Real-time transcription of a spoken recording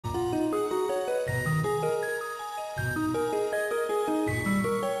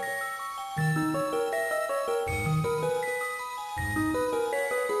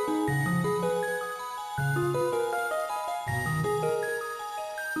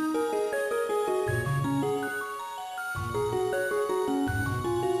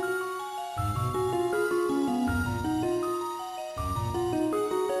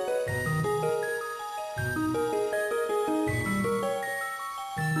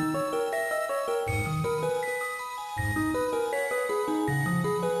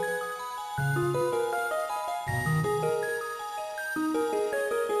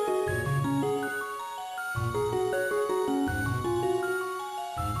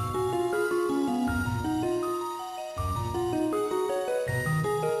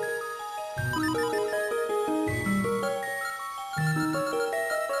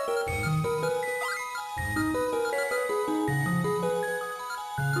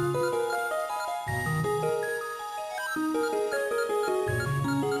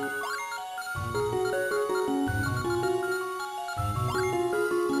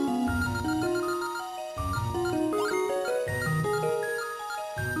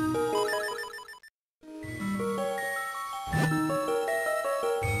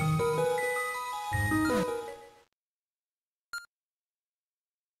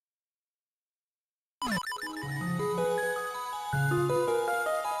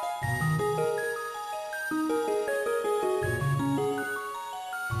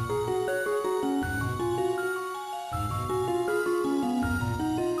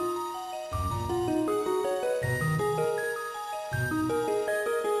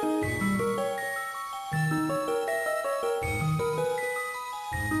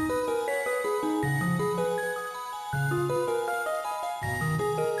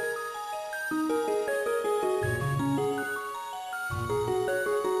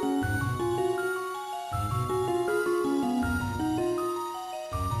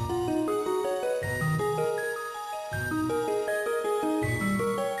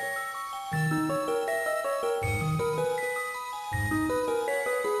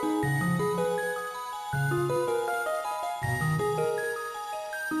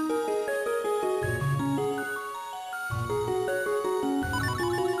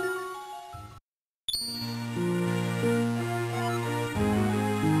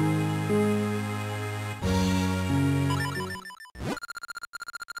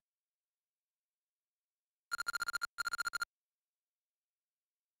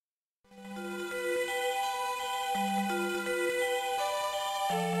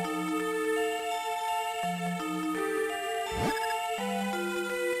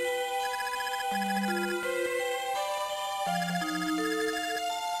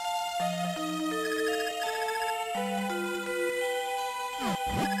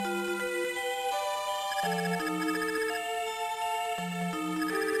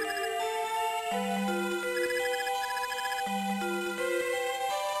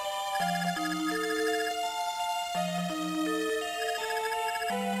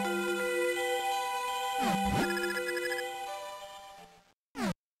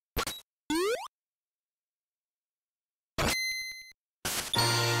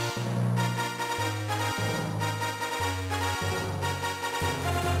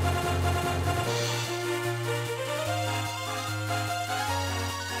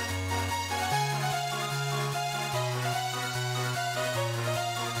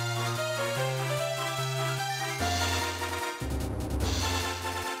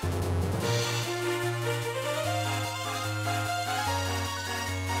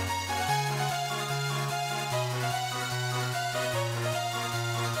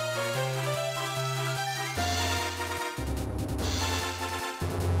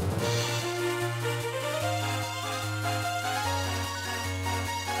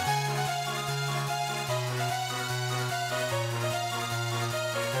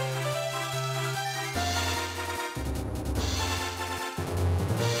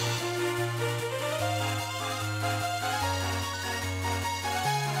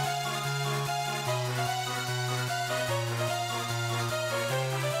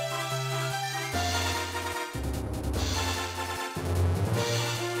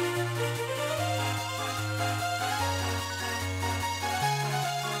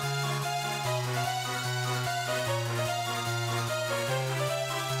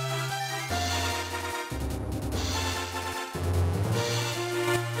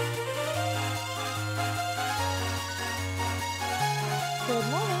Good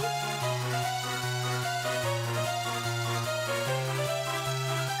morning.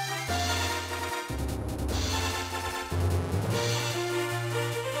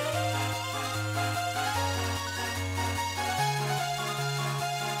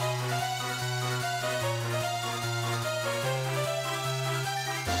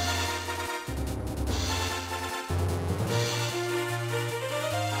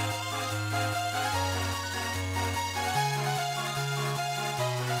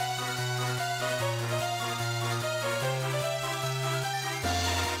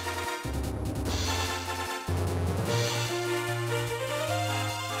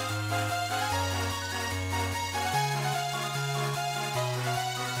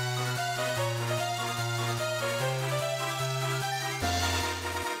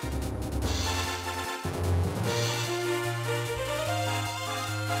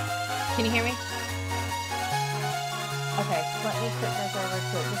 Can you hear me? Okay, let me click back over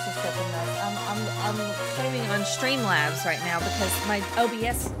to it. This is such a mess. I'm streaming on Streamlabs right now because my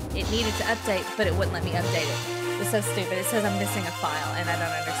OBS, it needed to update, but it wouldn't let me update it. It's so stupid. It says I'm missing a file, and I don't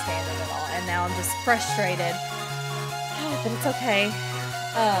understand it at all. And now I'm just frustrated. But it's okay.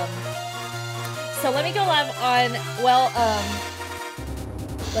 So let me go live on,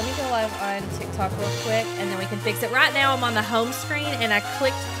 let me go live on TikTok real quick, and then we can fix it. Right now I'm on the home screen, and I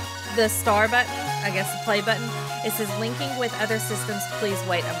clicked the star button, I guess the play button. It says linking with other systems, please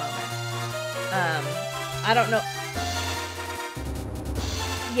wait a moment. I don't know.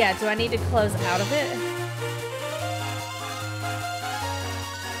 Yeah, do I need to close out of it?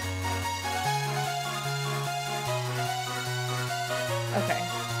 Okay.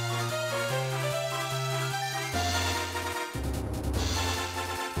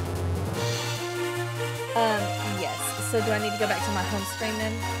 Yes. So do I need to go back to my home screen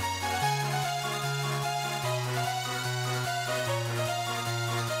then?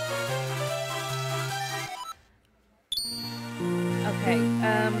 Okay,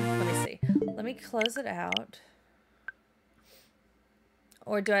 let me see. Let me close it out.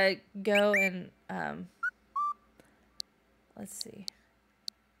 Or do I go and, let's see.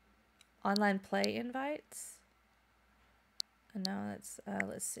 Online play invites? No, that's,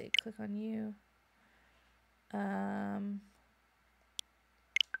 let's see. Click on you. No,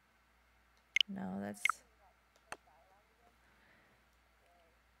 that's...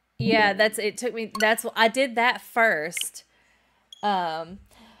 Yeah, that's, it took me, that's, I did that first. And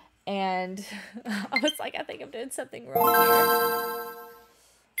I was like, I think I'm doing something wrong here.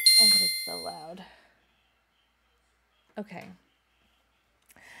 Oh, that is so loud. Okay.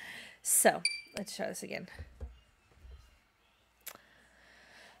 So, let's try this again.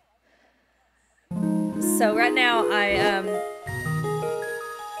 So right now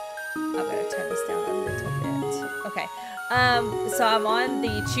turn this down a little bit. Okay. So I'm on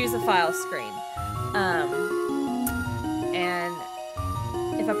the choose a file screen. And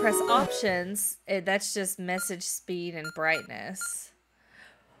if I press options, that's just message speed and brightness.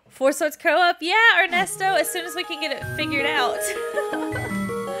 Four Swords co-op? Yeah, Ernesto, as soon as we can get it figured out.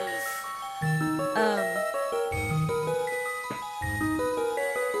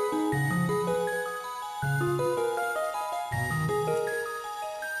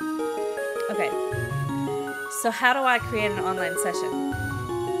 Okay. So how do I create an online session?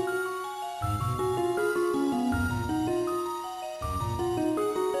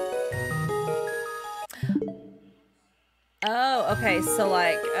 Oh, okay. So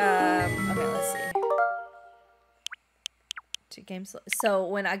like, okay, let's see. Two games. So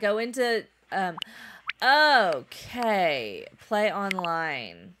when I go into, okay, play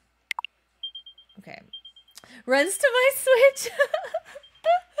online. Okay. Runs to my Switch.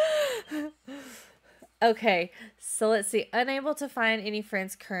 Okay. So let's see. Unable to find any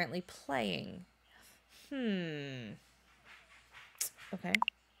friends currently playing. Okay.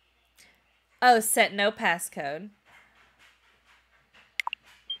 Oh, set no passcode.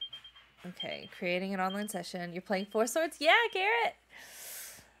 Okay, creating an online session. You're playing Four Swords? Yeah, Garrett.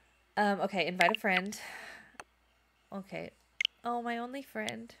 Okay, invite a friend. Okay. Oh, my only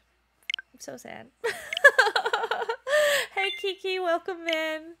friend. I'm so sad. Hey, Kiki, welcome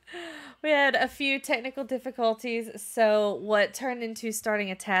in. We had a few technical difficulties, so what turned into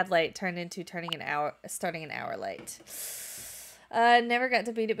starting a tad late turned into starting an hour late. Never got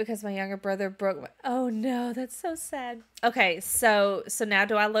to beat it because my younger brother broke my... Oh no, that's so sad. Okay, so now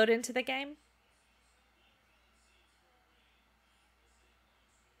do I load into the game?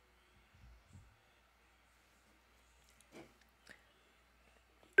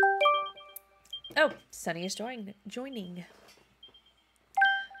 Oh, Sunny is joining.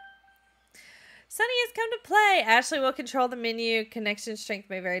 Sunny has come to play. Ashley will control the menu. Connection strength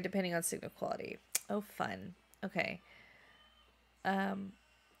may vary depending on signal quality. Oh, fun. Okay. Oh.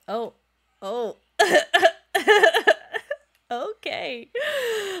 Okay.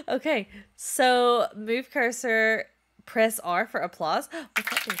 Okay. So, move cursor, press R for applause. What's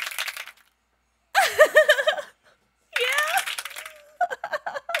that do? Yeah.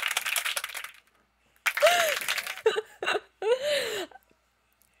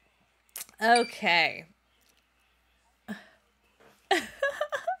 Okay.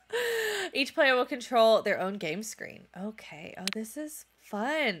 Each player will control their own game screen. Okay. Oh, this is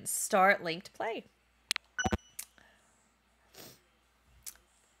fun. Start linked play.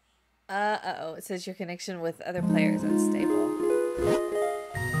 Uh-oh. It says your connection with other players unstable.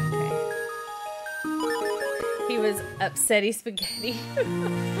 Okay. He was upsetty spaghetti.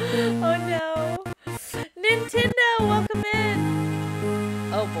 Oh, no. Nintendo, welcome in.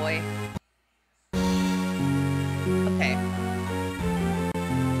 Oh, boy. Okay.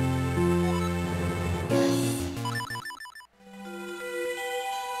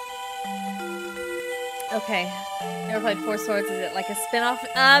 Okay. Never played Four Swords. Is it like a spin-off?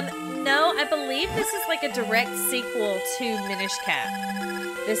 No, I believe this is like a direct sequel to Minish Cap.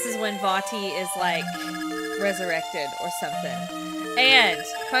 This is when Vati is like resurrected or something. And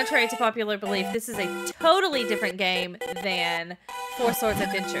contrary to popular belief, this is a totally different game than Four Swords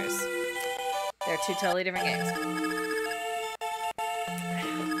Adventures. They're two totally different games.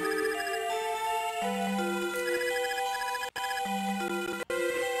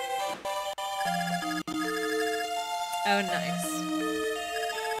 Oh, nice.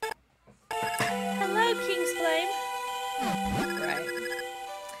 Hello, King's Flame. Right.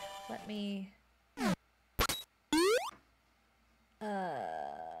 Let me...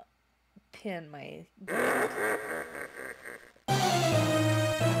 pin my...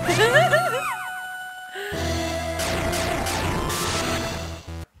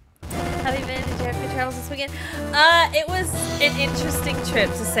 Have you been? Did you have good travels this weekend? It was an interesting trip,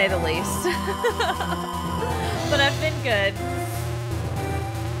 to say the least. But I've been good.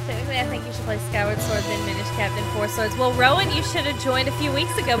 Technically, I think you should play Skyward Sword, then Minish Cap, then Four Swords. Well, Rowan, you should have joined a few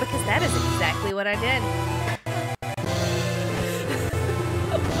weeks ago, because that is exactly what I did.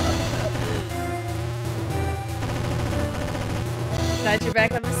 Glad you're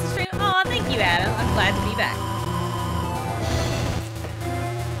back on this stream. Aw, thank you, Adam. I'm glad to be back.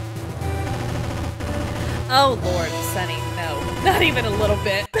 Oh, Lord, Sunny. No, not even a little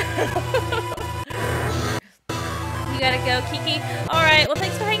bit. You gotta go, Kiki. All right, well,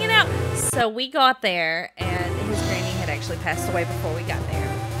 thanks for hanging out. So we got there, and his granny had actually passed away before we got there.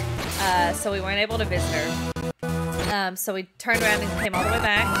 So we weren't able to visit her. So we turned around and came all the way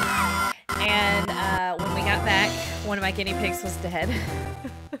back. And when we got back, one of my guinea pigs was dead.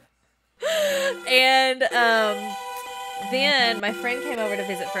 And then my friend came over to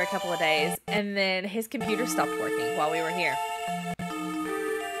visit for a couple of days, and then his computer stopped working while we were here.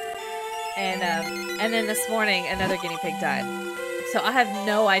 And then this morning, another guinea pig died. So I have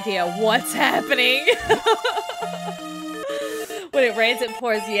no idea what's happening. When it rains, it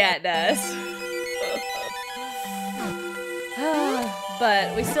pours. Yeah, it does.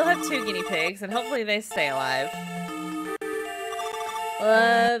 But we still have 2 guinea pigs, and hopefully they stay alive.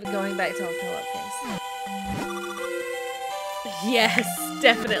 Love going back to old co-op games. Yes,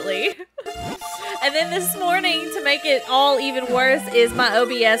 definitely. And then this morning, to make it all even worse, is my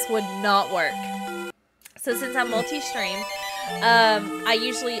OBS would not work. So since I'm multi-stream, I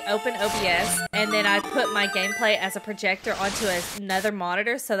usually open OBS and then I put my gameplay as a projector onto another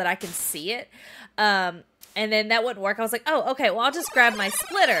monitor so that I can see it. And then that wouldn't work. I was like, oh, okay, well, I'll just grab my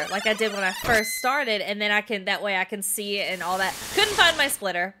splitter like I did when I first started, and then that way I can see it and all that. Couldn't find my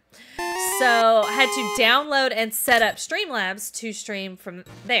splitter. So I had to download and set up Streamlabs to stream from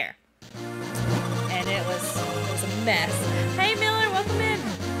there. And it was a mess. Hey, Miller, welcome in.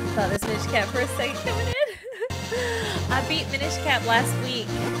 Thought this Minish Cap for a second coming in. I beat Minish Cap last week.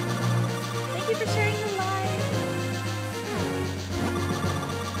 Thank you for sharing the live.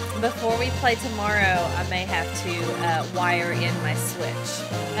 Before we play tomorrow, I may have to wire in my Switch.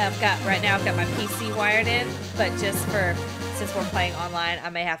 Right now I've got my PC wired in, but since we're playing online, I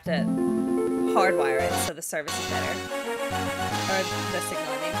may have to hardwire it so the service is better. Or the signal,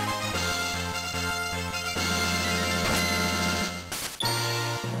 I mean.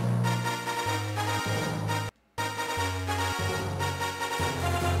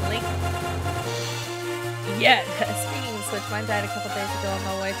 Yeah, speaking of Switch, mine died a couple days ago on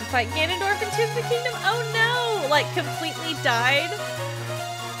my way to fight Ganondorf in Tears of the Kingdom. Oh no! Like, completely died.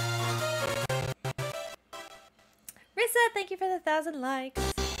 Rissa, thank you for the 1,000 likes.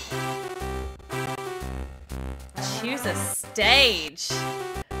 Choose a stage.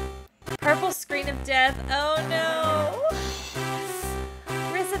 Purple screen of death. Oh no!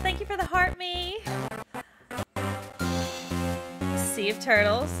 Rissa, thank you for the heart me. Sea of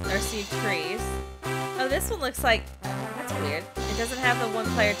turtles, or sea of trees. Oh, this one looks like... That's weird. It doesn't have the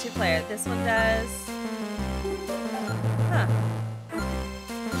 1-player, 2-player. This one does... Huh.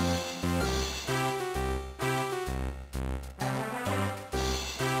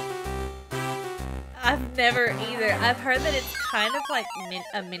 I've never either. I've heard that it's kind of like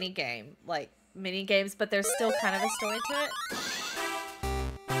a mini game. Like, mini games, but there's still kind of a story to it.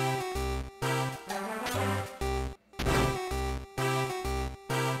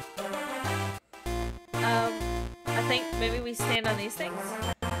 I think maybe we stand on these things.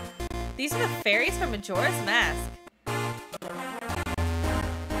 These are the fairies from Majora's Mask.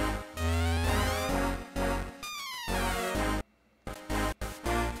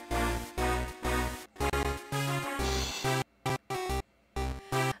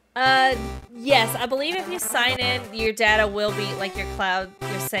 Yes, I believe if you sign in, your data will be, like your cloud,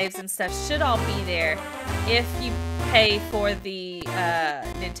 your saves and stuff should all be there if you pay for the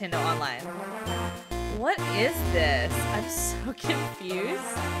Nintendo Online. What is this? I'm so confused.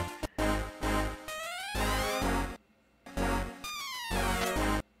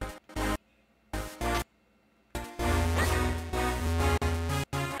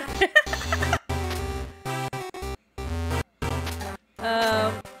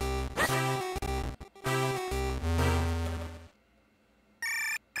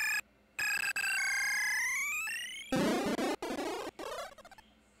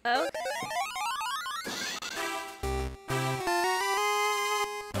 Okay.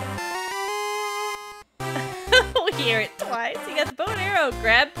 We hear it twice. You got the bow and arrow.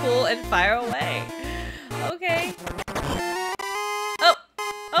 Grab, pull, and fire away. Okay. Oh!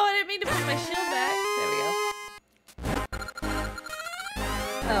 Oh, I didn't mean to put my shield back. There we go.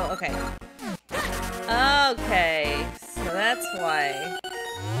 Oh, okay. Okay. So that's why.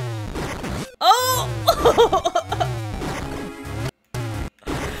 Oh!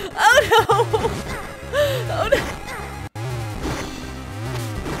 Oh no! Oh no!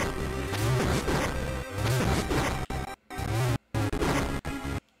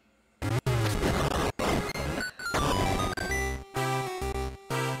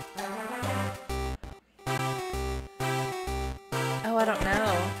 Oh, I don't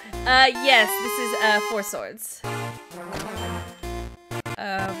know. Yes, this is 4 swords.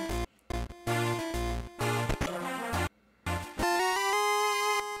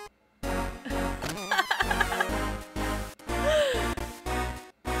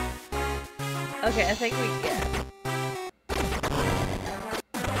 Okay, I think we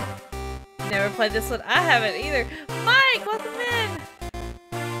Never played this one. I haven't either. Mike, welcome in.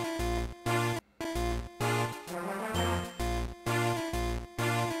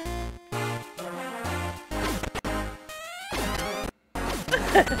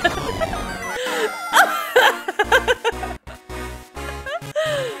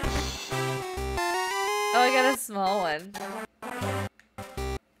 Oh, I got a small one.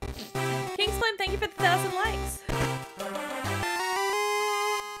 King's Flame, thank you for the 1,000 likes.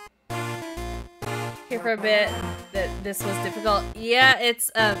 Here for a bit that this was difficult. Yeah,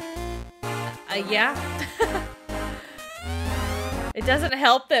 it's yeah. It doesn't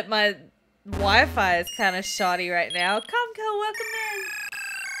help that my Wi-Fi is kind of shoddy right now. Comco, welcome in.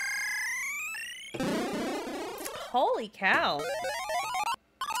 Holy cow.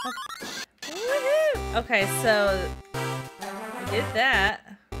 Woohoo! Okay, so we did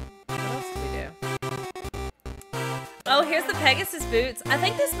that. What else did we do? Oh, here's the Pegasus boots. I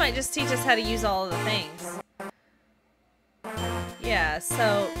think this might just teach us how to use all of the things. Yeah,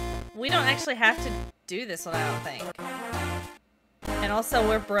 so we don't actually have to do this one, I don't think. And also,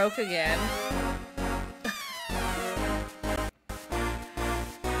 we're broke again.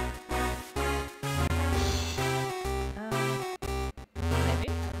 Maybe.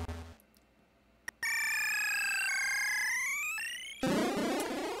 Do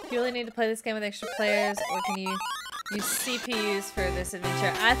you really need to play this game with extra players, or can you use CPUs for this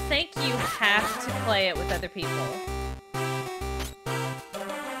adventure? I think you have to play it with other people.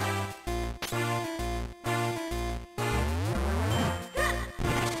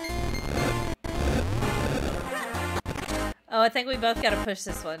 Oh, I think we both gotta push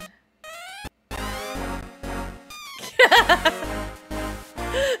this one.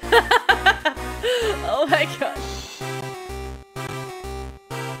 Oh my god.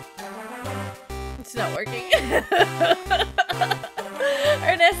 It's not working.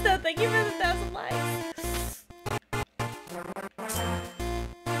 Ernesto, thank you for the 1,000 likes.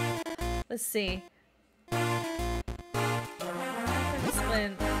 Let's see.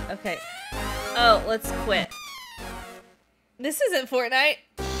 Okay. Oh, let's quit. This isn't Fortnite.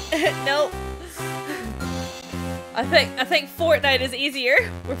 Nope. I think Fortnite is easier.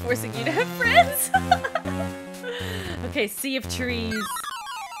 We're forcing you to have friends. Okay, Sea of Trees.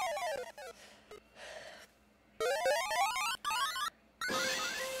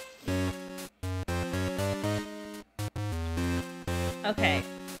 Okay.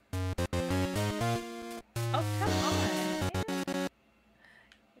 Oh, come on.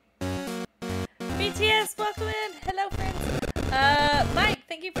 BTS, welcome in. Hello, friends. Mike,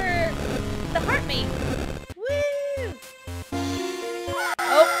 thank you for the heart me. Woo!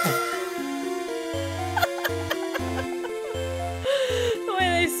 Oh. The way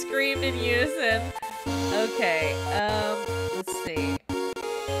they screamed in unison. Okay, let's see.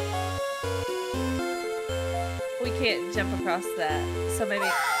 We can't jump across that, so maybe...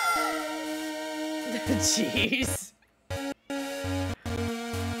 Jeez.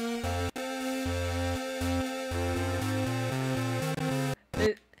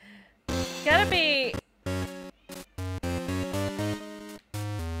 Gotta be...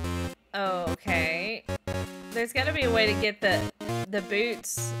 Oh, okay. There's gotta be a way to get the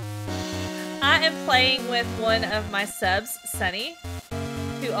boots. I am playing with one of my subs, Sunny,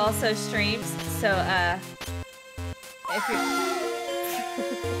 who also streams, so,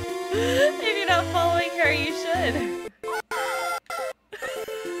 if you're not following her, you should.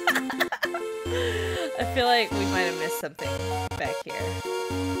 I feel like we might have missed something back here.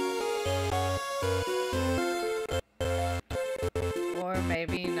 Or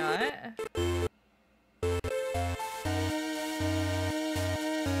maybe not.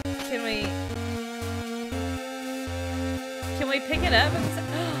 Can we pick it up?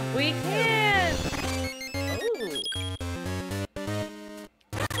 We can! Ooh.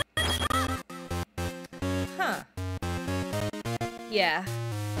 Huh. Yeah.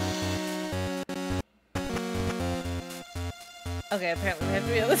 Okay, apparently we have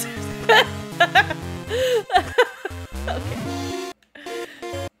to be able to do that. Okay.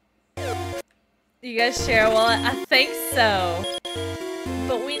 You guys share a wallet? I think so.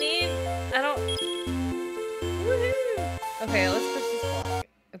 But we need... I don't... Woohoo! Okay, let's push this block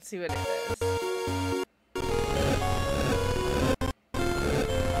and see what it is.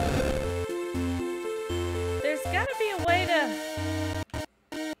 There's gotta be a way to...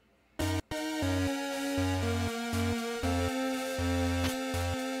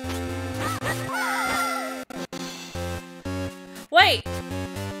 Wait!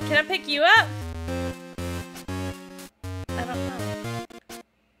 Can I pick you up? I don't know.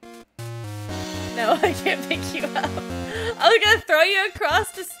 No, I can't pick you up. I was gonna throw you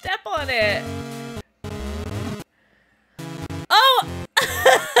across to step on it. Oh!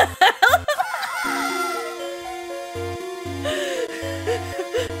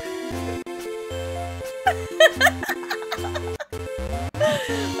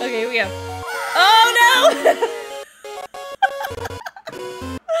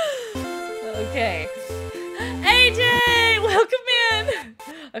 Okay. AJ! Welcome in!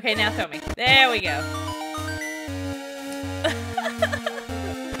 Okay, now throw me. There we go.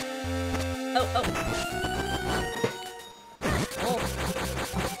 Oh, oh.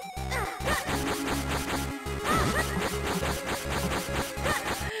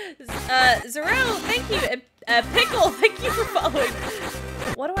 Zero, thank you. Pickle, thank you for following.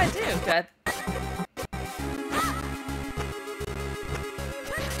 What do I do? Do I...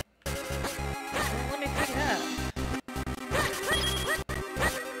 Let me pick it up.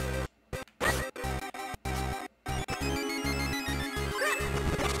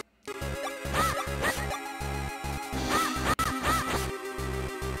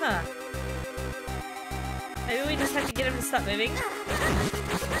 Huh. Maybe we just have to get him to stop moving.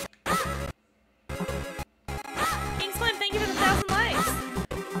 Thank you for the 1,000 likes.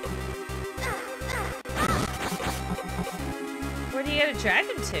 Where do you gotta drag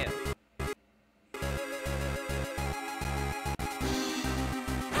him to?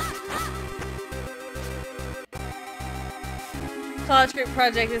 College group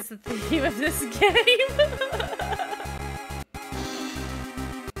project is the theme of this game.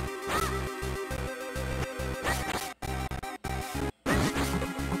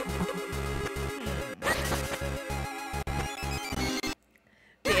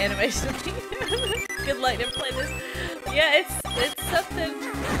 Animation. Good luck to play this. Yeah, it's something.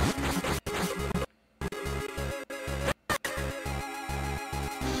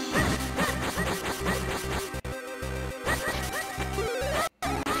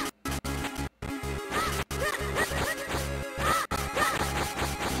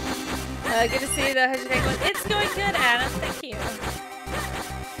 Good to see you though. How's your day going? It's going good, Adam. Thank you.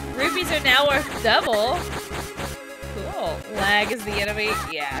 Rupees are now worth double. Cool. Lag is the enemy.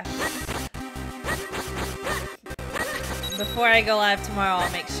 Yeah. Before I go live tomorrow,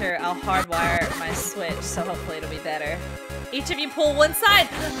 I'll make sure I'll hardwire my Switch, so hopefully it'll be better. Each of you pull one side.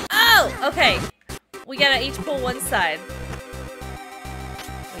 Oh, okay. We gotta each pull one side.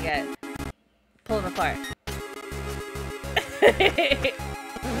 We got pull them apart.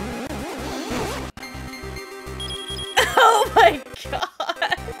 Oh my god.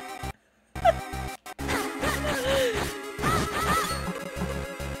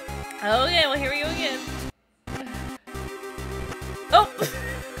 Okay, well here we go again. Oh!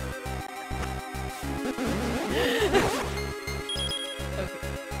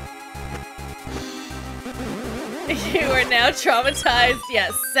 Okay. You are now traumatized.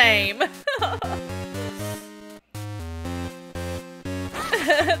 Yes, same.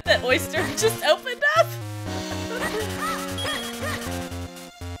 That oyster just opened up.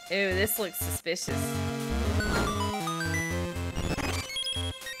 Ew, this looks suspicious.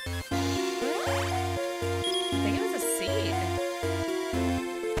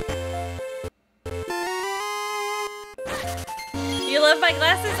 You love my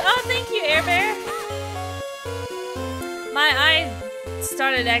glasses? Oh, thank you, Air Bear. My eye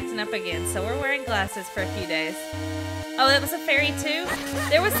started acting up again, so we're wearing glasses for a few days. Oh, that was a fairy too?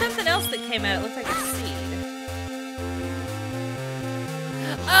 There was something else that came out. It looked like a seed.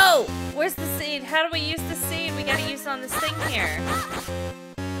 Oh! Where's the seed? How do we use the seed? We gotta use it on this thing here.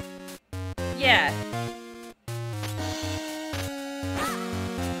 Yeah.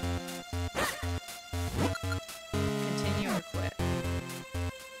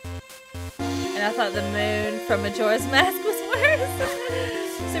 And I thought the moon from Majora's Mask was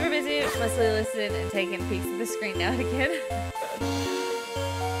worse. Super busy, mostly listening and taking peeks at the screen now and again.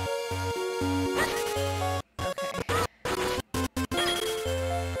 Okay.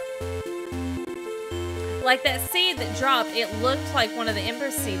 Like that seed that dropped, it looked like one of the Ember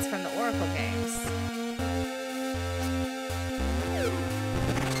seeds from the Oracle games.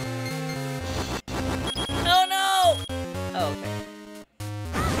 Oh no! Oh, okay.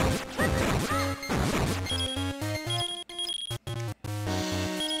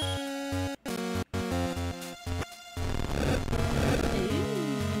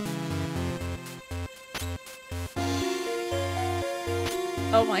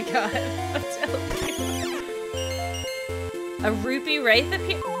 Oh my god, I'm telling you. A rupee wraith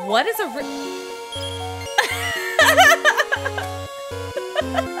appear? What is a ru-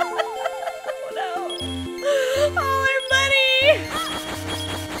 Oh no. All our money!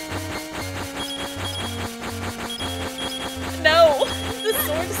 No! The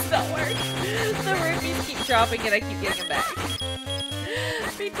sword does not work. The rupees keep dropping and I keep getting them back.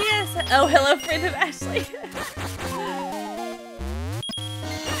 BTS! Oh, hello friend of Ashley.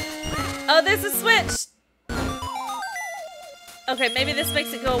 Oh, there's a switch! Okay, maybe this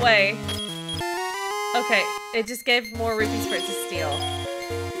makes it go away. Okay, it just gave more rupees for it to steal.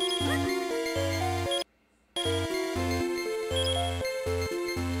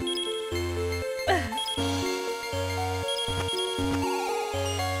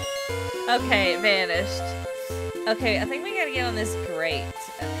 Okay, it vanished. Okay, I think we gotta get on this grate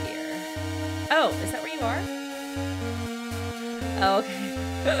up here. Oh, is that where you are? Oh, okay.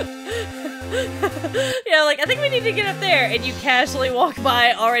 Yeah, like, I think we need to get up there, and you casually walk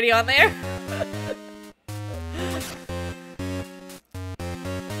by already on there.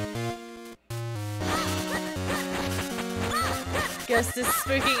 Ghost is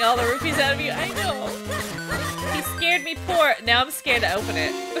spooking all the rupees out of you. I know. He scared me poor. Now I'm scared to open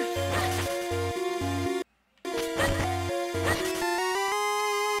it.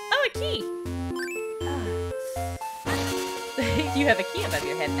 Oh, a key. You have a key above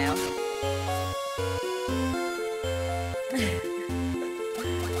your head now.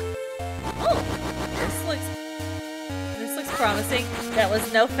 Oh, this looks promising. That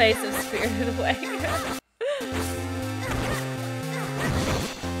was no face of Spirited Away.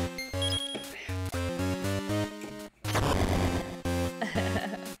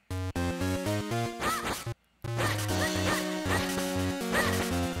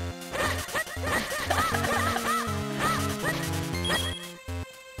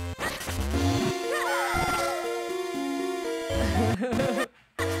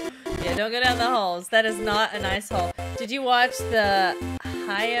 Yeah, don't go down the holes. That is not a nice hole. Did you watch the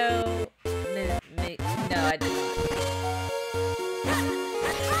Hayo? No, I did not.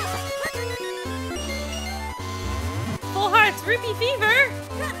 Full hearts, rupee fever.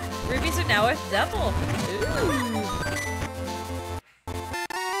 Rupees are now worth double. Ooh.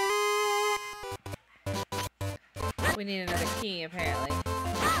 We need another key, apparently.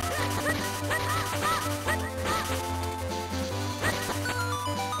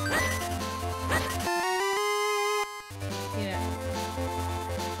 Yeah.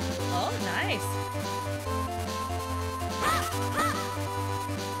 Oh, nice.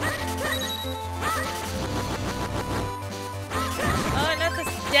 Oh, not the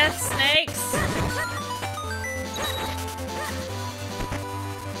death snakes.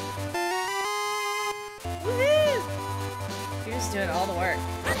 Woohoo! You're just doing all the work.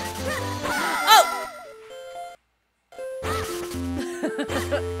 Oh!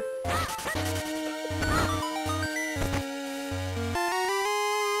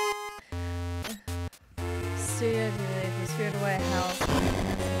 Spirited Away house.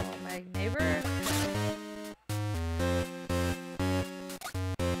 My neighbor.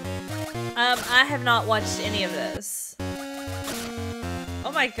 I have not watched any of this.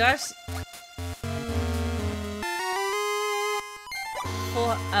 Oh my gosh.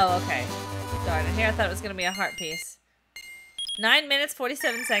 Oh, okay. Darn it. Here I thought it was gonna be a heart piece. 9 minutes,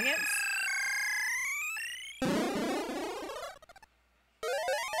 47 seconds.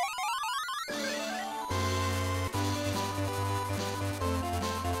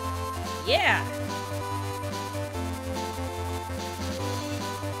 Yeah.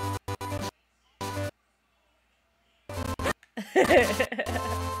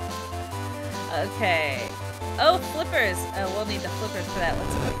 Okay. Oh, flippers. Oh, we'll need the flippers for that.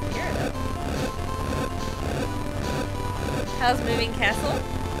 Let's go here, though. How's moving castle?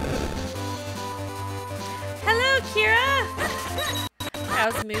 Hello, Kira.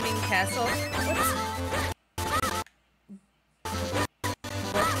 How's moving castle? What do you mean?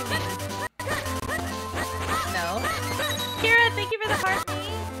 No. Kira, thank you for the heart me.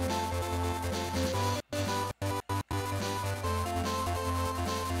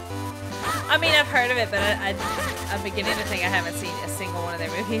 I mean, I've heard of it, but I'm beginning to think I haven't seen a single one of their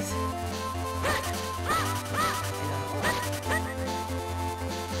movies.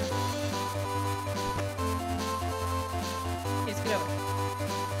 Just get over.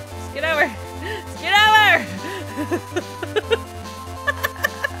 Just get over. Just get over!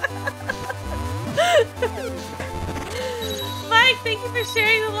 Mike, thank you for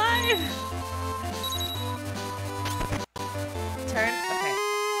sharing the live. Turn. Okay.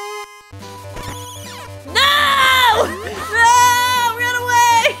 No! No! Run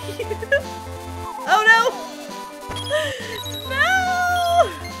away! Oh no! No!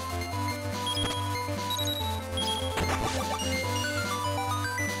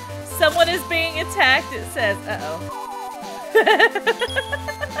 Someone is being attacked, it says. Uh-oh.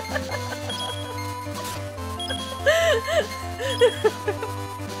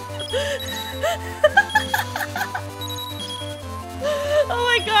 Oh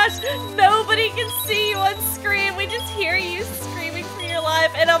my gosh, nobody can see you on screen. We just hear you screaming for your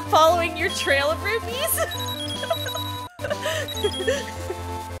life, and I'm following your trail of rupees.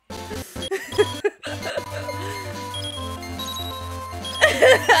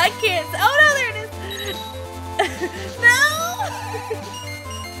 I can't. Oh no, there it is. No!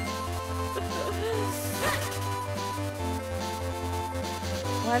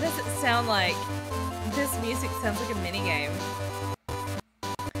 Why does it sound like this music sounds like a minigame?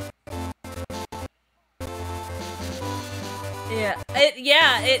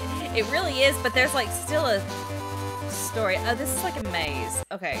 Yeah, it really is, but there's like still a story. Oh, this is like a maze.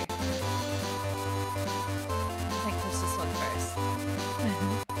 Okay. I think push this one first.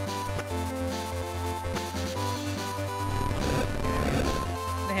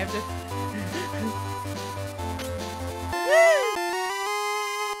 They have to.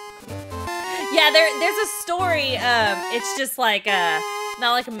 Yeah, there's a story. It's just like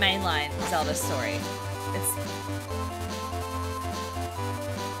not like a mainline Zelda story.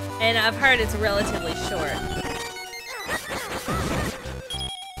 And I've heard it's relatively short.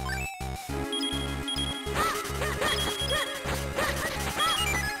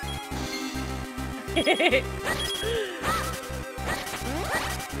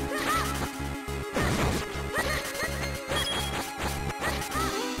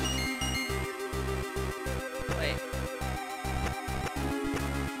 Wait.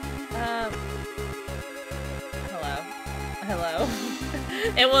 Hello.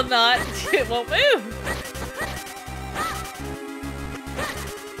 It will not. It won't move.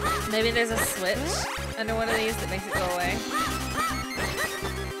 Maybe there's a switch under one of these that makes it go away.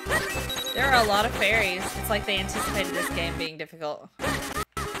 There are a lot of fairies. It's like they anticipated this game being difficult.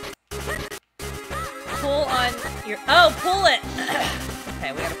 Pull on your... Oh, pull it!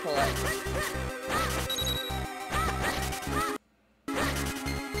 Okay, we gotta pull it.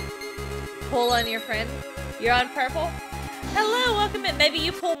 Pull on your friend. You're on purple? Hello, welcome in. Maybe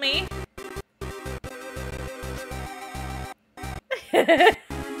you pull me.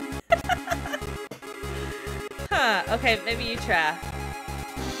 Huh, okay, maybe you try.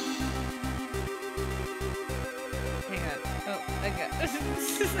 Hang on. Oh, I got...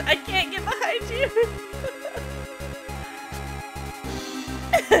 I can't get behind you.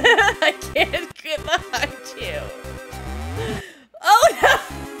 I can't get behind you. Oh no!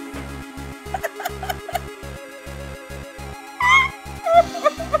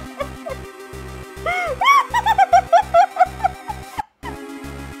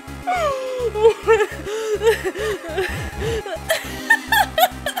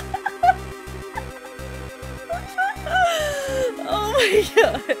 Oh my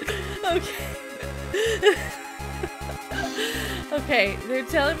god. Okay. Okay, they're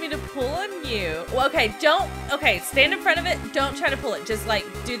telling me to pull on you. Well, okay, don't... Okay, stand in front of it. Don't try to pull it. Just, like,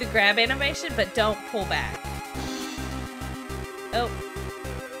 do the grab animation, but don't pull back. Oh.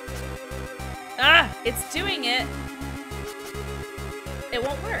 Ah! It's doing it. It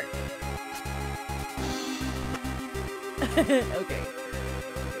won't work. Okay.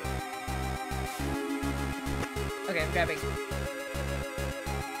 Okay, I'm grabbing.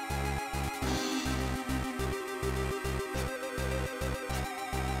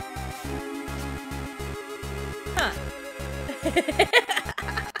 Huh.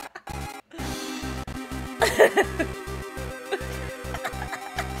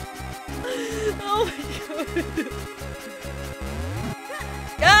 Oh my god.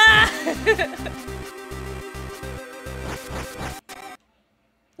 Ah!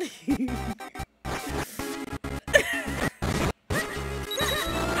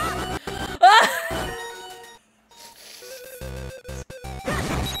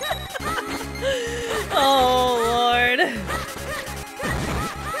 Oh Lord.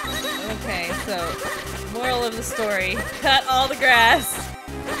 Okay, so moral of the story: cut all the grass.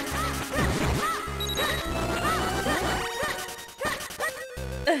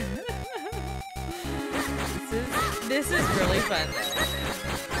 This is really fun.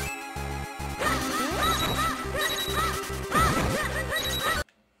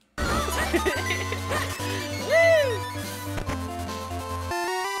 Woo!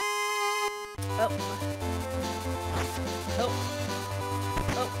 Oh. Oh.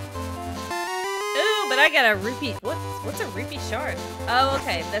 Oh. Ooh, but I got a rupee. What's a rupee shard? Oh,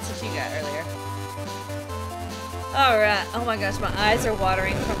 okay. That's what you got earlier. Alright. Oh my gosh, my eyes are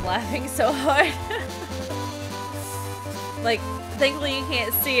watering from laughing so hard. Like, thankfully you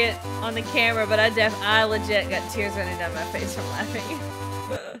can't see it on the camera, but I legit got tears running down my face from laughing.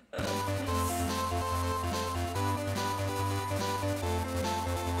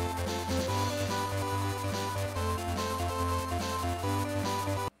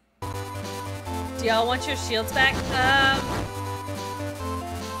 Do y'all want your shields back?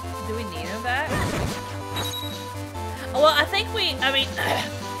 Do we need them back? Well, I think I mean,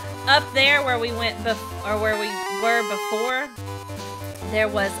 up there where we went or where we were before, there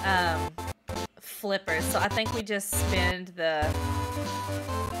was, flippers. So I think we just spend the...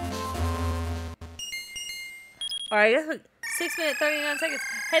 Or I guess 6 minutes, 39 seconds.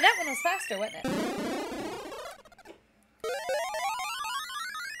 Hey, that one was faster, wasn't it?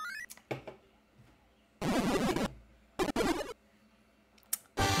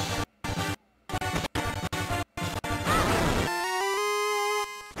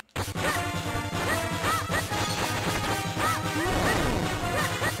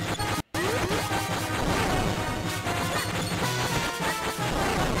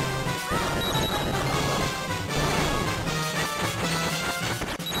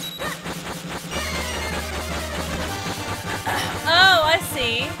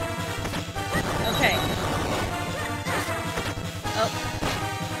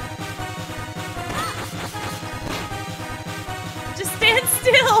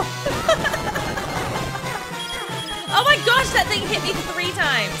 That thing hit me 3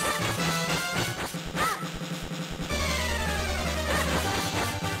 times.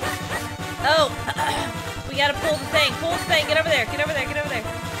 Oh, we gotta pull the thing. Pull the thing. Get over there. Get over there. Get over there.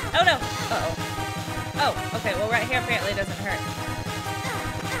 Oh no. Uh-oh. Oh, okay. Well, right here apparently doesn't hurt.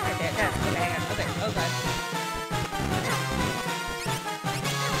 Right there. It does. Okay, hang on. Okay. Oh god.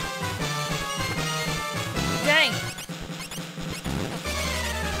 Dang.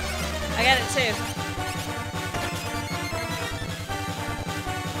 I got it too.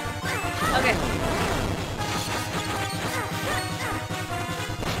 Okay.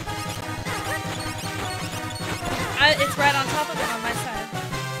 It's right on top of it on my side.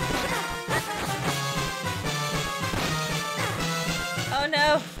 Oh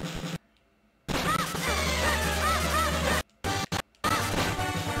no.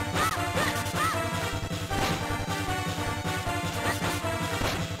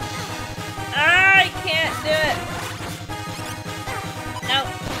 I can't do it. No.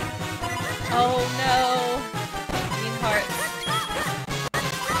 Oh no. I need hearts.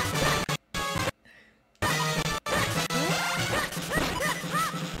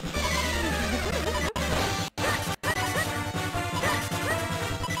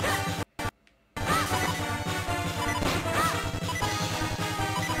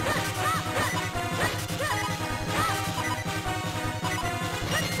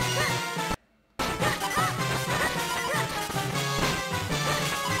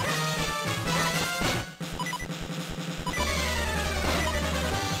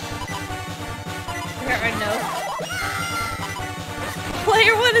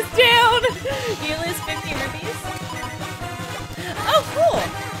 Player 1 is down! You lose 50 rupees? Oh, cool!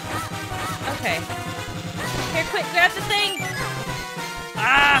 Okay. Here, quick, grab the thing!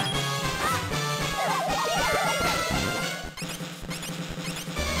 Ah!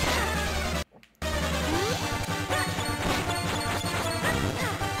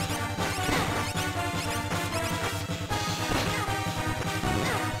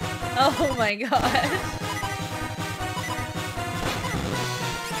 Oh my gosh.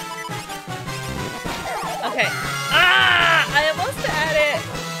 Okay. Ah! I almost had it.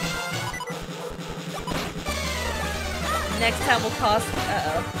 Next time will cost.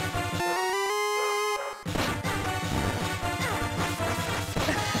 Uh-oh.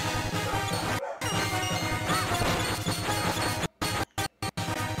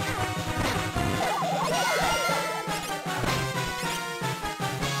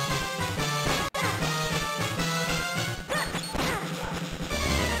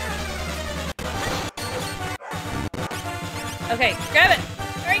 Okay, grab it!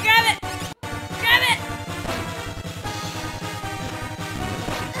 Hurry, grab it! Grab it!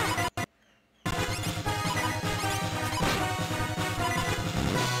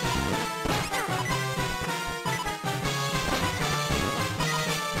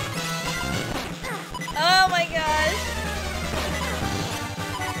 Oh my gosh!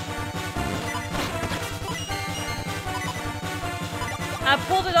 I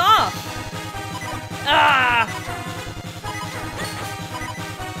pulled it off! Ah!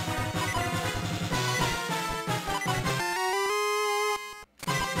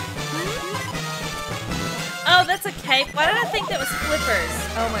 Oh, that's a cape. Why did I think that was flippers?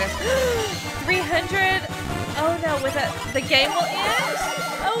 Oh my gosh. 300? Oh no, with that, the game will end?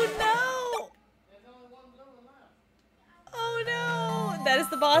 Oh no! Oh no! That is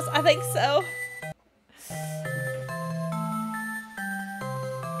the boss? I think so.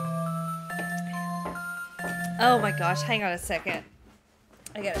 Oh my gosh, hang on a second.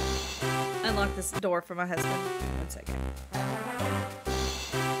 I gotta unlock this door for my husband. 1 second.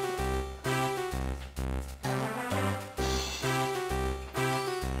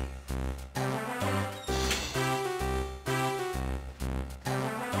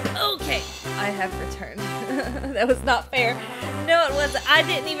 Okay, I have returned. That was not fair. No, it wasn't. I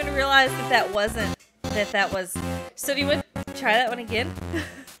didn't even realize that that wasn't. That was. So do you want try that one again?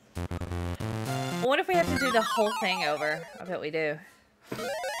 I wonder if we have to do the whole thing over. I bet we do.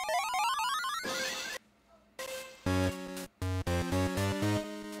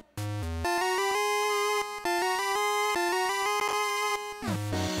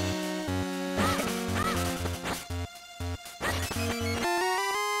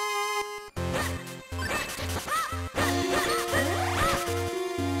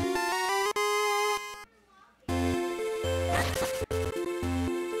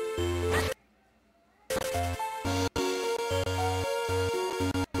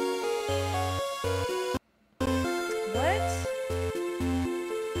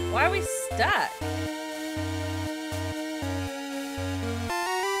 Why are we stuck?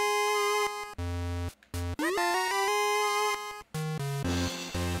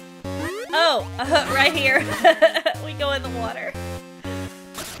 Oh, right here. We go in the water.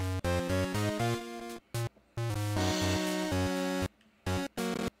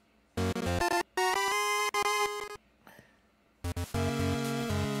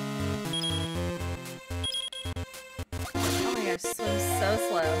 Oh my gosh, swim so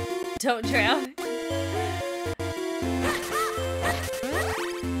slow. Don't drown.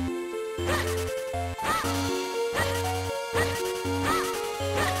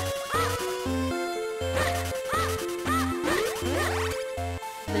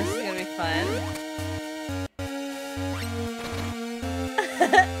 This is gonna be fun.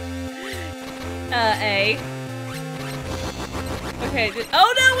 A. Okay,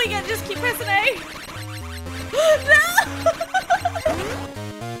 oh no, we gotta just keep pressing A. No!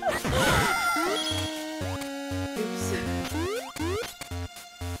 Oops.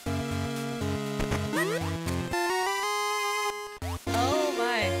 Oh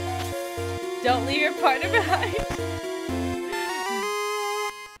my. Don't leave your partner behind.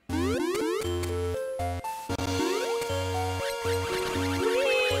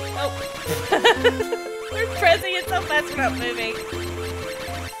 Oh. We're pressing it so fast we're not moving.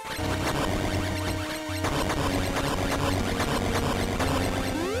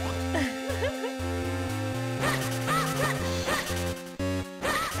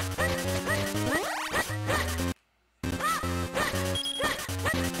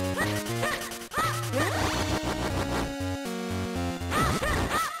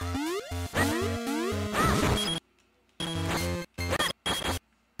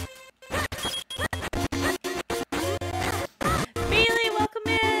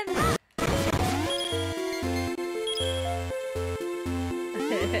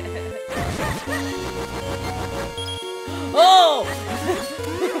 Oh!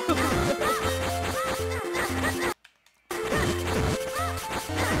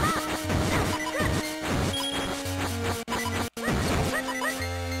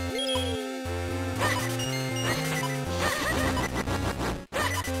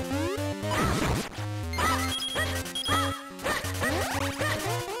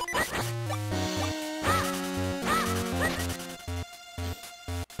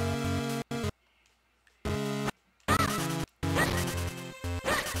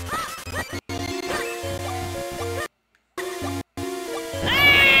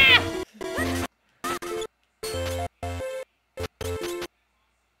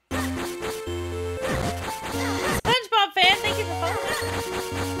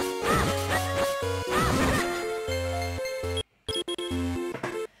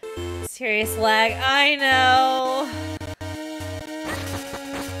 Serious lag, I know.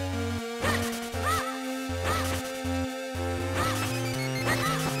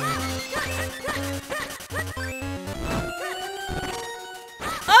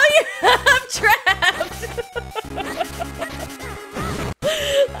 Oh yeah, I'm trapped.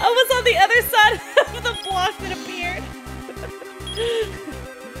 I was on the other side of the block that appeared.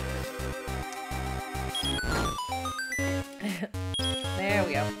 There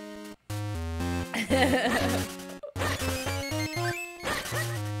we go.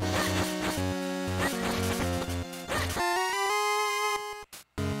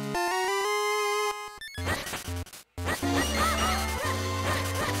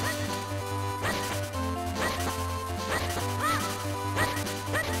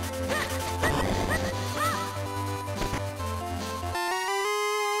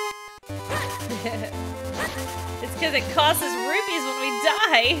 It's because it costs us rupees when we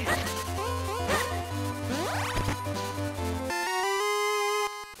die.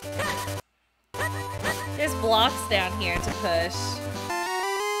 There's blocks down here to push.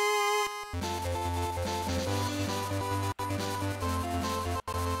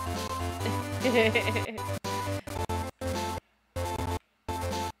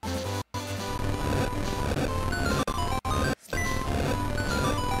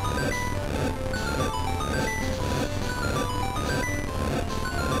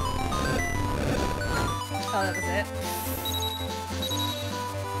 Oh, that was it.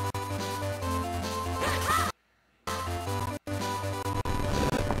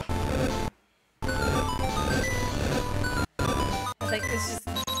 I think this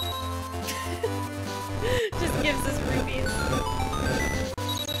just gives us rupees.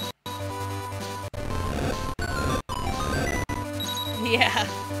 Yeah,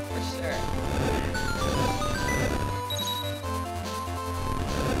 for sure.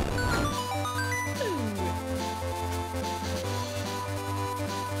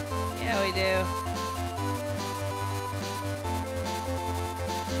 Yeah, we do.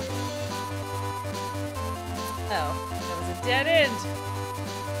 Oh, that was a dead end.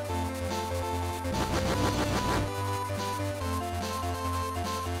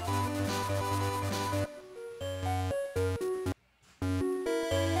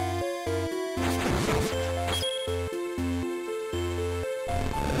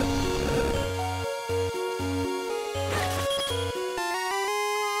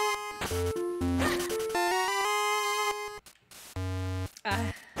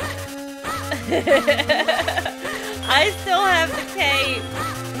 I still have the cape.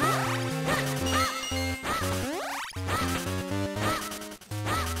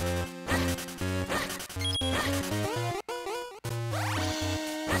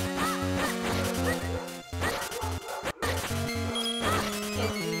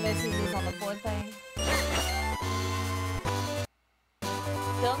 Any messages on the board thing?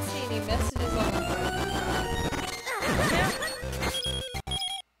 Don't see any messages on the board. Yeah.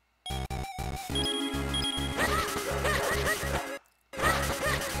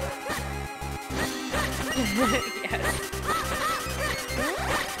 Yes.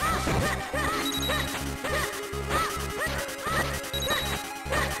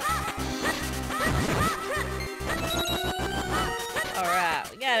 All right,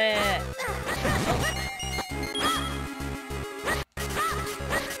 we got it.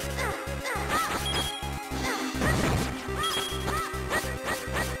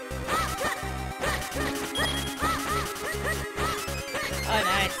 Oh,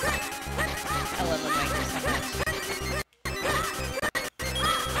 nice. I love them like so much.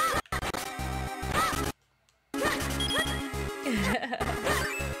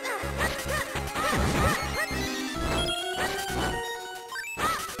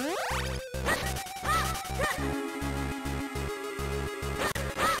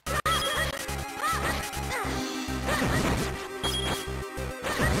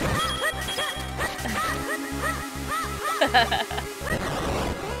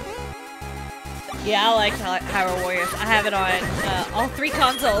 Yeah, I like Hyrule Warriors. I have it on all 3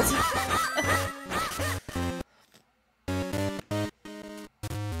 consoles.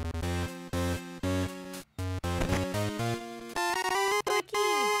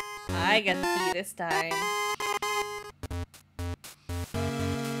 I got the key this time.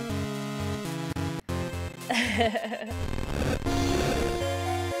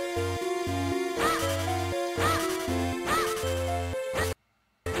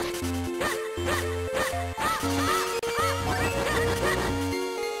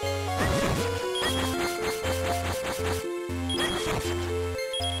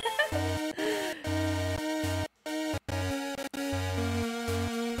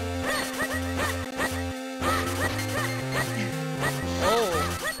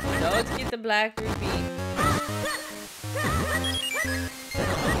 Let's get the black rupee.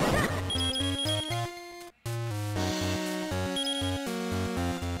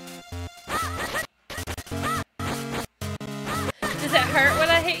 Does it hurt when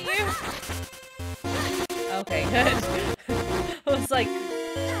I hit you? Okay, good. I was like...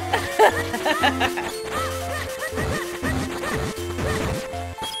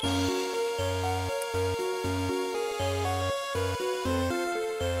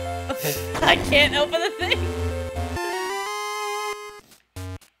 I can't open the thing.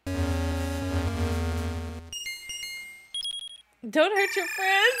 Don't hurt your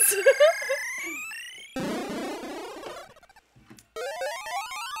friends.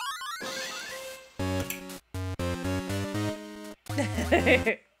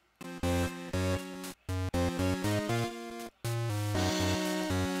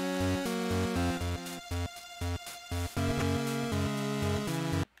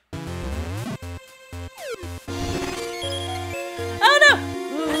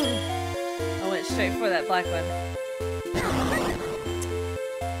 Straight for that black one.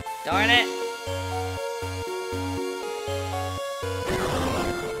 Darn it.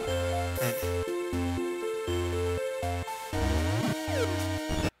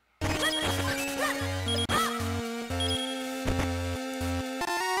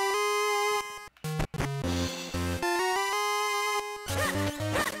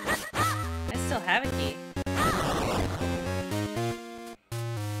 have a key.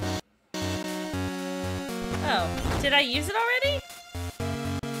 Oh, did I use it already?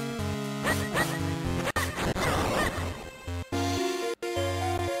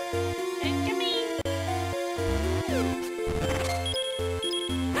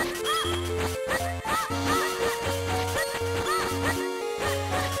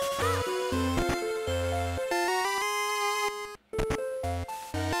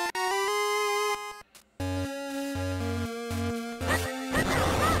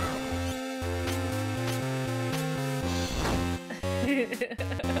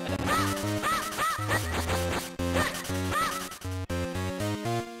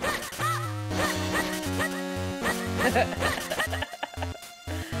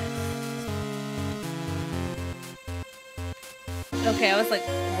 Okay, I was like,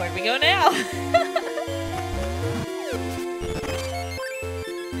 where do we go now? Ooh,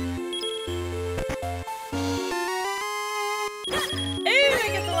 I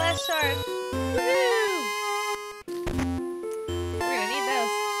get the last shard. Woohoo! We're gonna need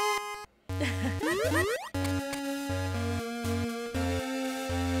those.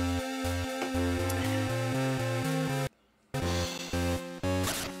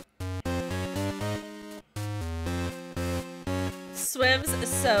 Swims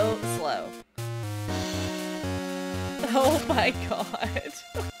so slow. Oh my god.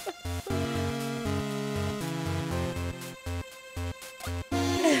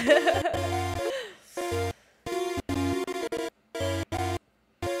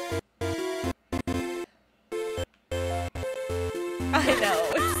 I know,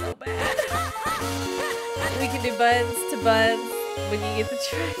 it's so bad. We can do buns to buns when you get the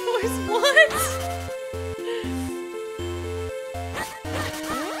Triforce. What?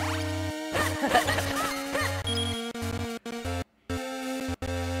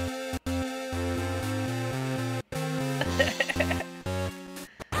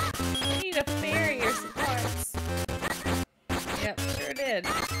 I need a fairy or some parts. Yep, sure did.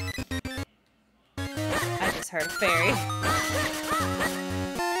 I just heard a fairy.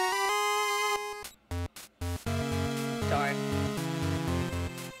 Darn.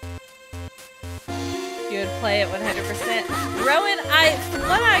 You would play it 100%. Rowan, from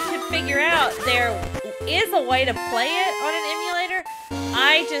what I could figure out, there is a way to play it on an emulator.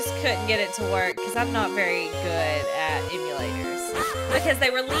 I just couldn't get it to work because I'm not very good at emulators. Because they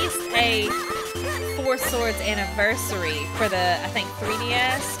released a Four Swords anniversary for the, I think,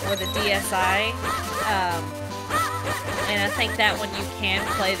 3DS or the DSi. And I think that one you can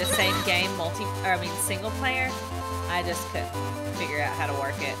play the same game single player. I just couldn't figure out how to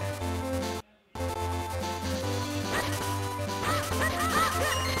work it.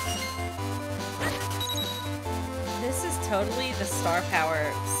 This is totally the Star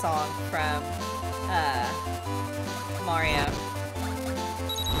Power song from Mario.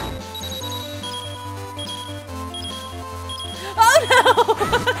 Oh no!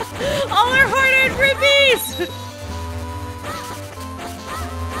 All our hard-earned rupees!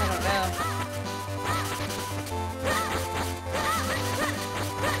 I don't know.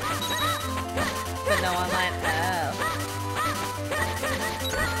 But no online. Oh.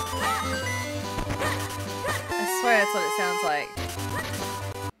 I swear that's what it sounds like.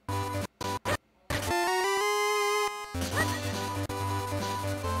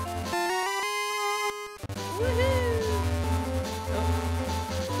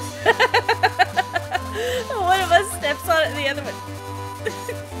 One of us steps on it and the other one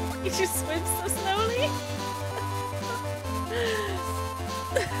he just swims so slowly.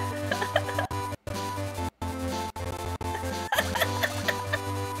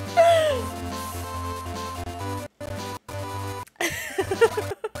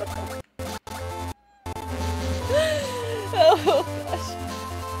 Oh gosh.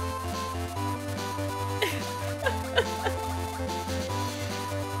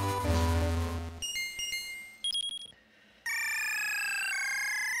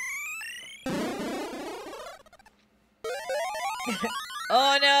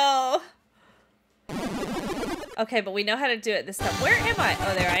 Oh no! Okay, but we know how to do it this time. Where am I?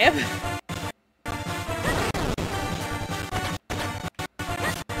 Oh, there I am.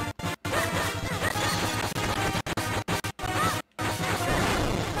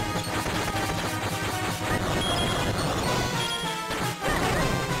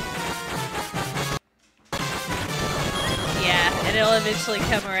 Yeah, and it'll eventually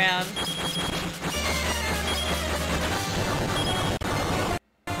come around.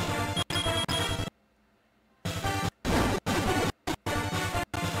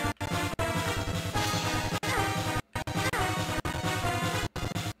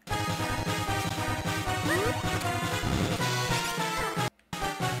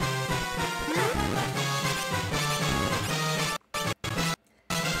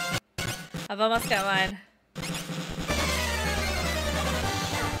 I've almost got mine.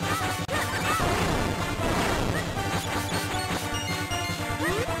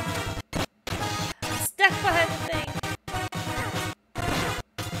 Stuck behind the thing.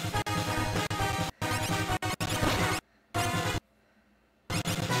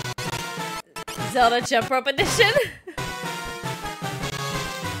 Zelda Jump Rope Edition.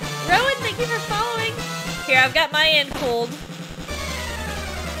 Rowan, thank you for following. Here, I've got my end pulled.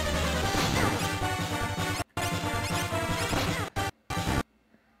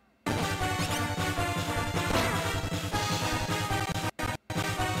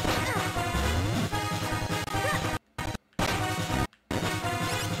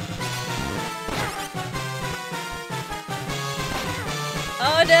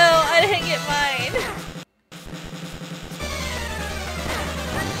 Oh no, I didn't get mine.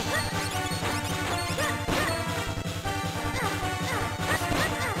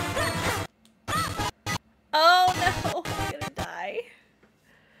 Oh no, I'm gonna die.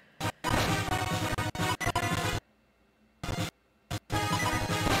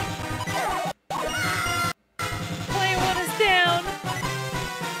 Player one is down.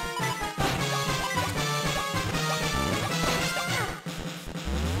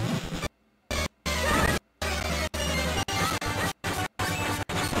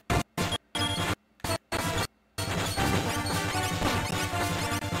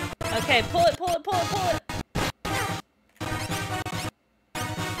 Okay, pull it, pull it, pull it, pull it.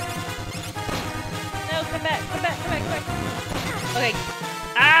 No, come back, come back, come back, come back. Okay.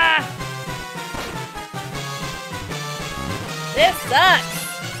 Ah! This sucks.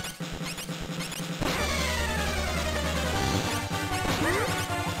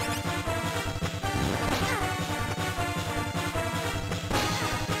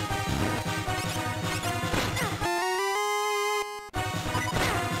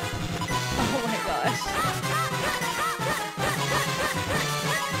 Oh my gosh.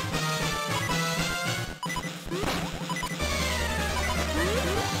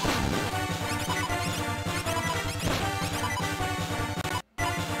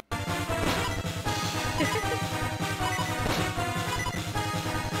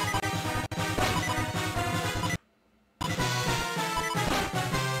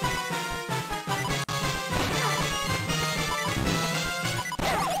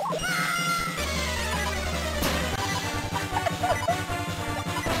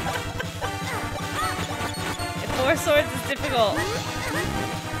 Four swords is difficult.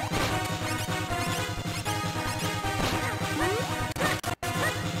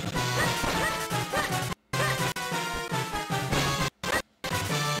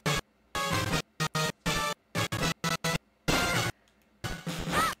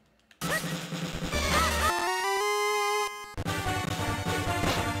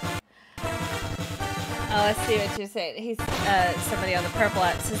 Oh, I see what you're saying. He's somebody on the purple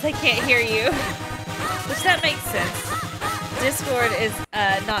app says they can't hear you. Which that makes sense. Discord is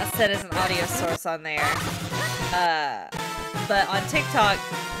not set as an audio source on there. But on TikTok,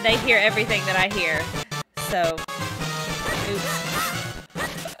 they hear everything that I hear. So, oops.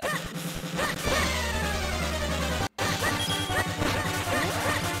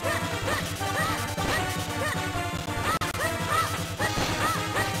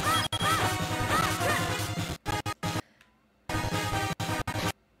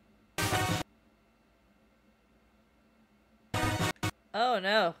 Oh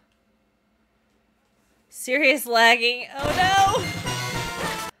no. Serious lagging. Oh no!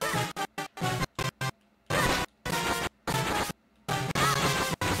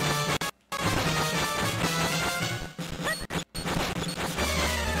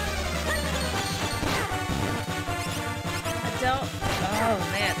 I don't. Oh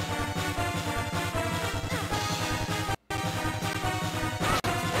man.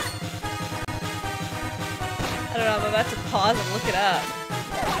 I don't know, I'm about to pause and look it up.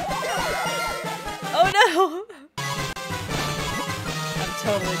 Oh no! I'm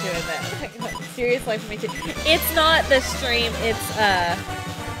totally doing that. Serious life for me too. It's not the stream, it's oh,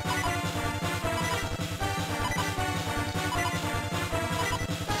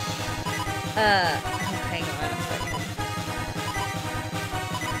 hang on a second.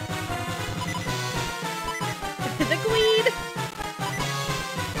 The queen!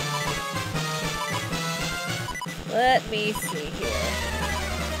 Let me see here.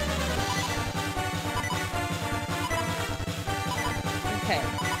 Okay.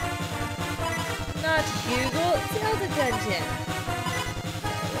 Not Google, Zelda Dungeon.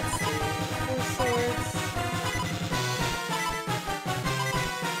 Okay, let's see. Four swords.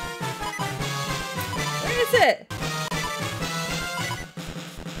 Where is it?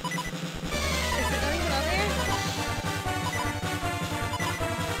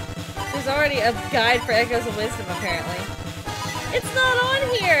 There's already a guide for Echoes of Wisdom, apparently. It's not on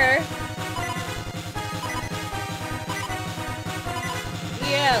here!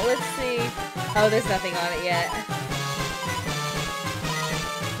 Yeah, let's see. Oh, there's nothing on it yet.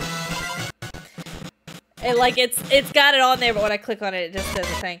 And like it's got it on there, but when I click on it, it just does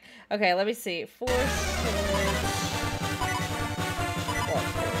a thing. Okay, let me see. 4 swords.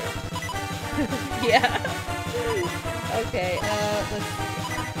 Yeah. Okay, let's see.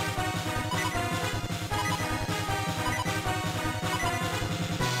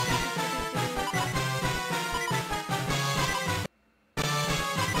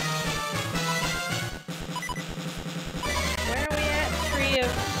 Where are we at? Tree of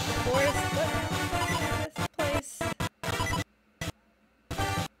the Forest? What is this place?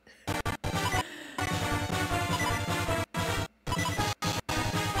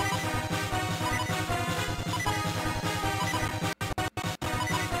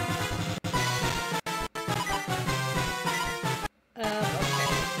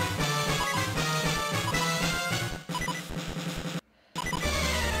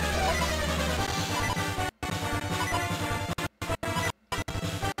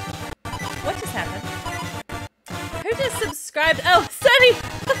 What just happened? Who just subscribed? Oh, Sunny!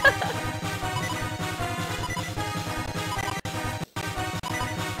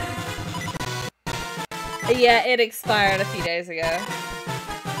 Yeah, it expired a few days ago.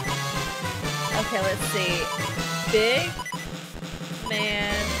 Okay, let's see. Big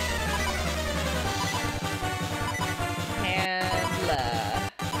man handler.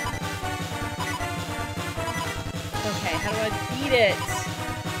 Okay, how do I beat it?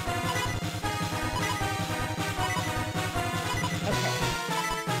 Okay.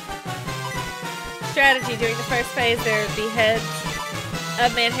 Strategy. During the first phase, there will be heads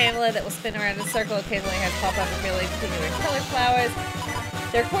of manhandler that will spin around in a circle. Occasionally has pop up revealing particular colored flowers.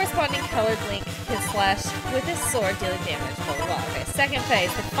 Their corresponding colored link can slash with his sword, dealing damage. Blah, blah, blah. Okay, second phase.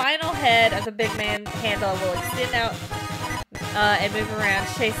 The final head of the big man handle will extend out and move around,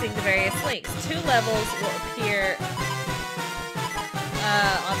 chasing the various links. 2 levels will appear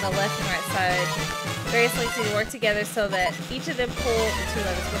on the left and right side. Various links need to work together so that each of them pull the 2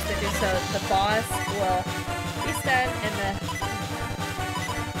 levels. Once they do so, the boss will be stunned and the...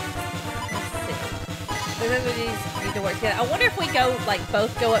 Let's see. These need to work together. I wonder if we go, like,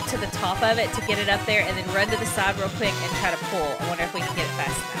 both go up to the top of it to get it up there and then run to the side real quick and try to pull. I wonder if we can get it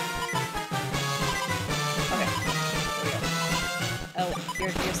fast enough. Okay. Here we go. Oh,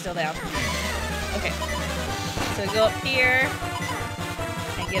 you're still down. Okay. So we go up here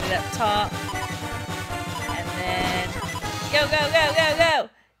and get it up top. And then go, go, go, go, go!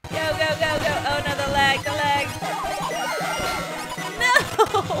 Go, go, go, go! Oh no, the lag, the lag! No!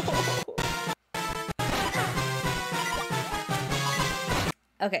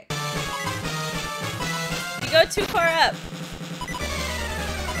 Okay. You go too far up.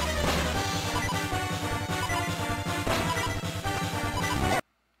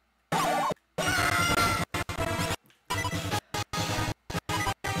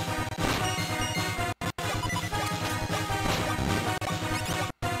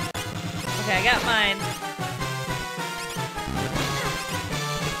 Okay, I got mine.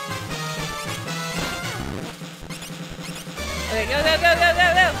 Okay, go, go, go, go, go,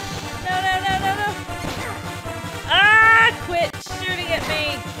 go! No, no, no, no, no! Ah! Quit shooting at me!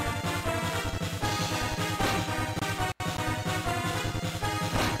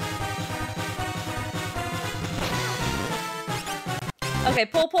 Okay,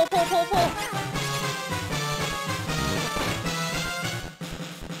 pull, pull, pull, pull, pull!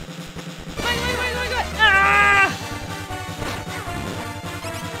 Come on, come on, come on, come on, come on! Ah!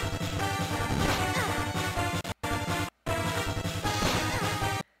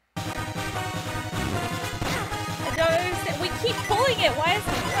 We keep pulling it. Why is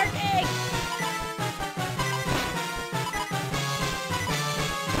it working?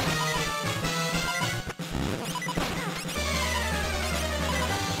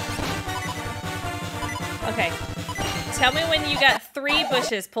 Okay. Tell me when you got 3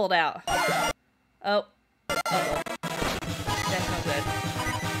 bushes pulled out. Oh. Uh-oh. That's no good.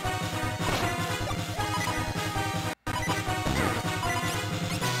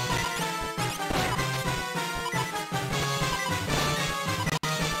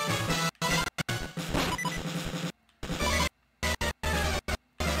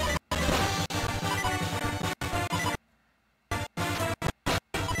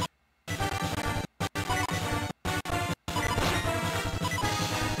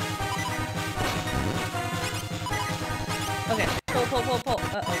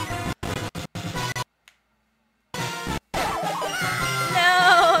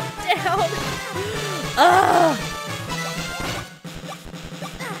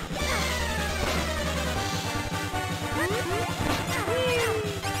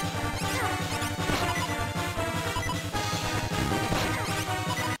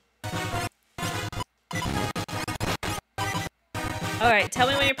 Alright, tell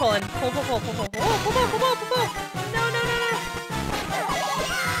me when you're pulling. Pull, pull, pull, pull, pull, pull, pull, pull, pull, pull, pull, pull. No, no, no, no.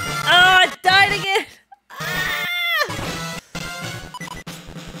 Oh, I died again.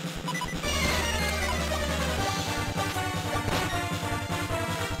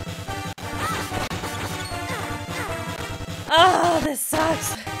 Oh, this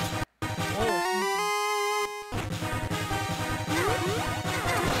sucks.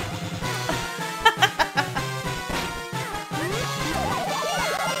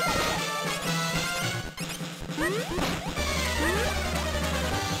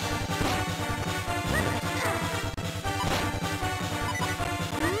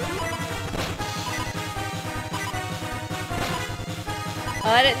 Oh,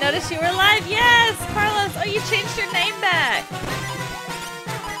 I didn't notice you were alive. Yes, Carlos. Oh, you changed your name back.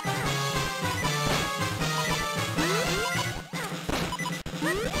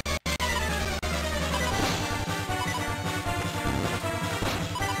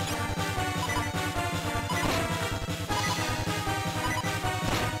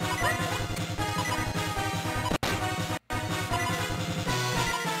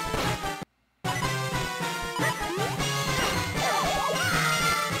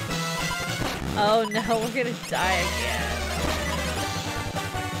 Oh no, we're gonna die again.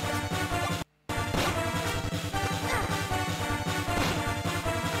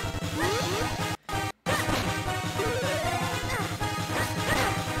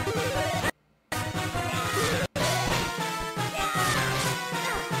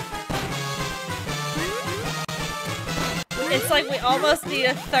 It's like we almost need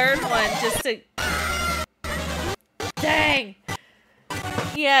a third one just to... Dang!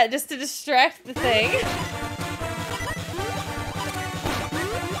 Yeah, just to distract the thing.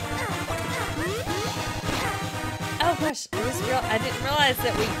 Oh gosh, I didn't realize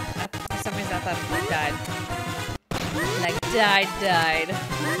that we... for some reason I thought we died. Like, died.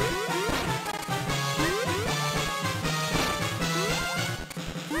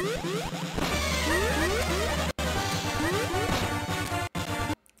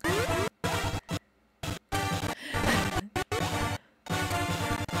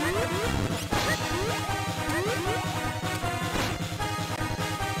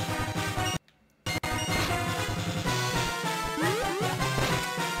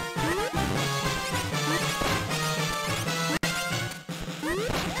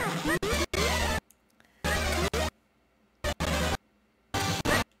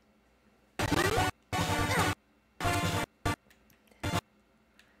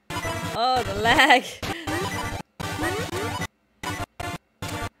 Oh, the lag.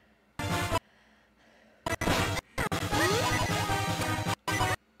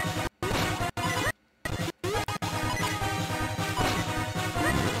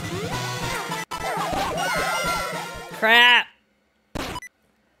 Crap.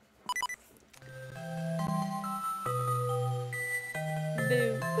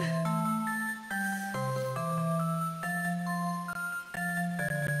 Boo.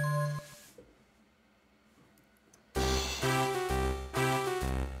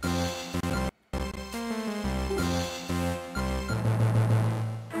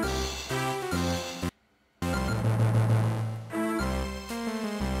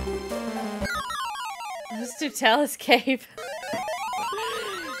 Let's do Tell Escape.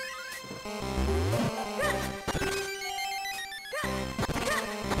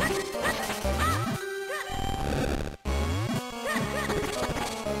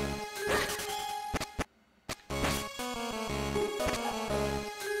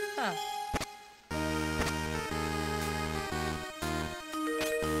 Huh.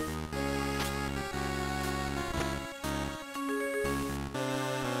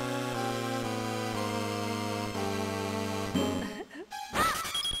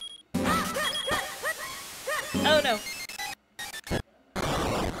 Oh no.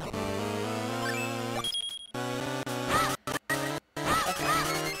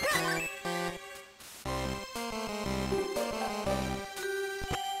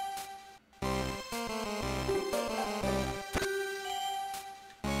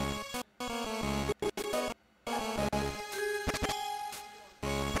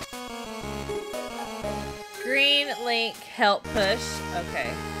 Green link help push.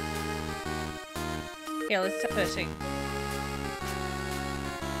 Okay. Yeah, let's start pushing.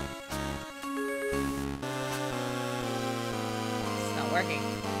 It's not working.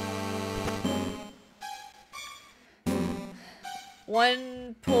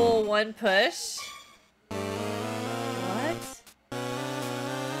 One pull, one push. What?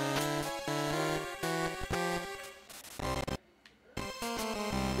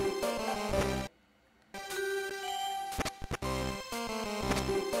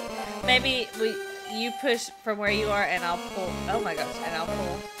 Maybe you push from where you are and I'll pull. Oh my gosh, and I'll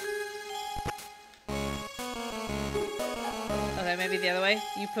pull. Okay, maybe the other way.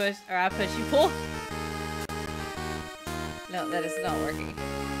 You push, or I push, you pull. No, that is not working.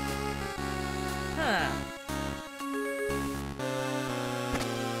 Huh.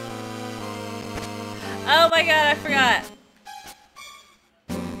 Oh my god, I forgot.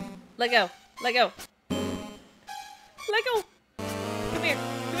 Let go. Let go. Let go. Come here.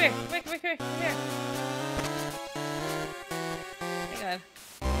 Come here. Come here. Come here. Come here. Hang on.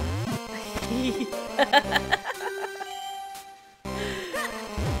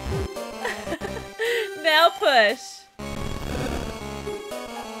 Now push.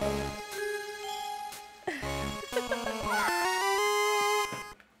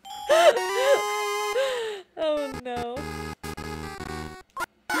 Oh no.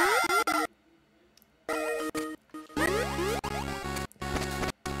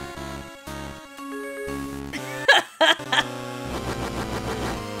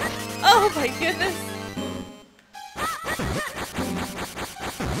 Oh my goodness.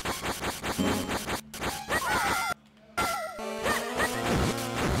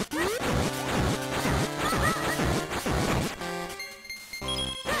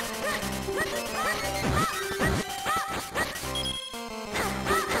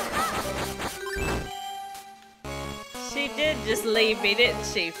 She did just leave me, didn't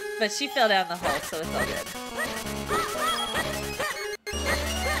she? But she fell down the hole, so it's all good.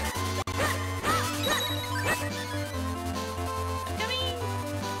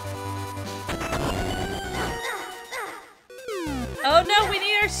 Oh no, we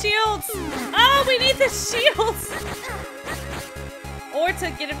need our shields! Oh, we need the shields! Or to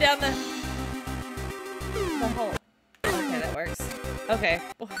get him down the hole. Okay, that works. Okay.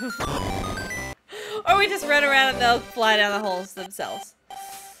 Or we just run around and they'll fly down the holes themselves.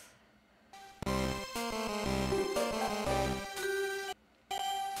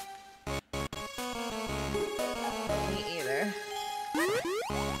 Me either.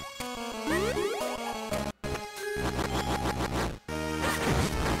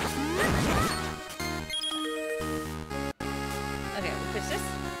 Okay, we'll push this.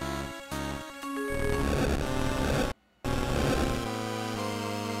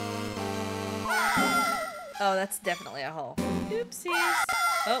 Oh, that's definitely a hole. Oopsies.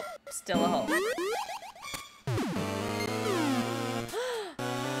 Oh, still a hole.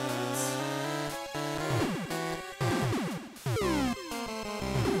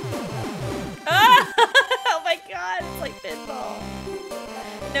 Oh my god, it's like pinball.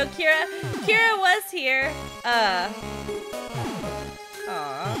 No, Kira was here. Aw.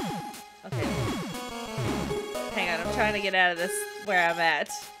 Okay. Hang on, I'm trying to get out of this where I'm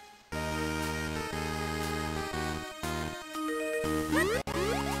at.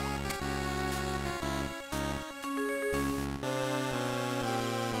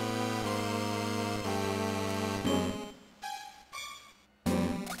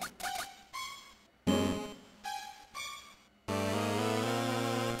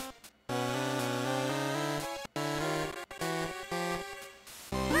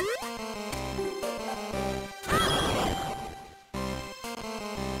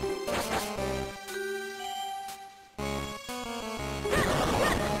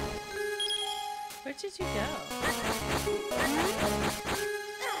 Where did you go?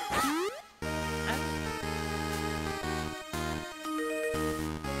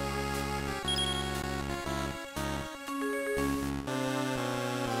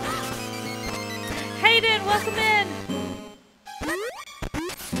 Hayden, welcome in!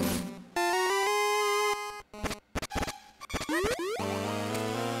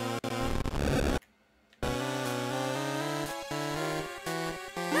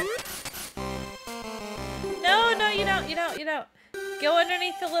 You don't. Go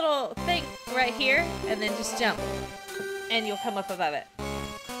underneath the little thing right here, and then just jump. And you'll come up above it.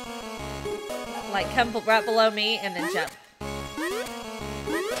 Like, come right below me, and then jump.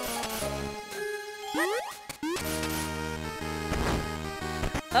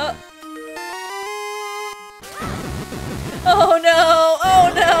 Oh. Oh no!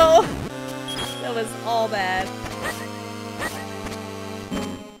 Oh no! That was all bad.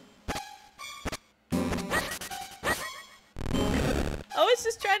 I was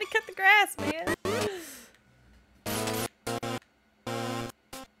just trying to cut the grass, man.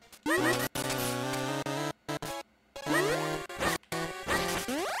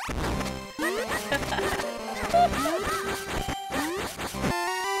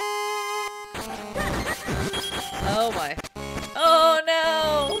 Oh my. Oh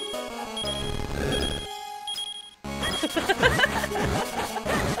no!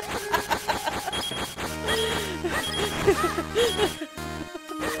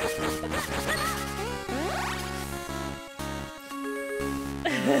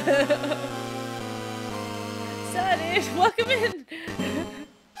 Sonic, welcome in.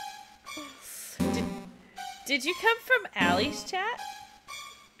 Did you come from Allie's chat?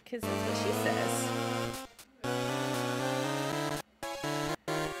 Because that's what she says.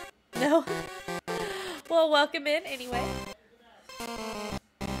 No? Well, welcome in anyway.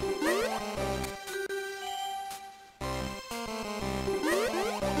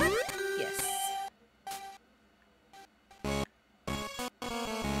 Yes.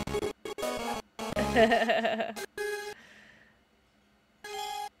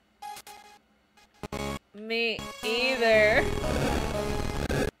 Me either.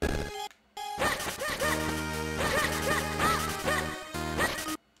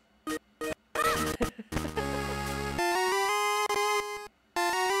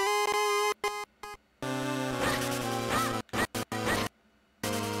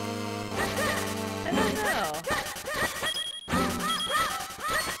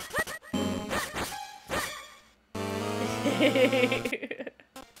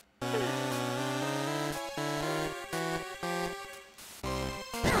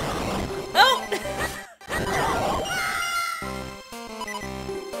 Oh!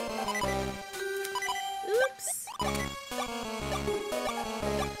 Oops.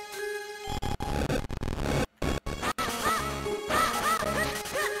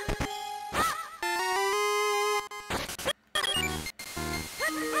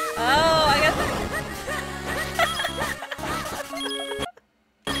 Oh, I got the...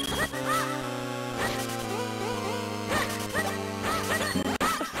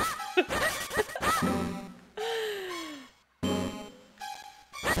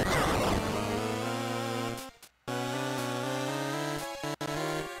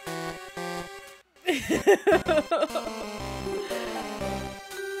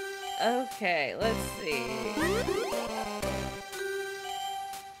 Okay, let's see.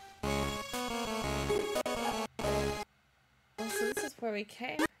 Well, so this is where we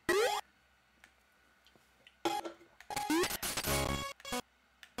came.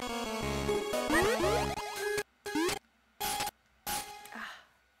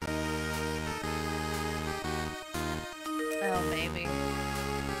 Oh, maybe.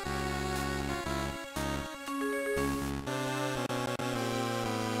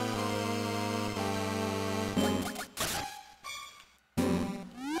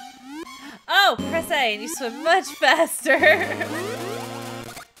 Oh, press A and you swim much faster.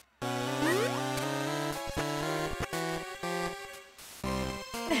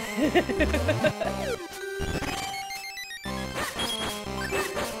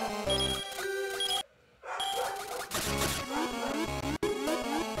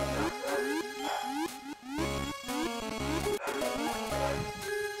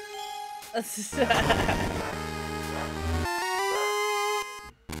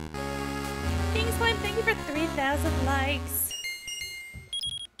 Kingsline, thank you for 3,000 likes.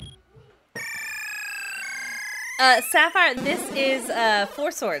 Sapphire, this is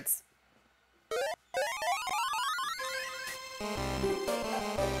 4 swords.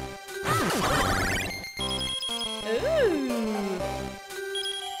 Ooh.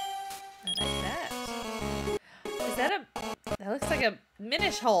 I like that. Is that a... That looks like a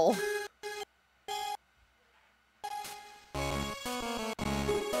Minish hole.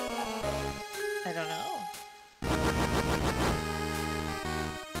 I don't know.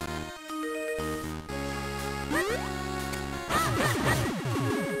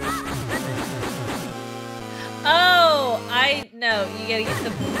 Oh, I know. You gotta get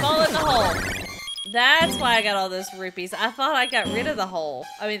the ball in the hole. That's why I got all those rupees. I thought I got rid of the hole.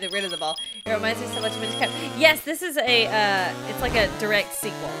 I mean, rid of the ball. It reminds me so much of Minish Cap. Yes, this is a, it's like a direct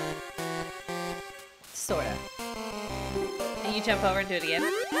sequel. Sorta. And you jump over and do it again.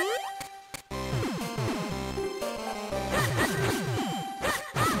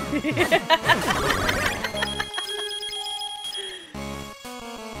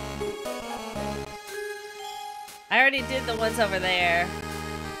 I already did the ones over there.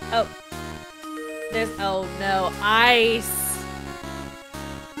 Oh. There's, oh no, ice.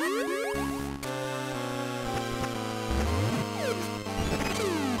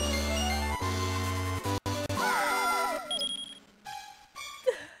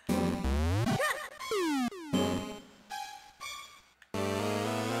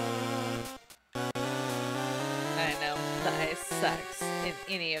 I know, the ice sucks in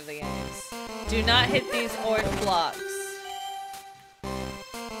any of the games. Do not hit these orange blocks.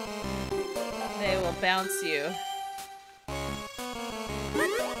 They will bounce you.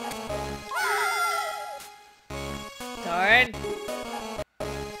 Darn.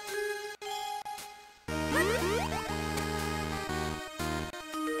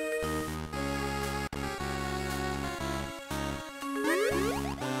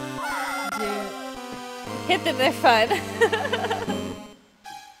 Hit them, they're fun.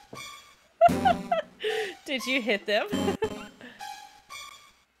 Did you hit them?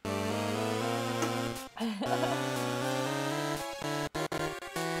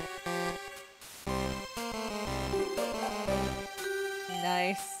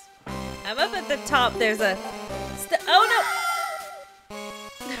 Nice. I'm up at the top. There's a... oh, no!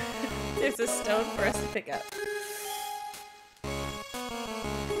 There's a stone for us to pick up.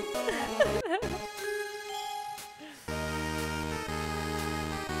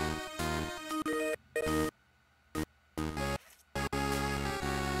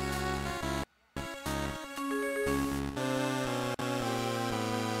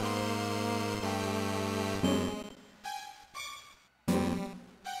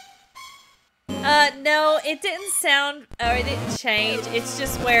 No, it didn't sound, or it didn't change. It's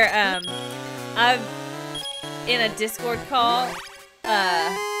just where, I'm in a Discord call,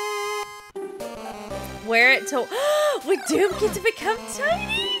 where it told, we do get to become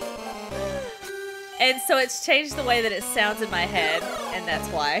tiny! And so it's changed the way that it sounds in my head, and that's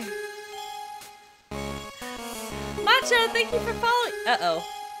why. Macho, thank you for following. Uh-oh.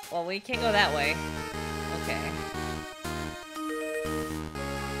 Well, we can't go that way. Okay.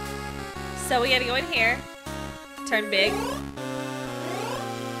 So we gotta go in here. Turn big.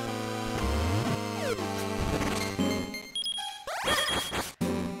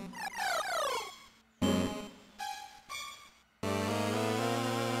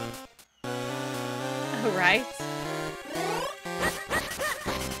 Right?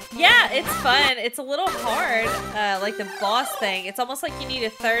 Yeah, it's fun. It's a little hard, like the boss thing. It's almost like you need a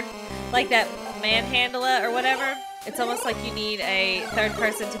third, like that manhandler or whatever. It's almost like you need a third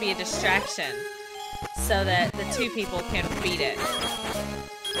person to be a distraction so that the two people can beat it.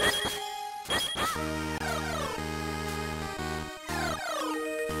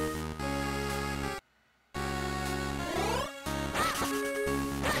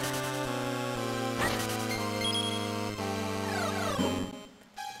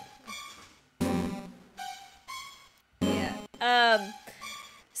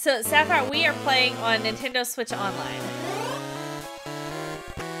 So Sapphire, we are playing on Nintendo Switch Online.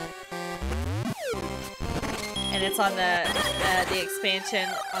 And it's on the expansion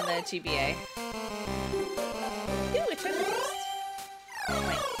on the GBA. Ooh, a treasure chest.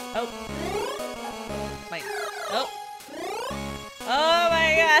 Oh. Wait. Oh. Oh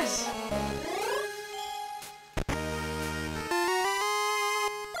my gosh.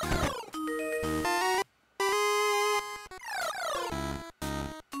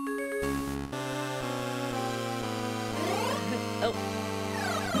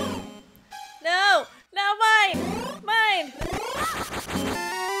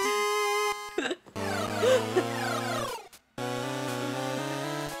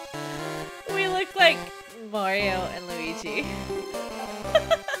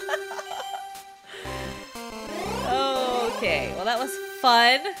 Okay, well that was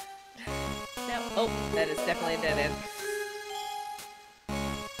fun. No, oh, that is definitely a dead end.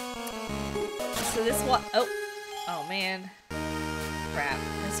 So this oh man, crap.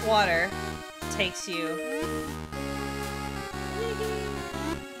 This water takes you.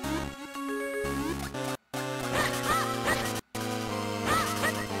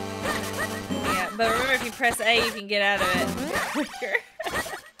 Yeah, but remember if you press A, you can get out of it quicker.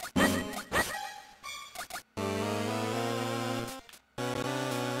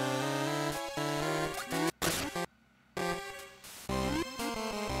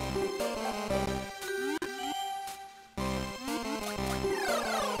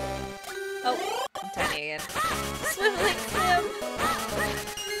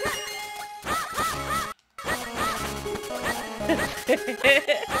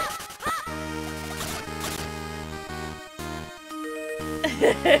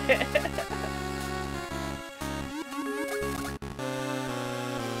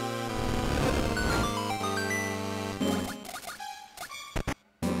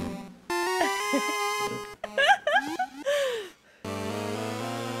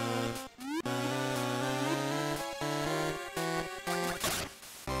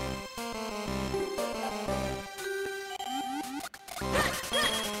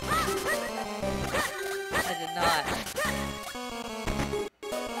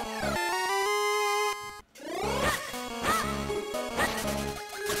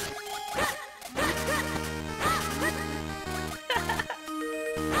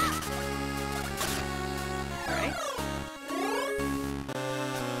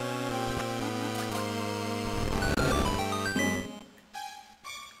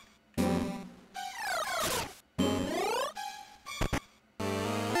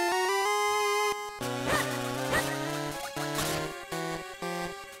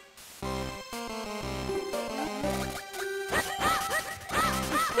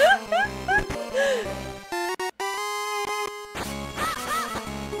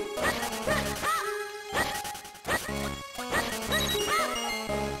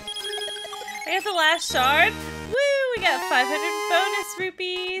 I got the last shard. Woo! We got 500 bonus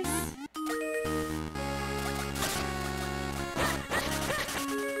rupees.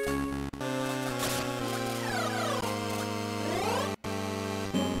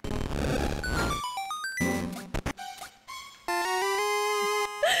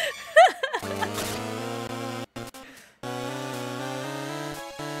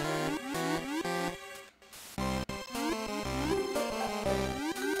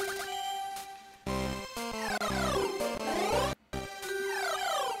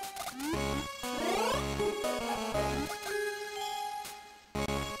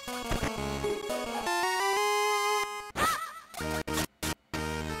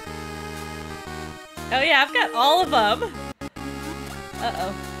 Oh yeah, I've got all of them.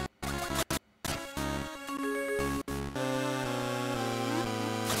 Uh-oh.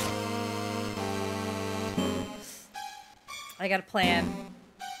 I got a plan.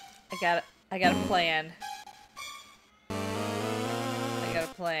 I got a plan. I got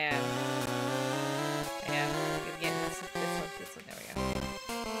a plan. Yeah, again, this one, there we go.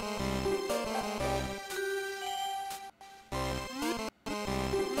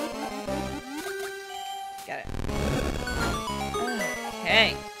 Got it. Okay.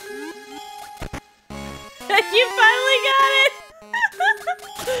 You finally got it!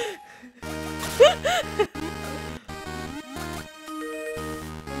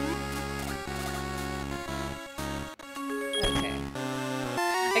 Okay.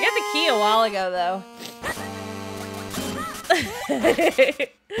 I got the key a while ago, though.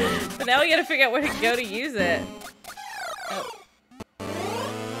 But now we gotta figure out where to go to use it. Oh.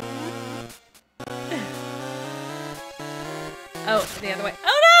 Oh, the other way.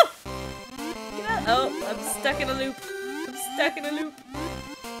 Oh no! Get out. Oh, I'm stuck in a loop. I'm stuck in a loop.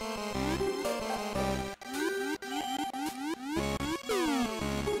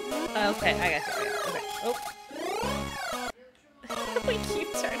 Okay, I got you. Okay. Oh. We keep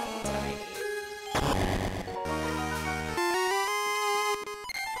turning tiny.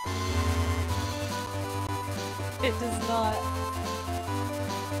 It does not.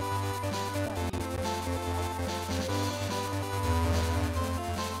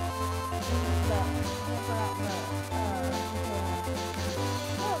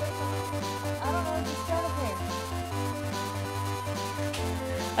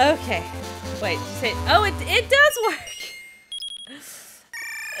 Okay. Wait, did you say? Oh, it does work.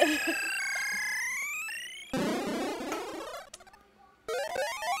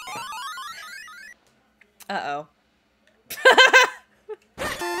 Uh-oh.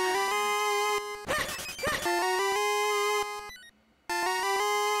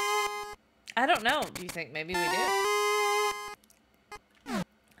 I don't know. Do you think maybe we do?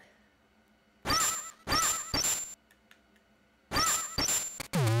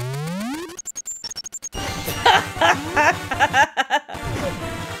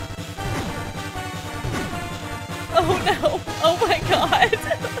 Oh no! Oh my god!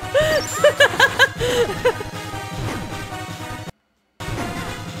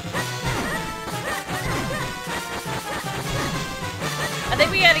 I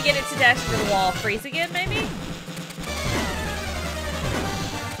think we gotta get it to dash into the wall. Freeze again, maybe?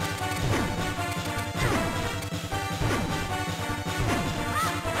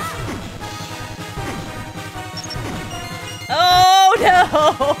 Oh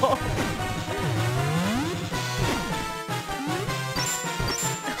no!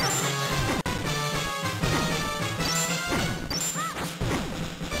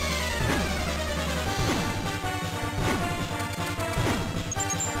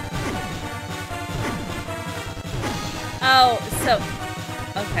 Oh, so,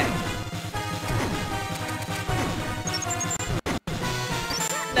 okay.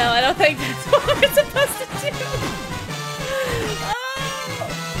 No, I don't think that's what we're supposed to do.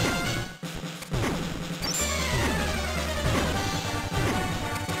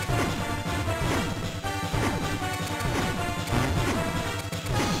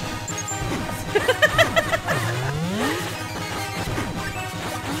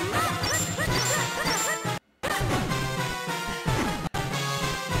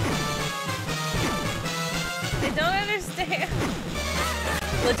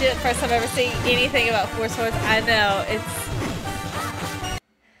 Legit first time I've ever seen anything about Four Swords. I know, it's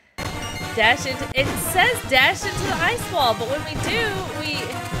dash into, it says dash into the ice wall, but when we do,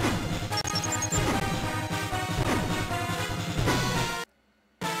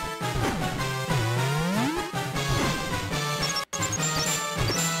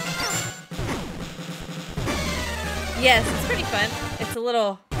 yes, it's pretty fun. It's a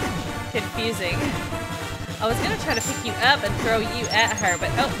little confusing. I was gonna try to pick you up and throw you at her, but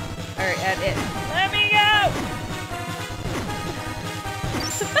oh, Or at it. Let me go!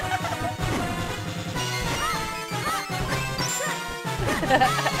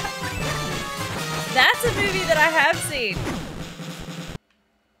 That's a movie that I have seen.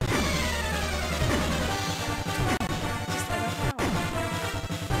 Just, I don't know.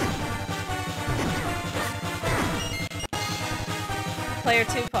 Player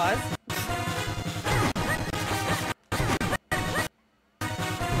 2, pause.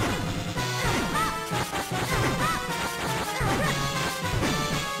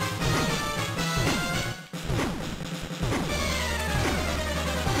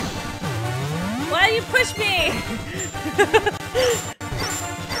 Why you push me?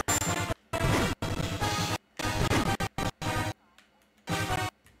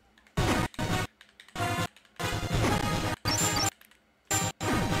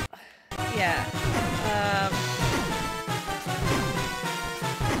 Yeah.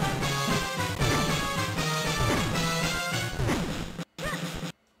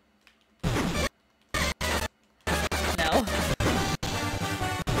 No.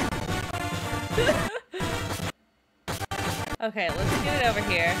 Okay, let's get it over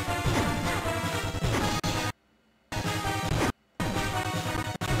here.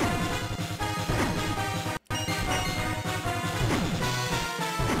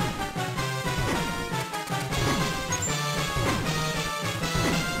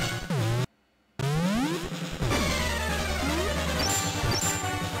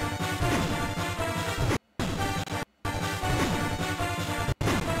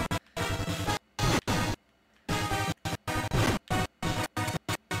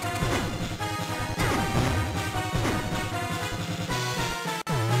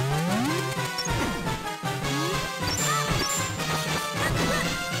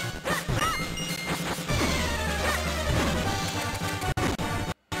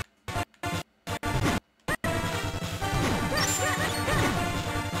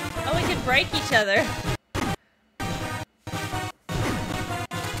 Oh, we can break each other.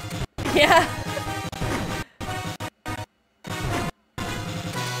 Yeah.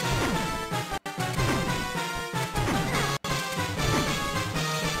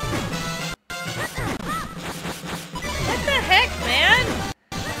 What the heck, man?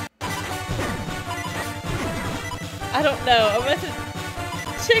 I don't know. I must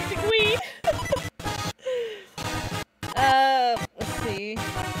have checked the queen. Let's see.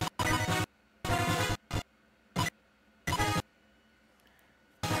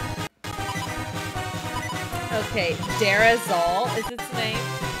 Okay, Darazol is its name.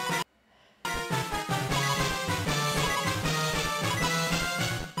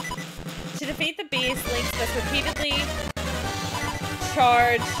 To defeat the beast, Link must repeatedly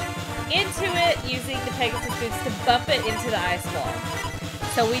charge into it using the Pegasus boots to bump it into the ice wall.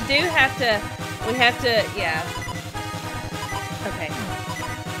 So we do have to, yeah. Okay.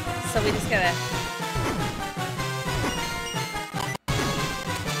 So we just gotta...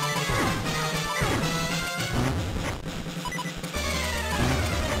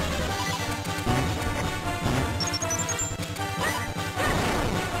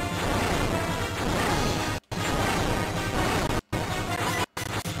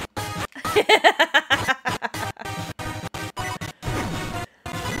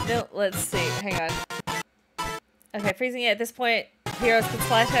 No, let's see. Hang on. Okay, freezing it. At this point, heroes can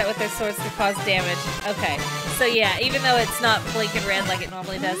slash at it with their swords to cause damage. Okay. So yeah, even though it's not blinking red like it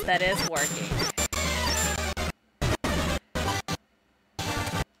normally does, that is working.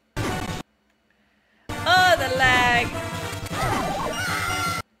 Oh, the lag!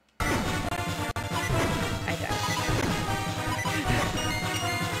 I died.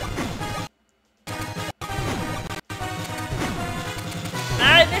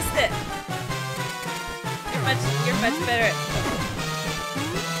 I missed it! You're much better at...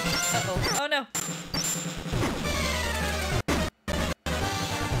 Uh-oh. Oh, no.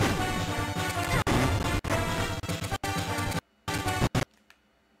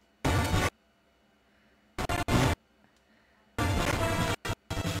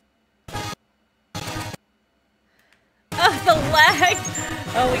 Oh, the lag!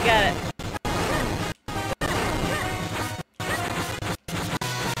 Oh, we got it.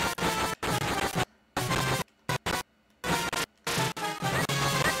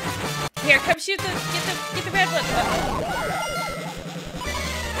 Here, come shoot the, get the red one.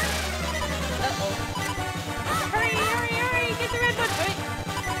 Uh-oh. Hurry, hurry, hurry, get the red one. Wait.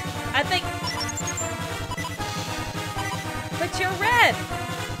 I think. But you're red.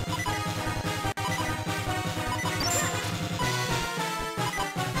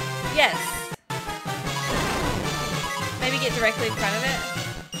 Yes. Maybe get directly in front of it.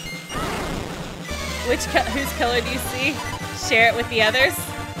 Whose color do you see? Share it with the others.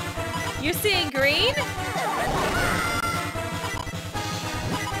 You're seeing green?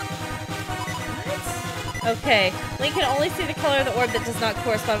 What? Okay. Link can only see the color of the orb that does not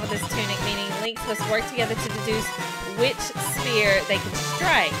correspond with his tunic, meaning Links must work together to deduce which spear they can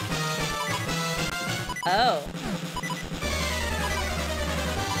strike. Oh.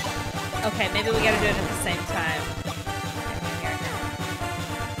 Okay, maybe we gotta do it at the same time.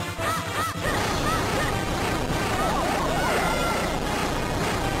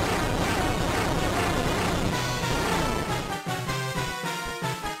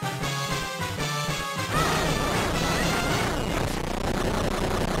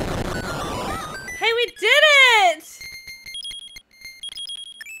 Hey, we did it!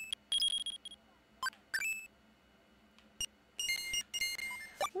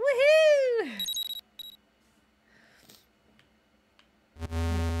 Woohoo!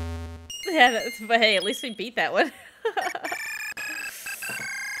 Yeah, but hey, at least we beat that one.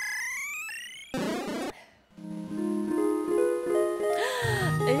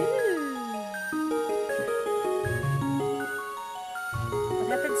 What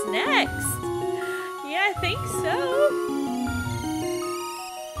happens next? Yeah, I think so.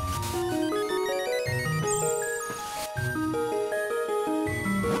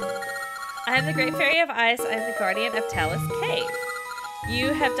 I am the Great Fairy of Ice. I am the guardian of Talus Cave.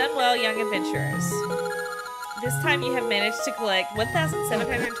 You have done well, young adventurers. This time you have managed to collect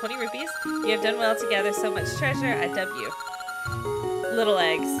 1,720 rupees. You have done well to gather so much treasure. I dub you. Little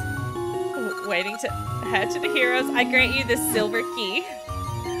eggs. Waiting to hatch into heroes. I grant you this silver key.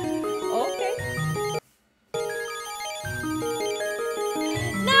 Okay.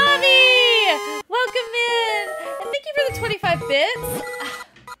 Navi! Welcome in! And thank you for the 25 bits.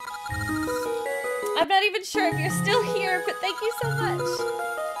 I'm not even sure if you're still here, but thank you so much.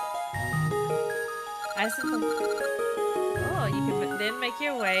 Oh, you can then make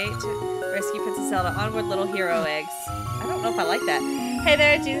your way to rescue Princess Zelda. Onward, little hero eggs. I don't know if I like that. Hey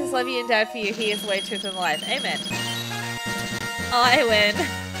there, Jesus loved you and died for you. He is the way, truth, and life. Amen. Oh, I win.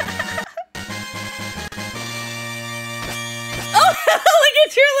 Oh, look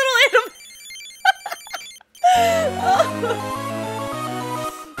at your little animal. Oh.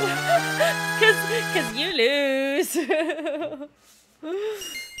 Cause you lose.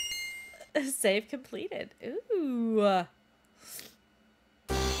 Save completed. Ooh.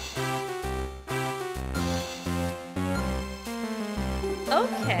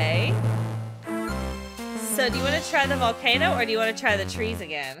 Okay. So do you want to try the volcano or do you want to try the trees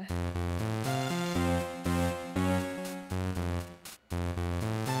again?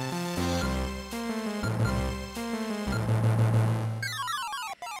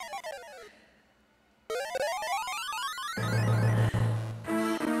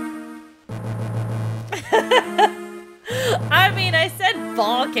 I mean, I said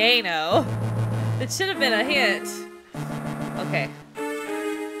volcano. It should have been a hint. Okay.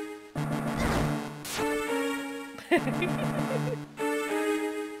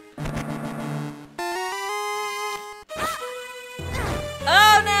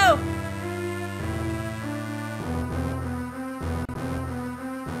 Oh no!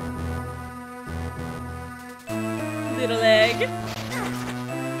 Little egg.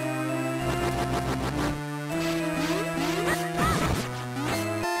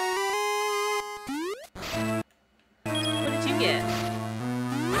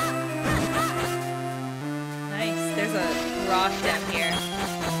 Rock down here.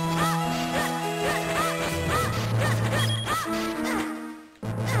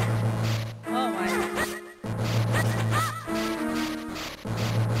 Oh my.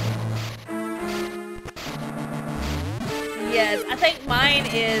 Yes, I think mine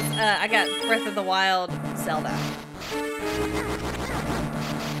is, I got Breath of the Wild Zelda.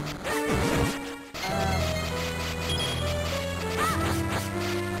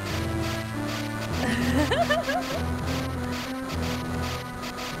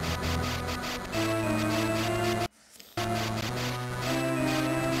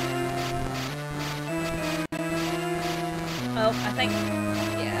 Oh, I think,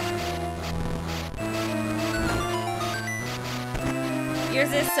 yeah.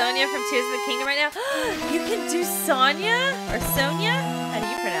 Yours is Sonia from Tears of the Kingdom right now. You can do Sonia or Sonia? How do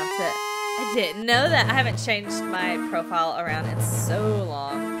you pronounce it? I didn't know that. I haven't changed my profile around in so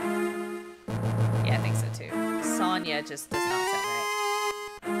long. Yeah, I think so too. Sonia just does not sound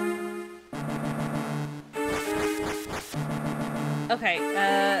right. Okay,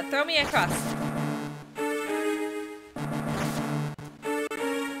 throw me across.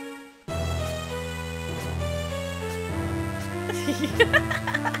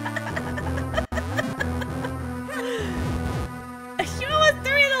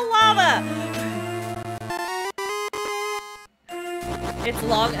 It's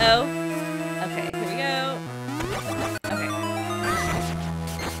long O. Okay, here we go. Okay.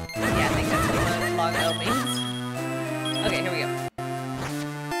 Yeah, I think that's what long O means. Okay, here we go.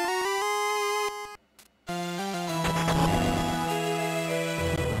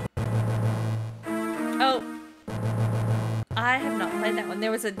 Oh. I have not played that one. We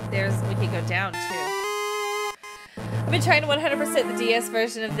could go down too. I've been trying to 100% the DS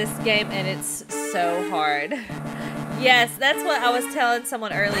version of this game and it's so hard. Yes, that's what I was telling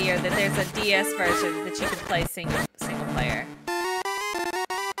someone earlier, that there's a DS version that you can play single player.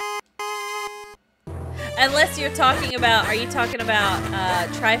 Unless you're talking about, are you talking about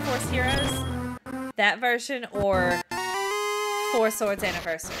Triforce Heroes? That version, or Four Swords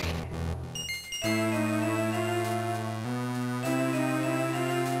Anniversary?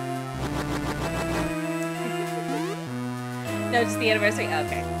 No, just the anniversary?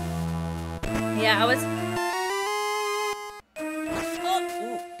 Okay. Yeah, I was...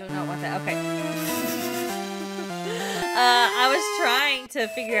 Do not want that. Okay. I was trying to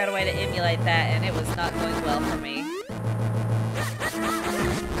figure out a way to emulate that, and it was not going well for me.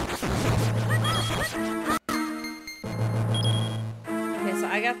 Okay, so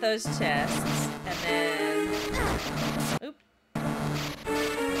I got those chests, and then... Oop.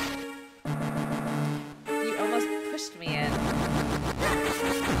 You almost pushed me in.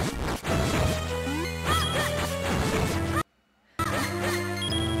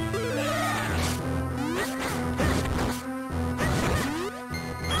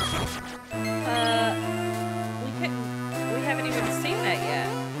 We haven't even seen that yet.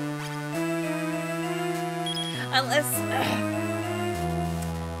 Unless,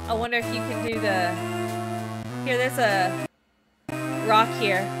 I wonder if you can do the, here there's a rock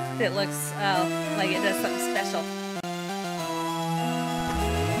here that looks, like it does something special.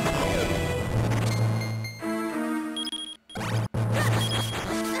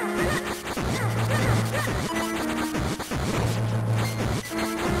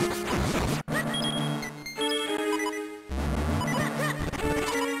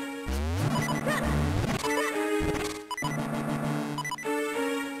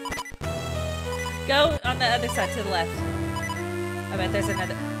 Go on the other side to the left. I bet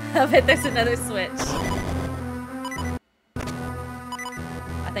there's another switch.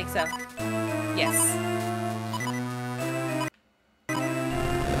 I think so. Yes.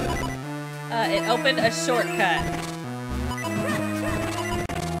 It opened a shortcut.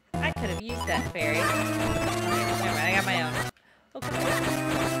 I could have used that fairy. Okay, never mind, I got my own. Okay.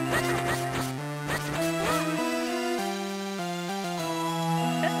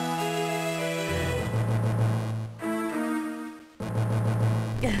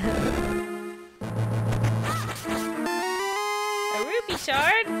 A rupee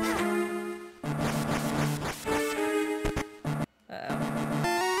shard? Uh-oh.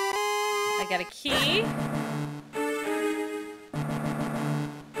 I got a key.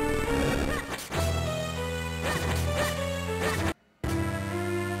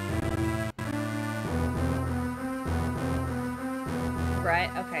 Right,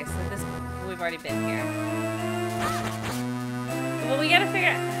 okay, so this, we've already been here. Well, we gotta figure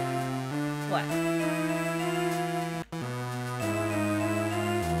out... What?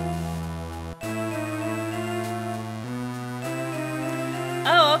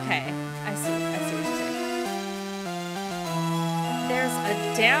 Oh, okay. I see what you're saying. There's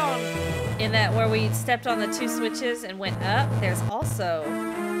a down in that where we stepped on the two switches and went up. There's also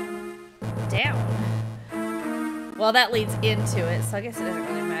down. Well, that leads into it, so I guess it doesn't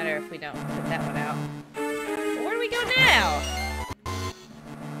really matter if we don't put that one out. But where do we go now?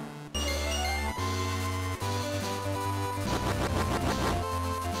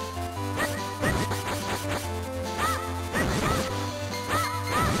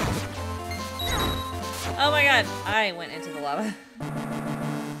 Oh my god, I went into the lava.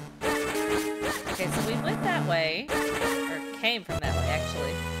 Okay, so we went that way, or came from that way,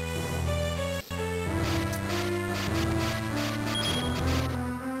 actually.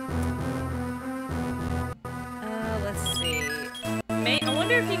 Let's see. I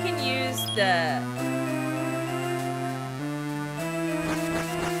wonder if you can use the...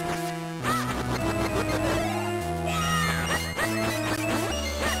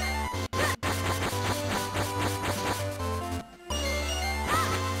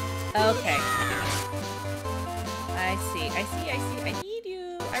 Okay. I see. I need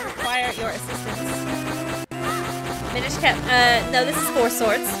you. I require your assistance. Minish cap. No, this is Four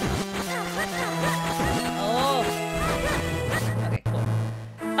Swords. Oh. Okay, cool.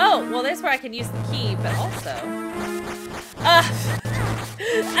 Oh, well, there's where I can use the key, but also...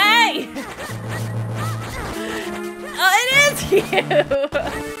 Hey! Oh, it is!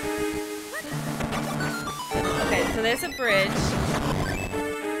 Okay, so there's a bridge.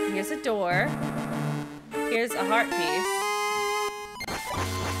 Here's a door. Here's a heart piece.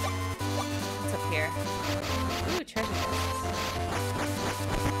 What's up here? Ooh, treasure chests.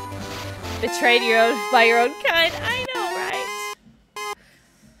 Betrayed by your own kind. I know, right?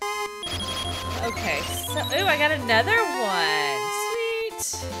 Okay, so ooh, I got another one.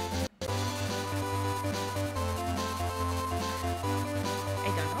 Sweet. I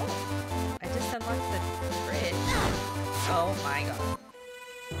don't know. I just unlocked the bridge. Oh my god.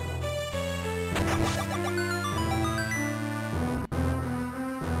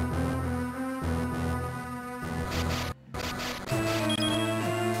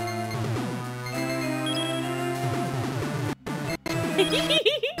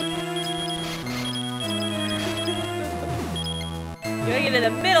 Going into the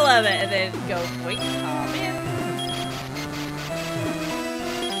middle of it and then go wait, oh man.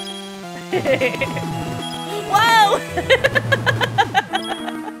 Whoa!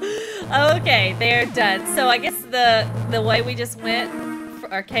 Okay, they're done. So I guess the way we just went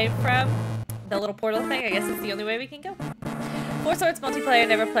or came from, the little portal thing, I guess it's the only way we can go. Four Swords multiplayer,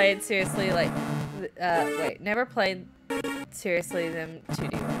 never played seriously like never played seriously them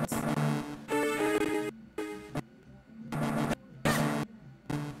 2D ones.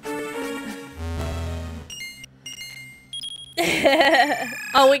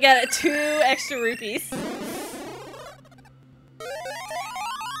 Oh, we got 2 extra rupees.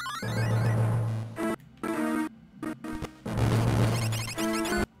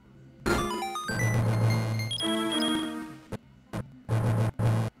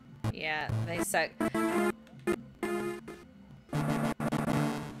 Yeah, they suck.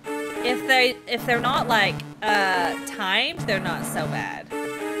 If they're not like timed, they're not so bad.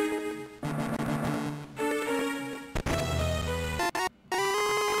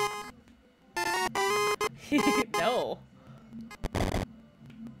 No.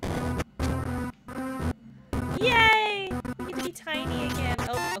 Yay! We get to be tiny again.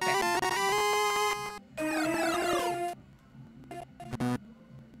 Oh, okay.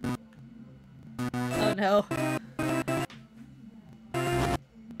 Oh no.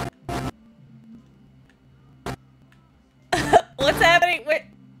 What's happening? Wait.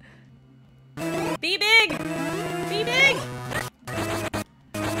 Be big! Be big!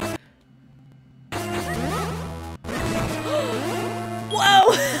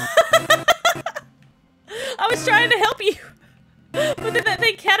 Whoa! I was trying to help you, but then that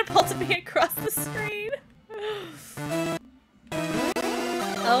thing catapulted me across the screen.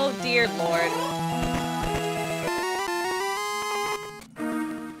 Oh dear Lord.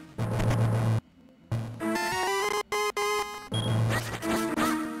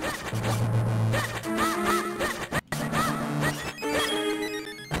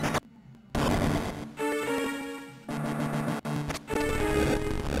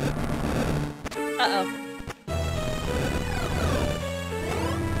 Uh-oh.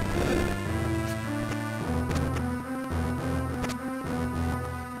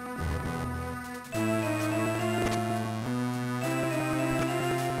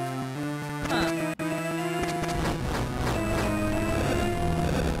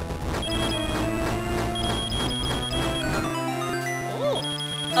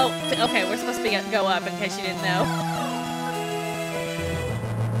 Oh, okay, we're supposed to go up in case you didn't know.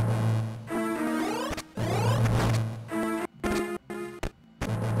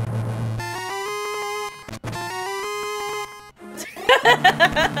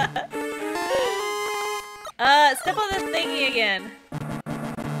 Step on the thingy again.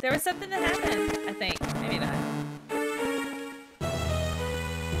 There was something that happened, I think. Maybe not.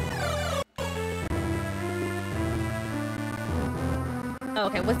 Oh,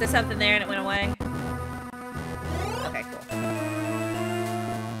 okay, was there something there and it went away? Okay, cool.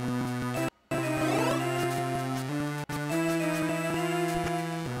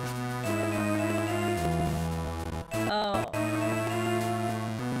 Oh.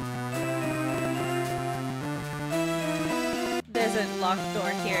 There's a locked door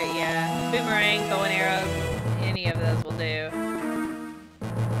here, yeah. Boomerang, bow and arrow, any of those will do.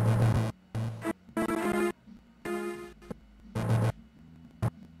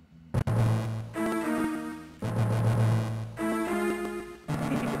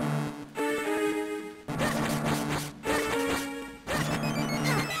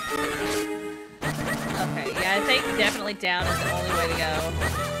 Okay, yeah, I think definitely down is the only way to go.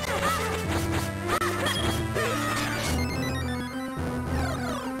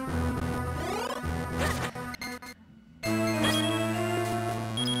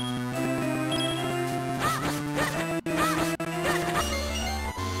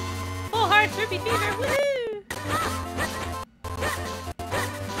 fever! Woo!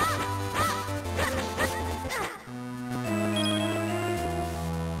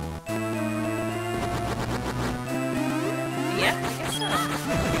 Yeah, I guess so.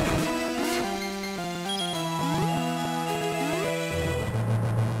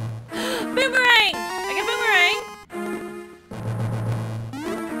 Boomerang! I get boomerang!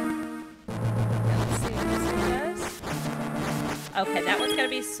 Let's see what this one does. Okay, that one's gonna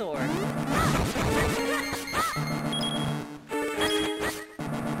be sword.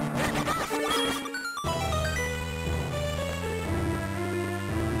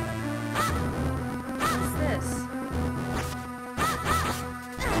 What's this?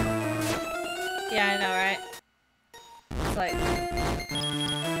 Yeah, I know, right? It's like...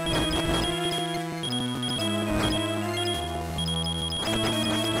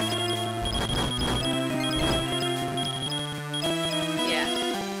 Yeah.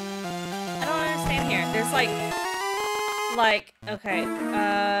 I don't understand here. There's like, okay,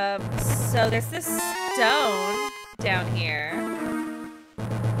 so there's this stone down here.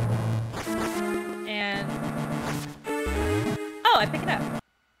 And... Oh, I pick it up.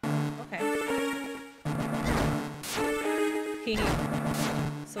 Okay.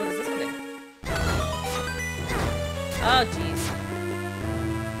 So what does this one do? Oh, jeez.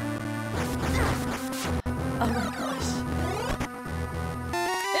 Oh my gosh.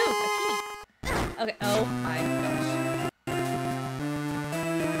 Ooh, a key. Okay, oh my gosh.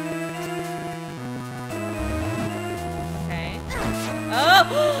 Okay. Oh!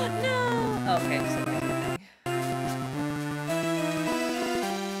 No! Okay, so that's the thing.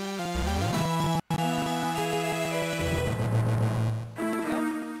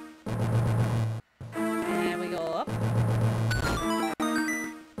 And we go up.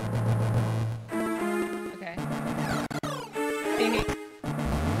 Okay. Ooh,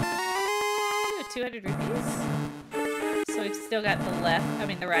 200 rupees. So we've still got the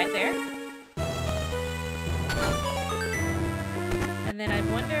the right there. And then I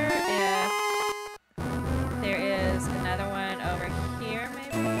wonder if there is another one over here,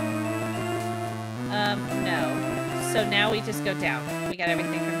 maybe? No. So now we just go down. We got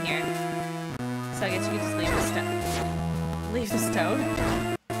everything from here. So I guess you can just leave the stone. Leave the stone?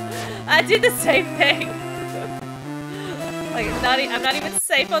 I did the same thing! Like, I'm not even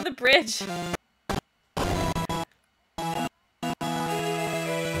safe on the bridge.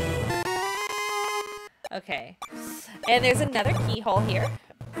 Okay. And there's another keyhole here.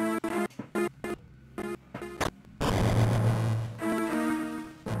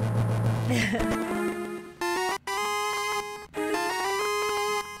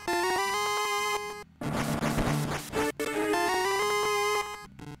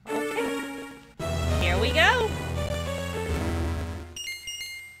 Okay. Here we go.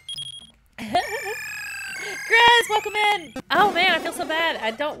 Chris, welcome in! Oh man, I feel so bad.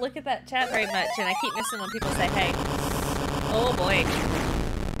 I don't look at that chat very much, and I keep missing when people say hey. Oh boy.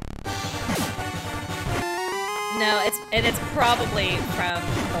 No, it's probably from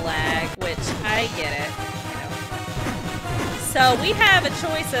the lag, which I get it, you know. So we have a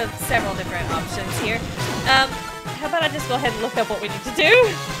choice of several different options here. How about I just go ahead and look up what we need to do?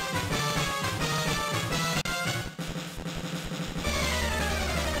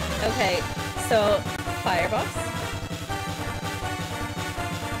 Okay, so firebox.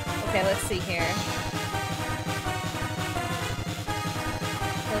 Okay, let's see here.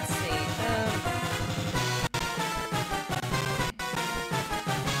 Let's see.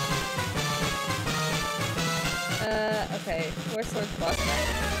 Okay. Four swords boss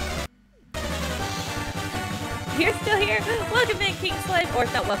fight. You're still here? Welcome in, Kingslave. Or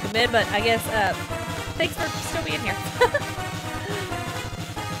not welcome in, but I guess, thanks for still being here.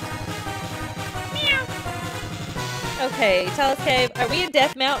 Okay, Talos Cave. Are we in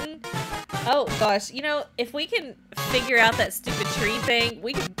Death Mountain? Oh, gosh. You know, if we can figure out that stupid tree thing,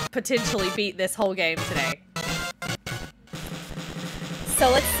 we could potentially beat this whole game today. So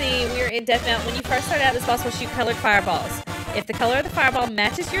let's see. We're in Death Mountain. When you first start out, this boss will shoot colored fireballs. If the color of the fireball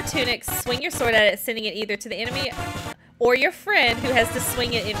matches your tunic, swing your sword at it, sending it either to the enemy or your friend who has to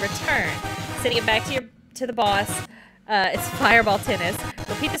swing it in return. Sending it back to the boss. It's fireball tennis.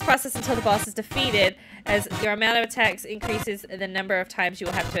 Repeat this process until the boss is defeated. As your amount of attacks increases, the number of times you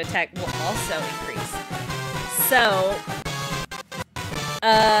will have to attack will also increase. So,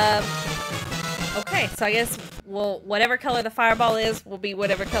 okay, so I guess whatever color the fireball is will be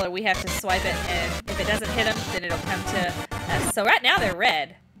whatever color we have to swipe it, and if it doesn't hit them, then it'll come to us. So right now they're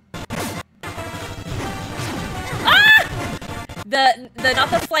red. Ah! Not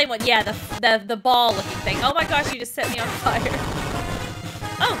the flame one, yeah, the ball looking thing. Oh my gosh, you just set me on fire.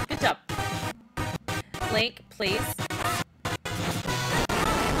 Oh, good job. Link, please.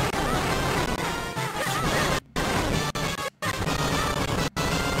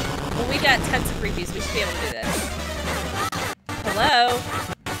 Well, we got tons of rupees. We should be able to do this. Hello?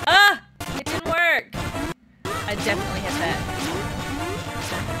 Ah! It didn't work. I definitely hit that.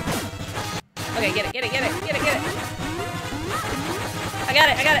 Okay, get it, get it, get it, get it, get it. I got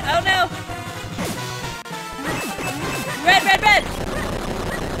it, I got it. Oh no! Red, red, red!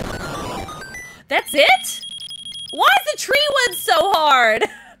 That's it? Why is the tree one so hard?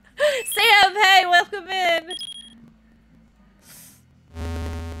 Sam, hey, welcome in.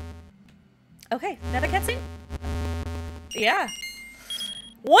 Okay, another cutscene? Yeah.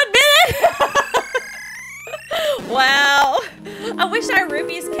 1 minute? Wow. I wish our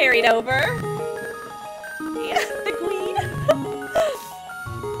rupees carried over. Yeah, the queen.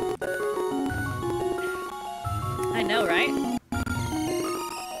 I know, right?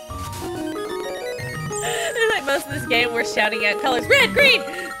 Like most of this game, we're shouting out colors. Red, green!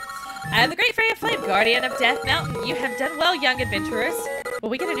 I am the Great Fairy of Flame, Guardian of Death Mountain. You have done well, young adventurers. Will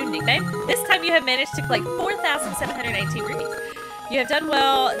we get a new nickname? This time you have managed to collect 4,718 rupees. You have done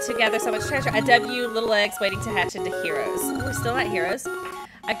well to gather so much treasure. A W, little eggs waiting to hatch into heroes. We're still not heroes.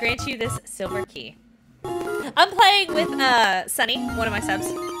 I grant you this silver key. I'm playing with Sunny, one of my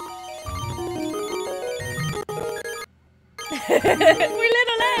subs. We're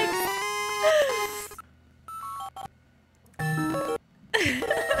little eggs.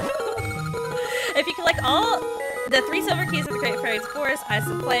 If you collect all the 3 silver keys of the Great Fairy's Forest, Ice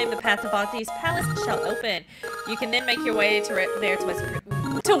and Flame, the path to Bhakti's palace shall open. You can then make your way to there to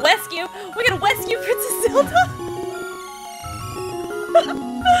rescue. We're gonna rescue Princess Zelda.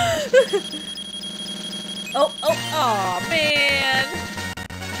 Oh, man.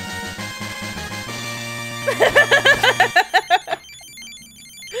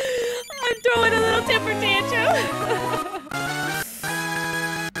 I'm throwing a little temper tantrum.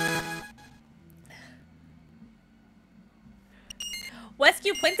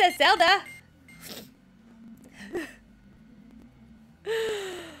 Rescue Princess Zelda!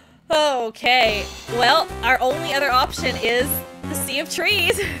 Okay, well, our only other option is the Sea of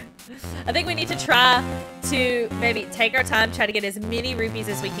Trees. I think we need to try to maybe take our time, try to get as many rupees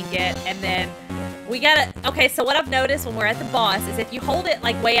as we can get, and then we gotta... Okay, so what I've noticed when we're at the boss is if you hold it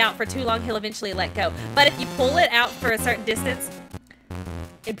like way out for too long, he'll eventually let go. But if you pull it out for a certain distance...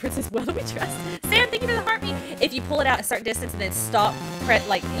 In Princess Will we trust? Sam, thank you for the heart me. If you pull it out a certain distance and then stop,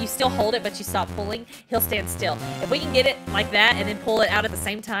 like you still hold it but you stop pulling, he'll stand still. If we can get it like that and then pull it out at the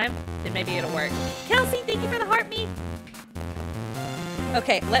same time, then maybe it'll work. Kelsey, thank you for the heart me.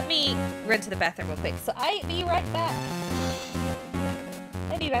 Okay, let me run to the bathroom real quick. So I'll be right back.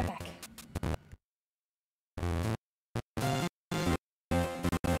 I'll be right back.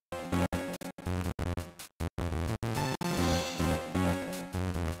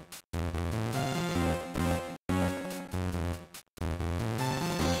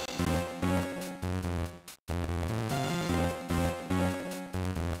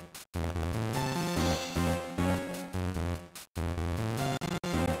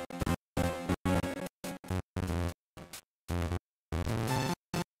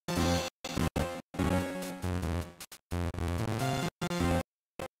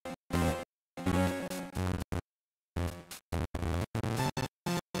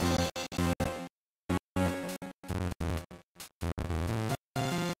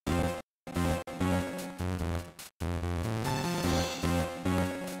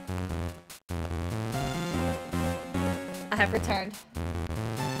 I have returned.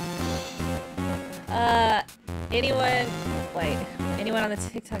 Anyone on the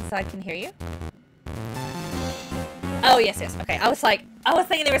TikTok side can hear you? Oh, yes. Okay, I was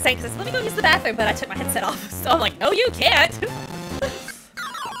thinking they were saying, let me go use the bathroom, but I took my headset off. So I'm like, no, you can't.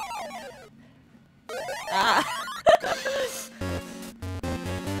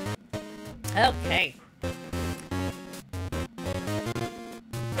 Okay.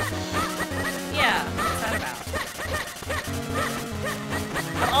 Yeah, what's that about?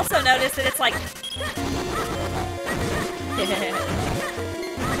 I've also noticed that it's like...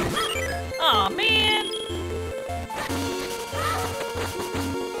 Aw, man!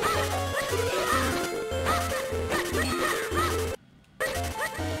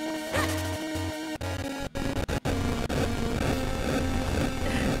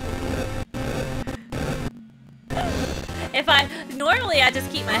 Normally I just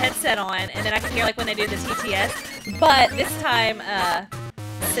keep my headset on and then I can hear like when they do the TTS, but this time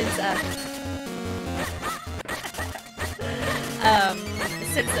since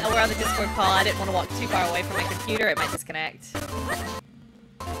we're on the Discord call, I didn't want to walk too far away from my computer. It might disconnect.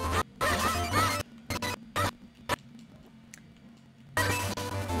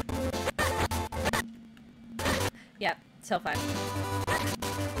 Yep, so fun.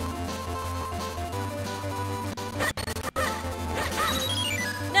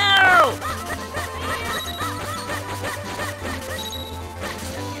 No!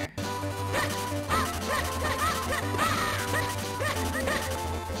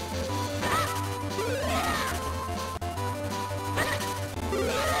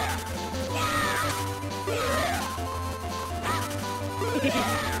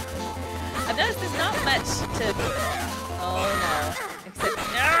 I've noticed there's not much to... Oh no. Except...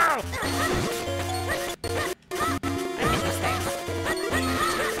 No! I hate these things.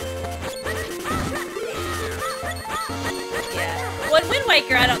 Yeah. Well, in Wind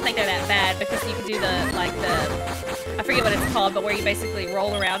Waker, I don't think they're that bad because you can do the, like, the... I forget what it's called, but where you basically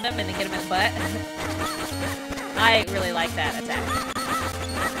roll around them and then get them in the butt. I really like that attack.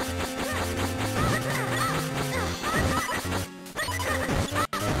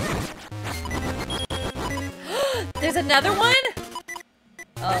 There's another one?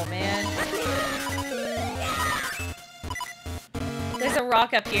 Oh, man. There's a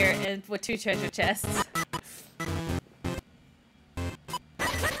rock up here and with 2 treasure chests.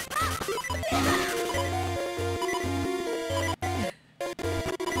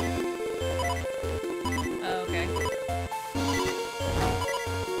 Oh, okay.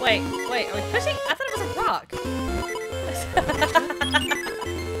 Wait, are we pushing? I thought it was a rock.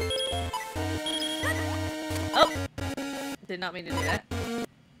 Oh! Did not mean to do that.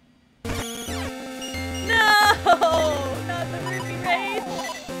 No! Not the ruby raid!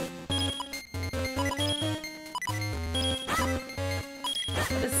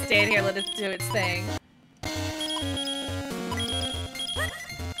 I'll just stand here and let it do its thing.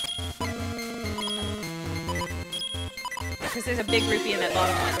 Because there's a big rupee in that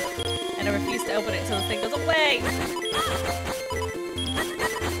bottom one. And I refuse to open it until this thing goes away!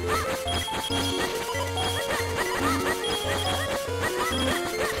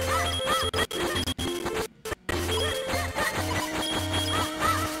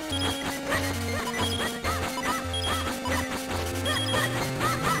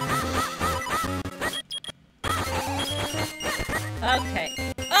 Okay.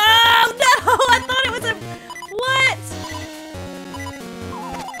 Oh no! I thought it was a... What?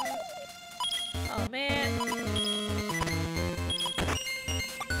 Oh man.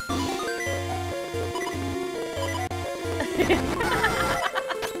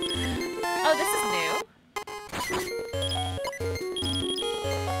 Oh, this is new.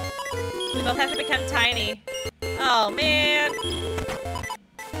 We both have to become tiny. Oh man.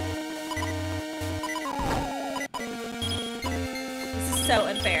 So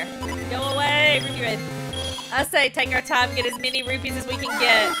unfair. Go away, Ruby Red. I say take our time, get as many rupees as we can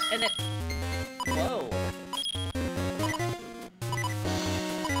get, and then... Whoa.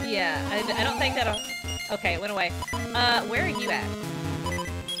 Yeah, I don't think that'll... Okay, it went away. Where are you at?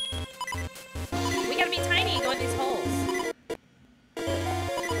 We gotta be tiny, go in these holes.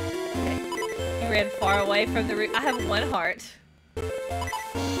 Okay. You ran far away from the root. I have 1 heart.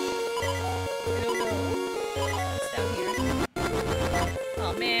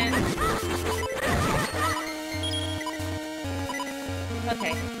 Oh man.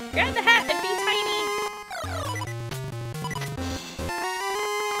 Okay. Grab the hat and be tiny!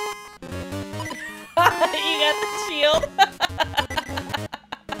 You got the shield?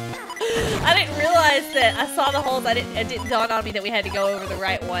 I didn't realize that I saw the holes. It didn't dawn on me that we had to go over the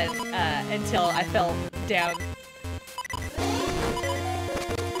right one until I fell down.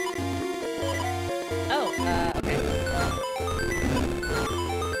 Oh, okay.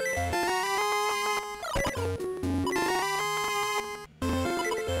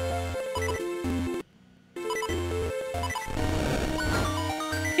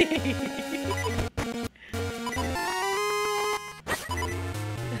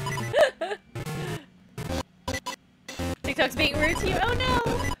 TikTok's being rude to you? Oh no!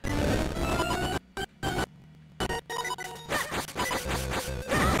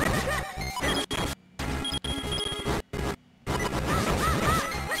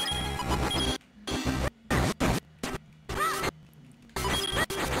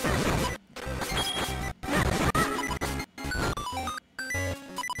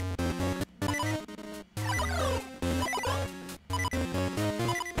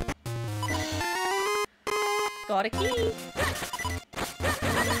 Got a key.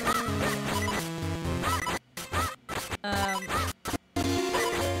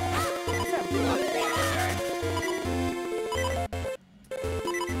 What's that block there?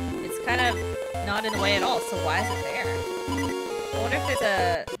 It's kind of not in the way at all, so why is it there? I wonder if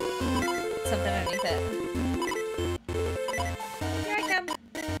there's something underneath it. Here I come.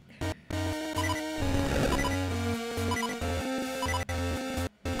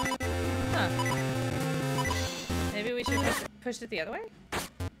 pushed it the other way?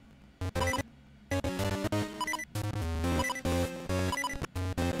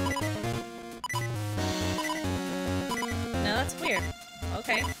 No, that's weird.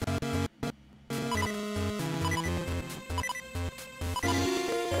 Okay.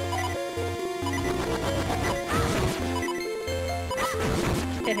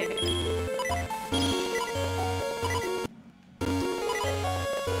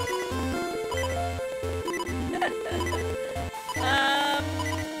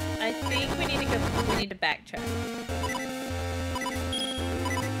 I think we need to backtrack.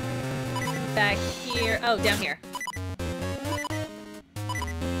 Back here. Oh, down here.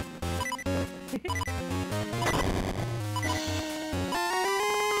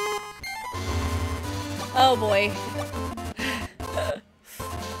 Oh boy.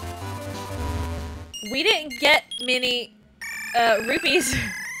 We didn't get many rupees.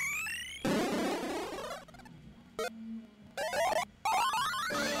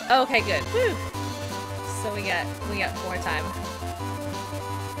 Okay, good. Whew. So we got more time.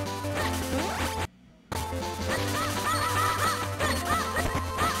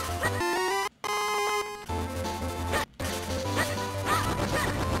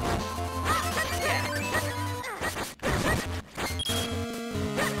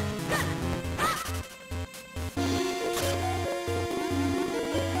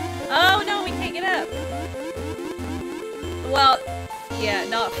 Oh no, we can't get up. Well, yeah,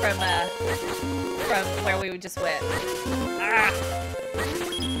 not from where we just went. Ah.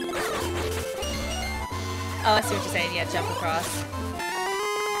 Oh, I see what you're saying. Yeah, jump across.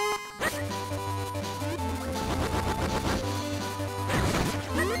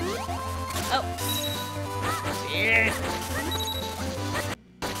 Oh. Yeah.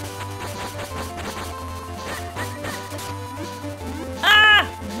 Ah!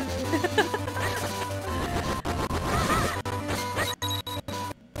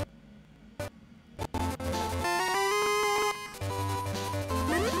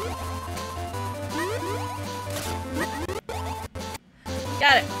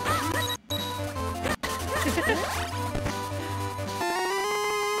 Got it.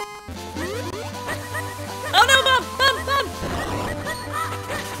 Oh no, Mom! Mom! Mom!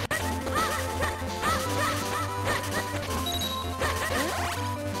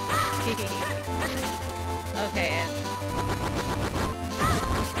 Okay.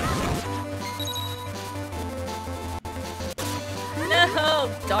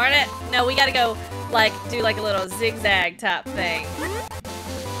 No! Darn it! No, we gotta go, like, do like a little zigzag type thing.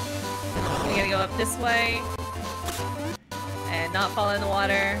 We gotta go up this way. And not fall in the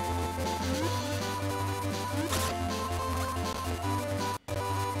water.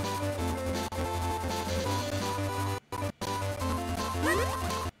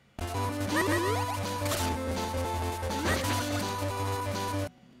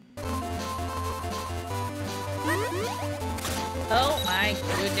 Oh my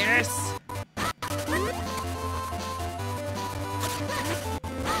goodness.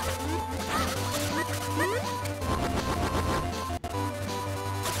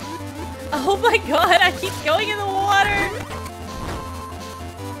 Oh my god, I keep going in the water!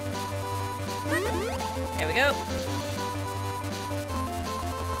 There we go.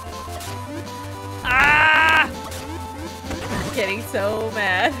 Ah! I'm getting so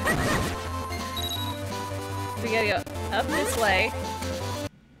mad. We gotta go up this way.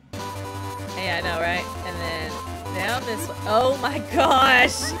 Yeah, I know, right? And then down this way. Oh my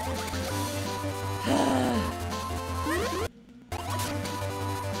gosh!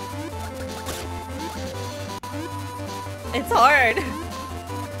 It's hard.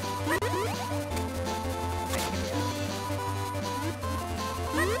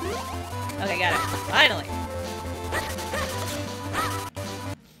 Okay, got it. Finally.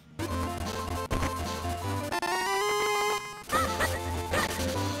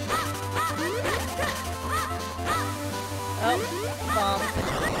 Oh, bomb.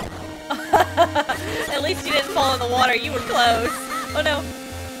 At least you didn't fall in the water. You were close. Oh no.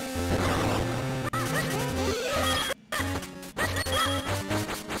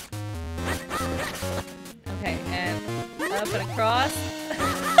 Okay, and up and across.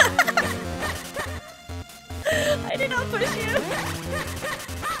 I did not push you.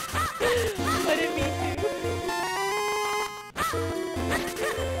 I didn't mean to.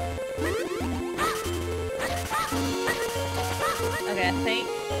 Okay, I think.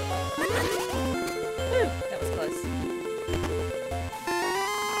 Whew, that was close.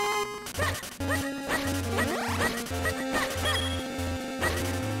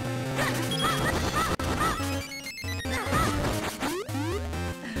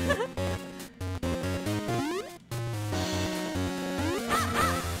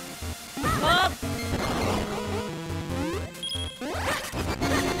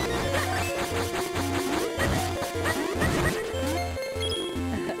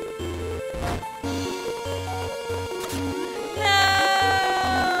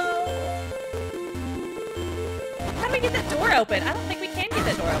 open. I don't think we can get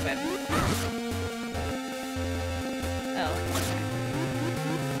that door open. Oh.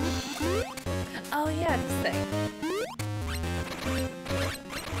 Oh yeah, this thing.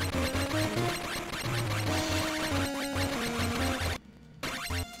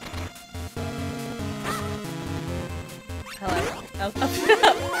 Hello. Oh,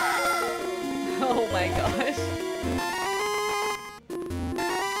 oh my gosh.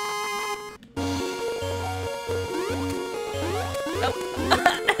 Oh.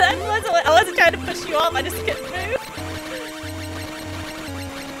 I wasn't trying to push you off, I just couldn't move.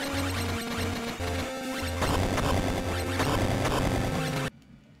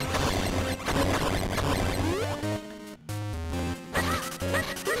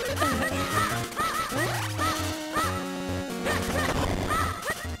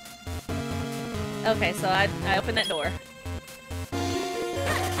 Okay, so I opened that door.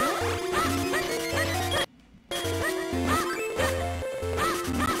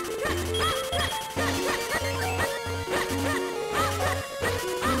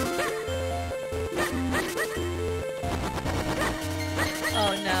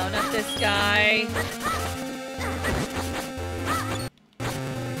 Oh no, not this guy.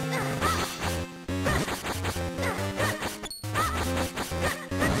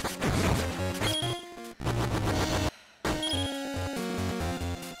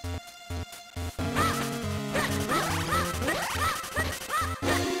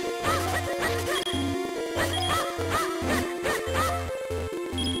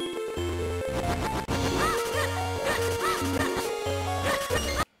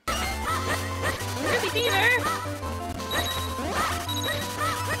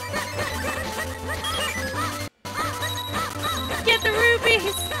 Get the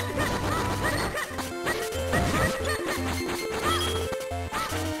rubies!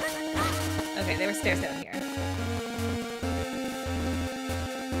 Okay, there were stairs down here.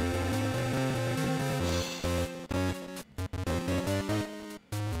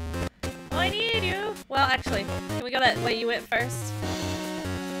 Oh, I need you! Well, actually, can we go that way you went first?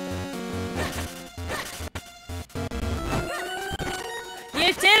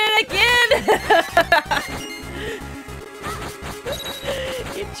 You did it again!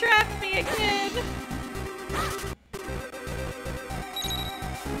 You trapped me again!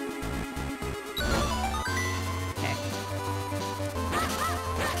 Okay.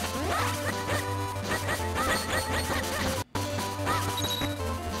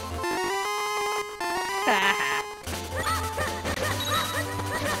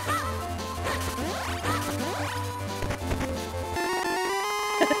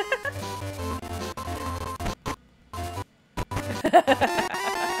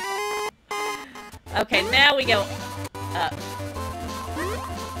 Okay, now we go up.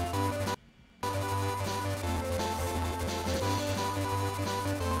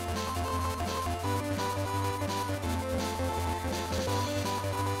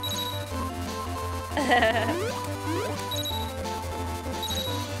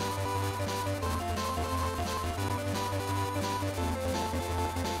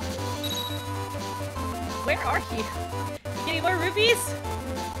 Where are you? You getting more rubies?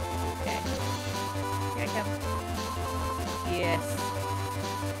 Okay. Here I come. Yes.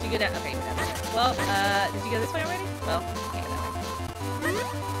 Did you go down? Okay, you went down there. Well, did you go this way already? Well, you can't go that way.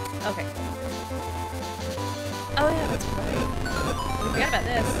 Okay. Oh yeah, that's right. We forgot about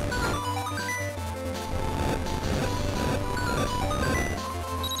this.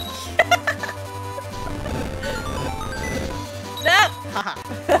 No! Haha.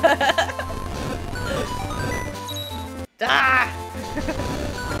 Ah!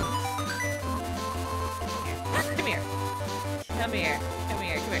 Come here. Come here. Come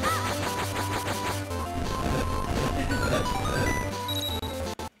here. Come here.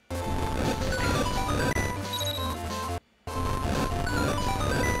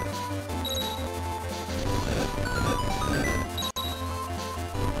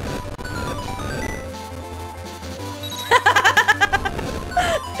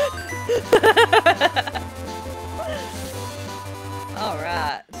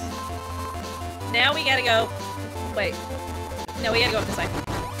 Alright. Now we gotta go. Wait. No, we gotta go up this way.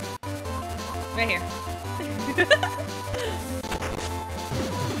 Right here.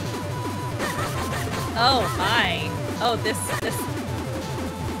 Oh my. Oh, this.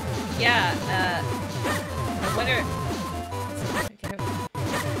 Yeah, I wonder. Okay.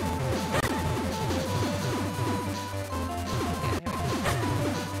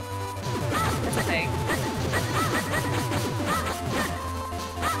 That's a thing.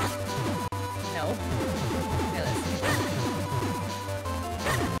 No. Okay, let's see.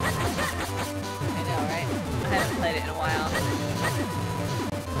 I know, right? I haven't played it in a while.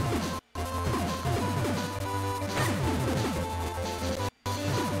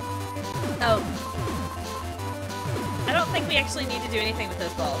 we actually need to do anything with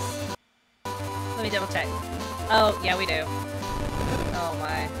those balls. Let me double check. Oh, yeah, we do. Oh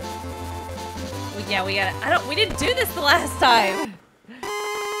my. Well, yeah, we gotta. We didn't do this the last time!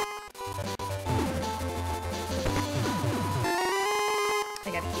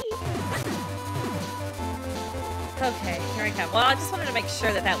 I got a key. Okay, here I come. Well, I just wanted to make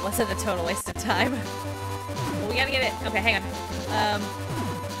sure that that wasn't a total waste of time. Well, we gotta get it. Okay, hang on.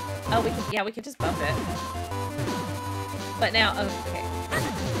 Oh, we can just bump it. But now, oh, okay.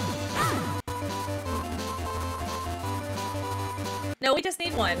 No, we just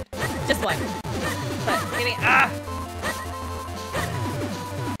need one. Just one. But, getting,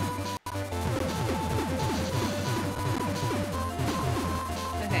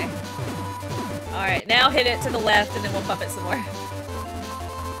 Okay. Alright, now hit it to the left and then we'll bump it some more.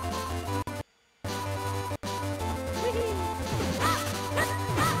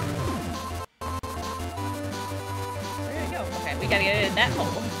 There we go. Okay, we gotta get it in that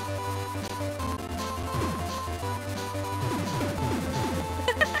hole.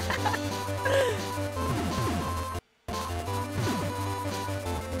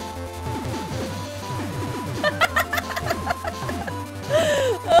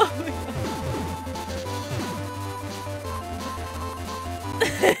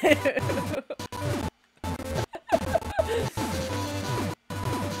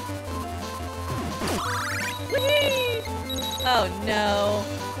 Oh no.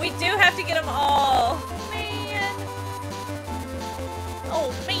 We do have to get them all. Man.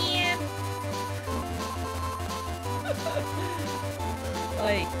 Oh man.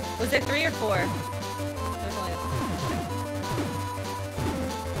 Wait, was there 3 or 4? There's only...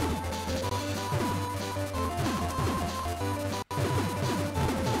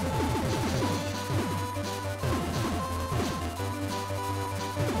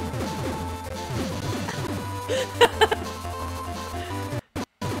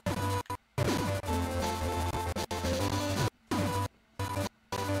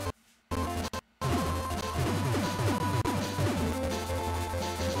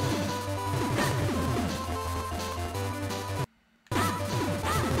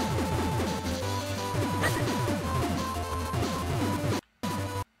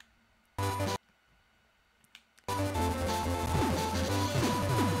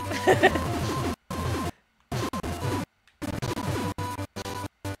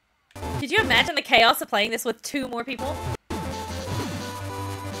 Could you imagine the chaos of playing this with 2 more people?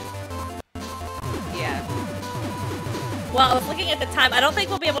 Yeah. Well, I was looking at the time. I don't think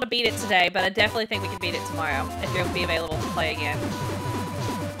we'll be able to beat it today, but I definitely think we can beat it tomorrow if you'll be available to play again.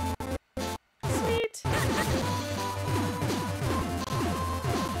 Sweet.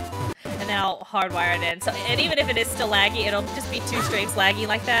 And now hardwire it in. So, and even if it is still laggy, it'll just be 2 streams laggy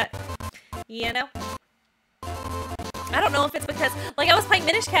like that. You know? I don't know if it's because, like, I was playing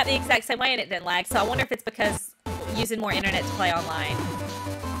Minish Cap the exact same way and it didn't lag, so I wonder if it's because using more internet to play online.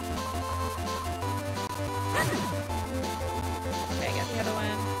 Okay, I got the other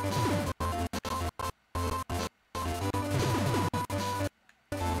one.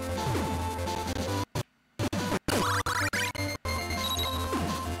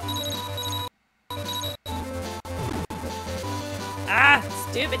 Ah,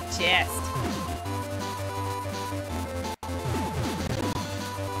 stupid chest.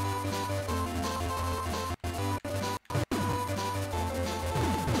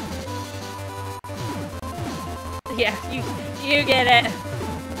 Yeah, you get it.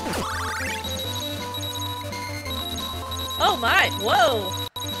 Oh my, whoa.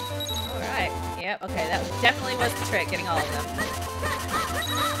 Alright, yep, okay, that definitely was the trick, getting all of them.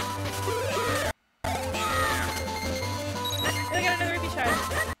 I got another ruby shard.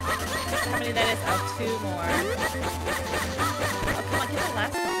 How many that is? Oh, 2 more. Oh, come on, get the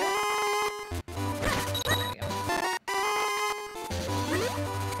last one.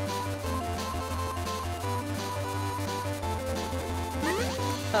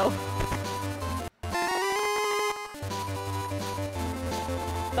 Oh.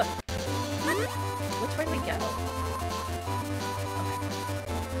 But which way do we go? Okay.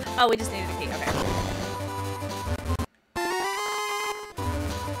 Oh, we just needed a key. Okay.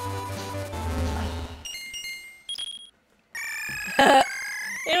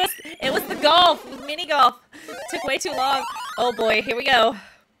 It was the golf, mini golf. Took way too long. Oh boy, here we go.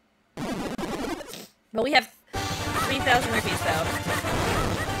 But we have 3,000 rupees though.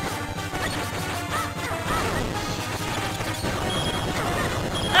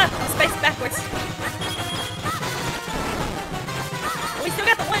 Ah, space backwards. We still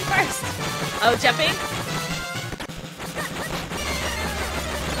got the one first. Oh, jumping?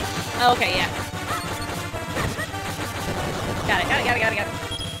 Oh, okay, yeah. Got it, got it, got it, got it, got it.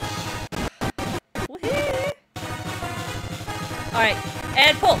 Woohoo! Alright,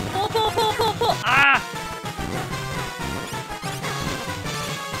 and pull, pull, pull, pull, pull, pull. Ah!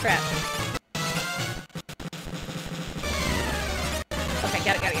 Crap. Okay,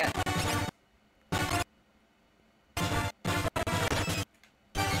 got it, got it, got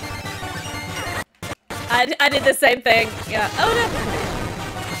it. I did the same thing. Yeah. Oh no!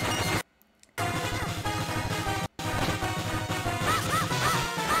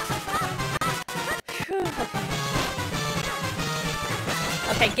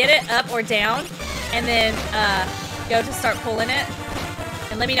 Okay, get it up or down, and then go to start pulling it.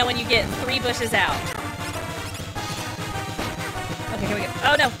 And let me know when you get 3 bushes out. Okay, here we go.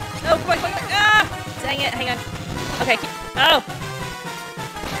 Oh no! No, come on, come on, come on. Ah! Dang it, hang on. Okay, oh!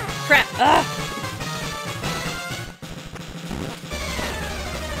 Crap! Ah!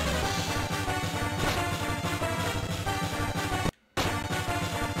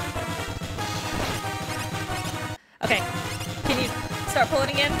 Okay, can you start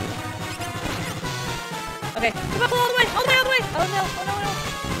pulling again? Okay, come on, pull all the way, all the way, all the way! Oh no, oh no, oh no!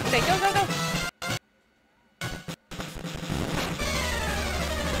 Okay, go, go, go!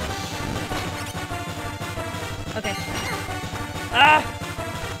 Okay. Ah!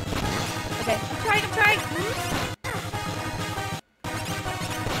 Okay, I'm trying, I'm trying!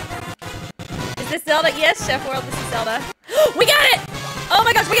 Is this Zelda? Yes, Chef World, this is Zelda. We got it! Oh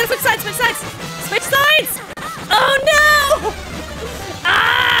my gosh, we gotta switch sides, switch sides! Switch sides! Oh no!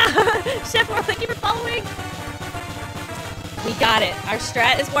 Ah! Chef World, thank you for following! We got it. Our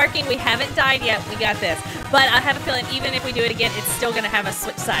strat is working. We haven't died yet. We got this. But I have a feeling even if we do it again, it's still gonna have us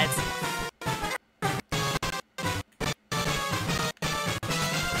switch sides.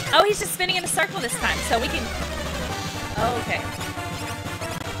 Oh, he's just spinning in a circle this time, so we can... Oh, okay.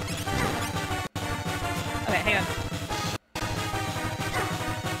 Okay, hang on.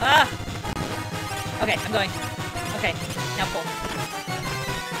 Ah! Okay, I'm going. Okay, now pull.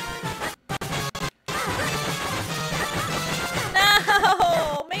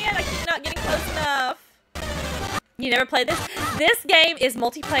 No! Man, I keep not getting close enough. You never played this? This game is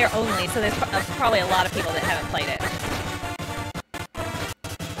multiplayer only, so there's probably a lot of people that haven't played it.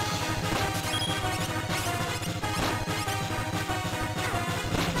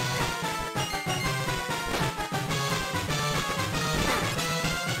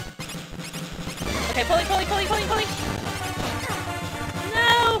 Okay, pulling, pulling, pulling, pulling, pulling.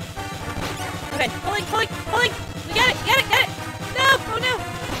 No! Okay, pulling, pulling, pulling. We got it, got it, got it. No! Oh no!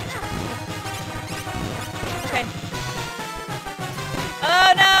 Okay.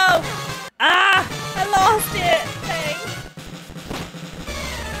 Oh no! Ah! I lost it! Dang.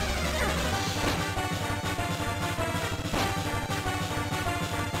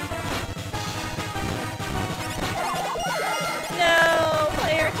 No!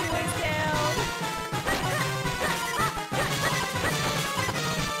 Player 2 is down.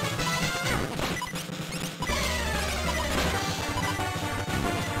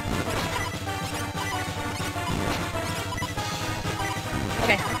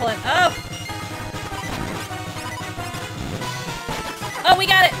 Okay, I'm pulling. Oh! Oh, we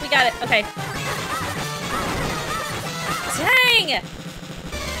got it! We got it! Okay. Dang!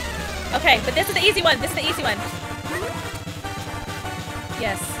 Okay, but this is the easy one. This is the easy one.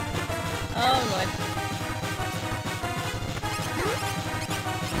 Yes. Oh, Lord.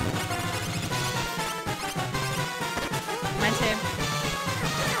 Mine too.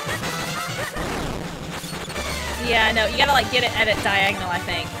 Yeah, no, you gotta like get it at it diagonal, I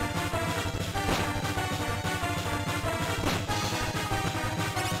think.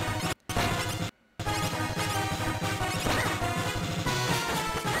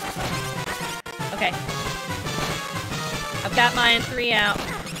 Okay. I've got mine 3 out.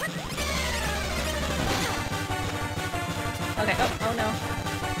 Okay, oh no.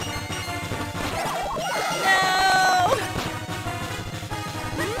 No!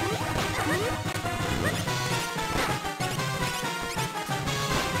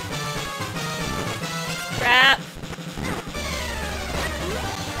 Crap.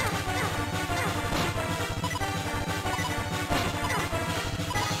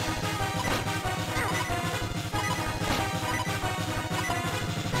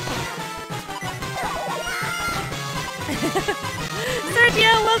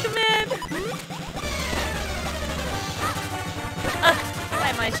 Sergio, welcome in! Why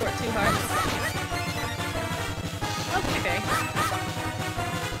am I short 2 hearts? Okay.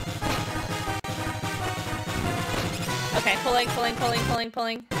 Okay, pulling, pulling, pulling, pulling,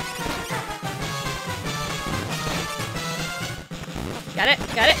 pulling. Got it,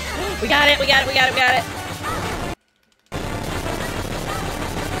 got it! We got it, we got it, we got it, we got it!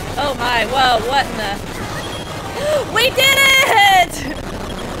 Oh my, whoa, what in the... We did it!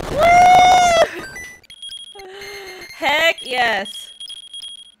 Woo! Heck yes.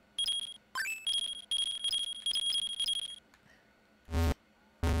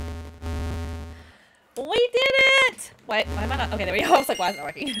 We did it! Wait, why am I not? Okay, there we go. I was like, why is it not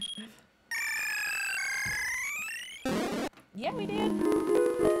working? Yeah, we did.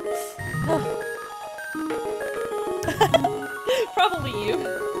 Probably you.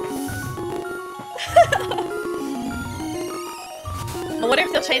 I wonder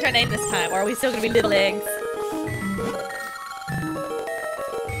if they'll change our name this time, or are we still gonna be Little Eggs?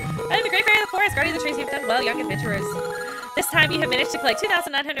 I am the Great Fairy of the Forest, guardian of the trees. You've done well, young adventurers. This time you have managed to collect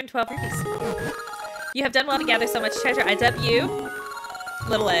 2,912 rupees. You have done well to gather so much treasure. I dub you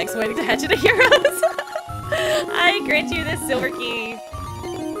Little Eggs, waiting to hatch into heroes. I grant you this silver key.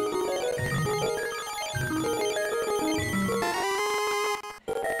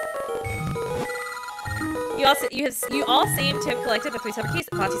 You all seem to have collected the 3 silver keys.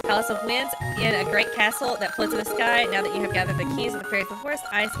 Monty's Palace of Winds in a great castle that floats in the sky. Now that you have gathered the keys of the fairies of the forest,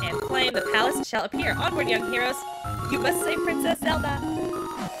 ice and flame, the palace shall appear. Onward, young heroes. You must save Princess Zelda.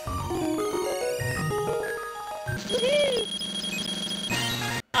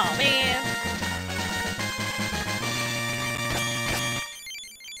 Oh man.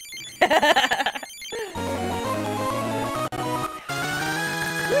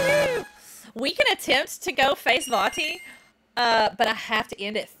 We can attempt to go face Vati, but I have to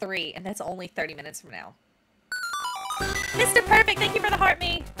end at 3, and that's only 30 minutes from now. Mr. Perfect, thank you for the heart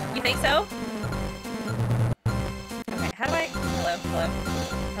me. You think so? Okay, how do I... Hello, hello,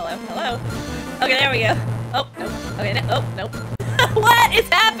 hello, hello. Okay, there we go. Oh, nope. Okay, no, oh, nope. What is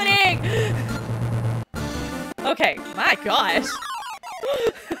happening? Okay, my gosh.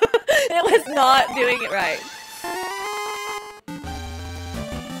 It was not doing it right.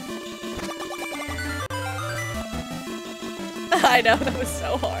 I know, that was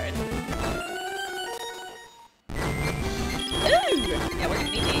so hard. Ooh! Yeah, we're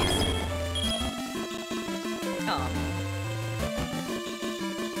gonna need these. Oh.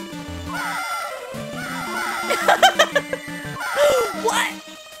 What?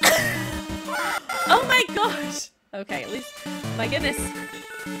 Oh my gosh! Okay, at least... My goodness.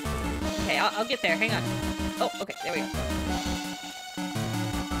 Okay, I'll get there. Hang on. Oh, okay, there we go.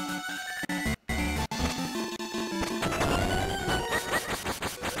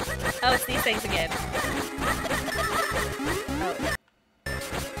 Oh, it's these things again. Oh.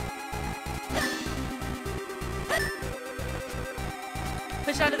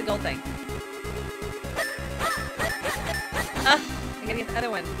 Push it onto the gold thing. I gotta get the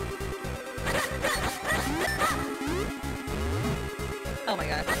other one. Oh my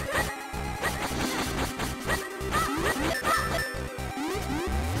god.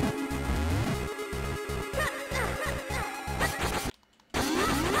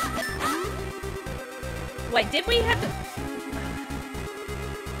 Wait, did we have to...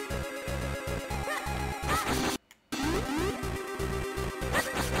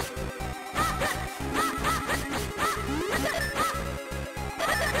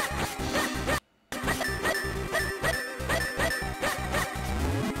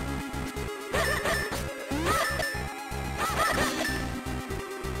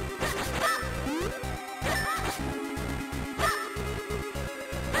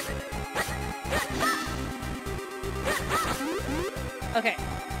 Okay.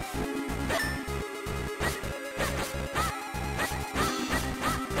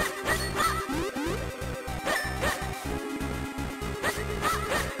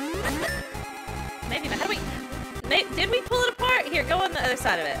 Maybe not. How do we... Did we pull it apart? Here, go on the other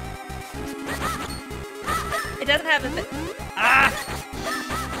side of it. It doesn't have the... Ah!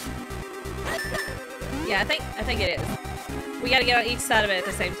 Yeah, I think it is. We gotta get on each side of it at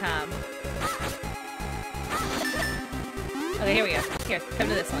the same time. Okay, here we go. Here, come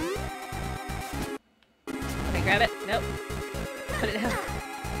to this one. Okay, grab it. Nope. Put it down.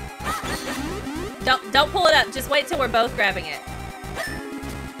 Don't pull it up. Just wait till we're both grabbing it.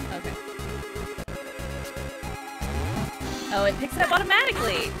 Okay. Oh, it picks it up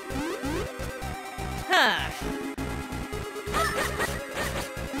automatically. Huh.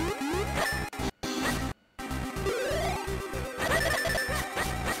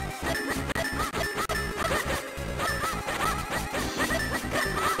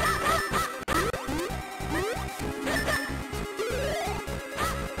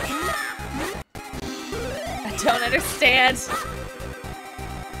 Don't understand.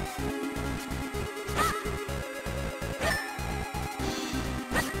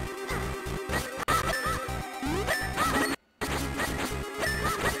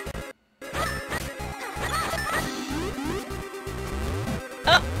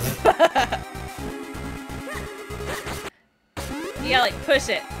 Ellie, push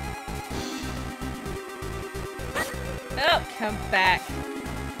it. Oh, come back.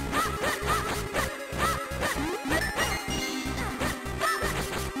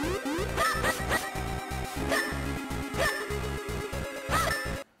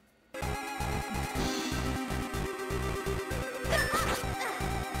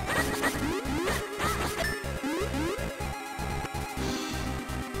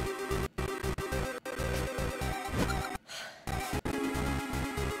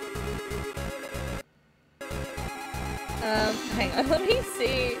 Hang on, let me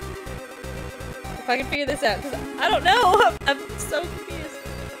see if I can figure this out, because I don't know! I'm so confused.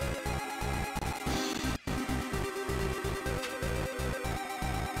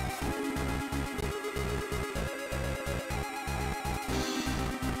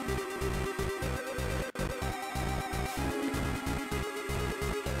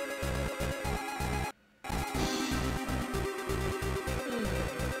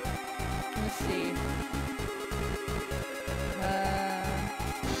 Let's see.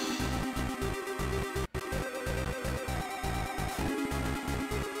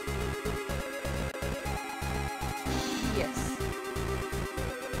 Yes.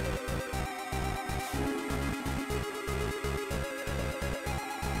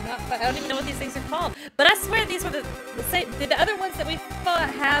 I don't even know what these things are called. But I swear these were the same. Did the other ones that we fought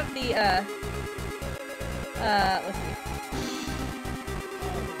have the, let's see.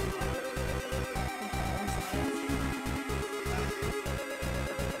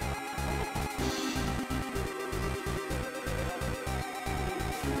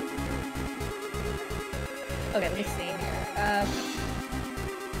 Okay, let me see here. I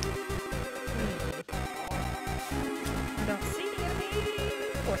don't see any.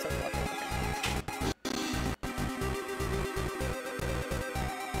 Force of water.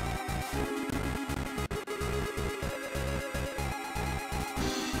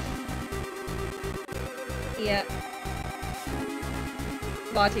 Okay. Yeah.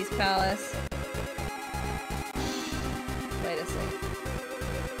 Lottie's Palace. Wait a second.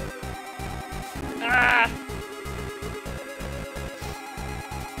 Ah!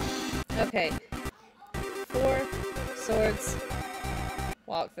 Okay. 4 swords.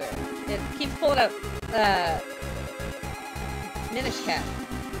 Walk through. It keeps pulling up, Minish Cap.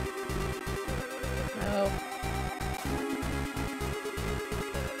 No.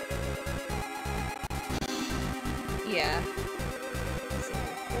 Yeah. Let's see.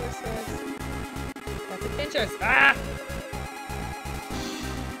 4 swords. That's adventures. Ah!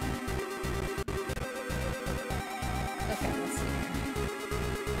 Okay, let's see here.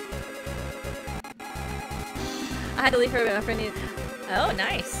 I had to leave her, but my friend needed... Oh,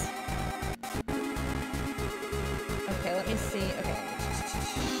 nice. Okay, let me see. Okay.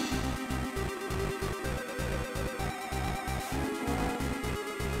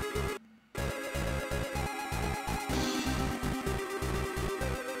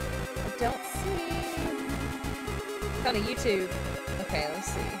 I don't see... Found a YouTube. Okay, let's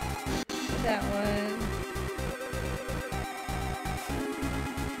see. That one.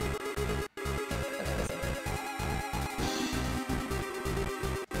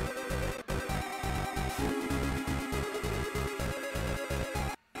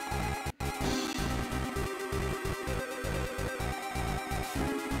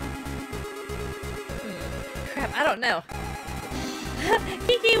 I don't know.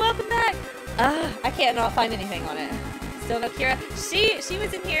 Kiki, welcome back! I can't not find anything on it. Still no Kira. She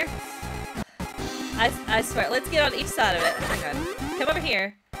was in here. I swear. Let's get on each side of it. Hang on. Come over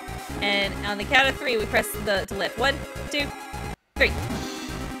here. And on the count of 3, we press to lift. 1, 2, 3.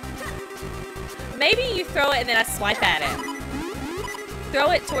 Maybe you throw it and then I swipe at it.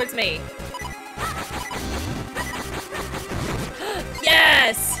 Throw it towards me.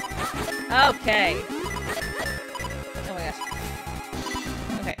 Yes! Okay. Oh my gosh.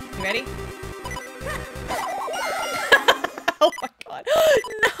 Okay, you ready? Oh my god.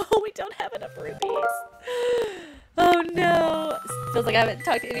 No, we don't have enough rupees. Oh no. Feels like I haven't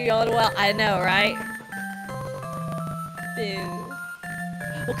talked to any of y'all in a while. I know, right? Boo.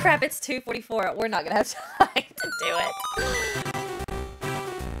 Well, crap, it's 2:44. We're not gonna have time to do it.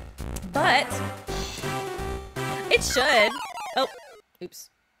 But it should. Oh, oops.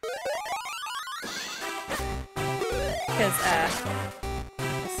 Because,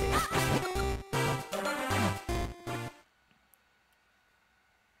 let's see.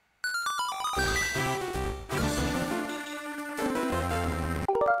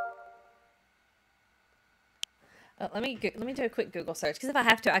 Let me do a quick Google search, because if I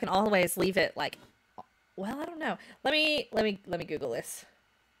have to, I can always leave it like, well, I don't know. Let me Google this.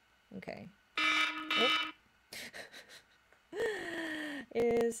 Okay. Oh.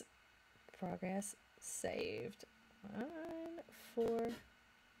 Is progress saved on 4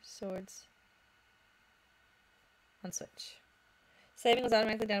 swords on Switch. Saving was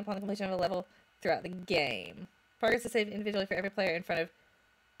automatically done upon the completion of a level throughout the game. Progress is saved individually for every player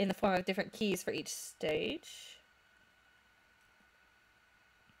in the form of different keys for each stage.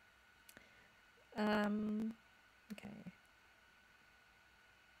 Okay.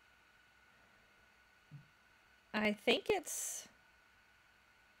 I think it's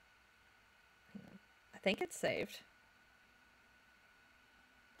saved.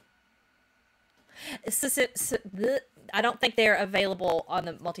 I don't think they're available on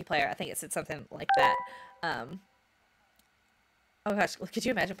the multiplayer. I think it said something like that. Oh gosh, could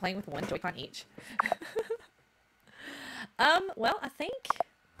you imagine playing with one Joy-Con each? Well, I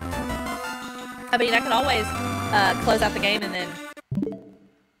mean, I can always close out the game and then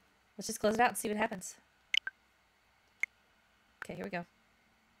let's just close it out and see what happens. Okay, here we go.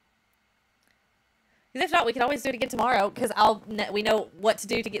 Because if not, we can always do it again tomorrow, because we know what to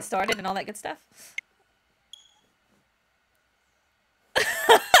do to get started and all that good stuff.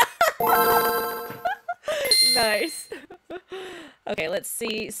 Nice. Okay, let's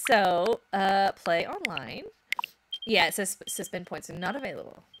see. So, play online. Yeah, it says suspend points are not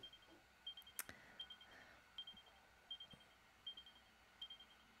available.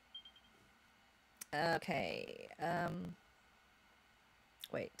 Okay,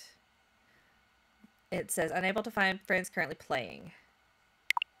 wait. It says unable to find friends currently playing.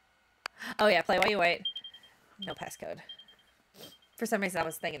 Oh yeah, play while you wait. No passcode. For some reason I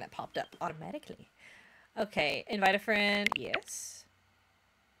was thinking that popped up automatically. Okay, invite a friend. Yes.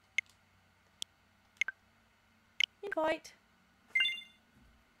 Invite.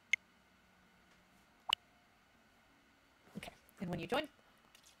 Okay, and when you join,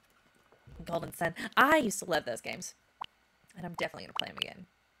 Golden Sun. I used to love those games. And I'm definitely going to play them again.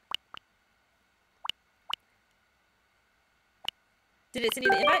 Did it send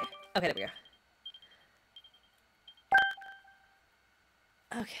you the invite? Okay, there we go.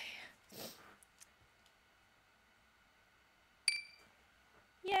 Okay.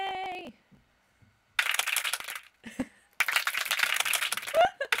 Yay!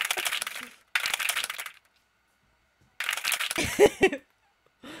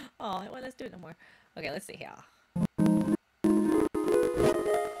 Oh, well, let's do it no more. Okay, let's see here.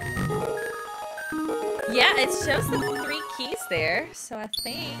 Yeah, it shows the 3 keys there, so I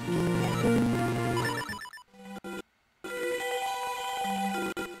think...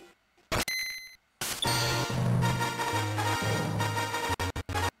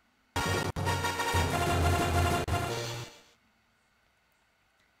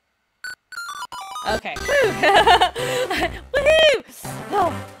 Okay. Woohoo!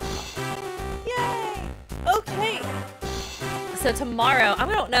 Oh. Yay! Okay. So tomorrow, I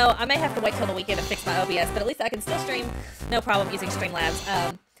don't know, I may have to wait till the weekend to fix my OBS, but at least I can still stream, no problem using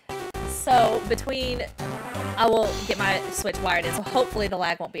Streamlabs. So between, I will get my Switch wired in, so hopefully the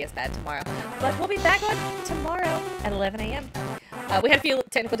lag won't be as bad tomorrow. But we'll be back on tomorrow at 11 a.m. We had a few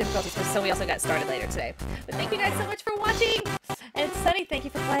technical difficulties, so we also got started later today. But thank you guys so much for watching! And Sunny, thank you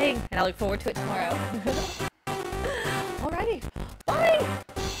for playing, and I look forward to it tomorrow. Alrighty, bye!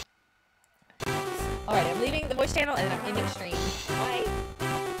 Alright, I'm leaving the voice channel and then I'm ending stream. Bye!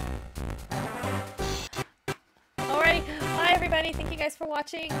 Alrighty, bye everybody, thank you guys for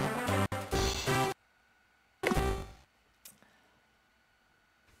watching.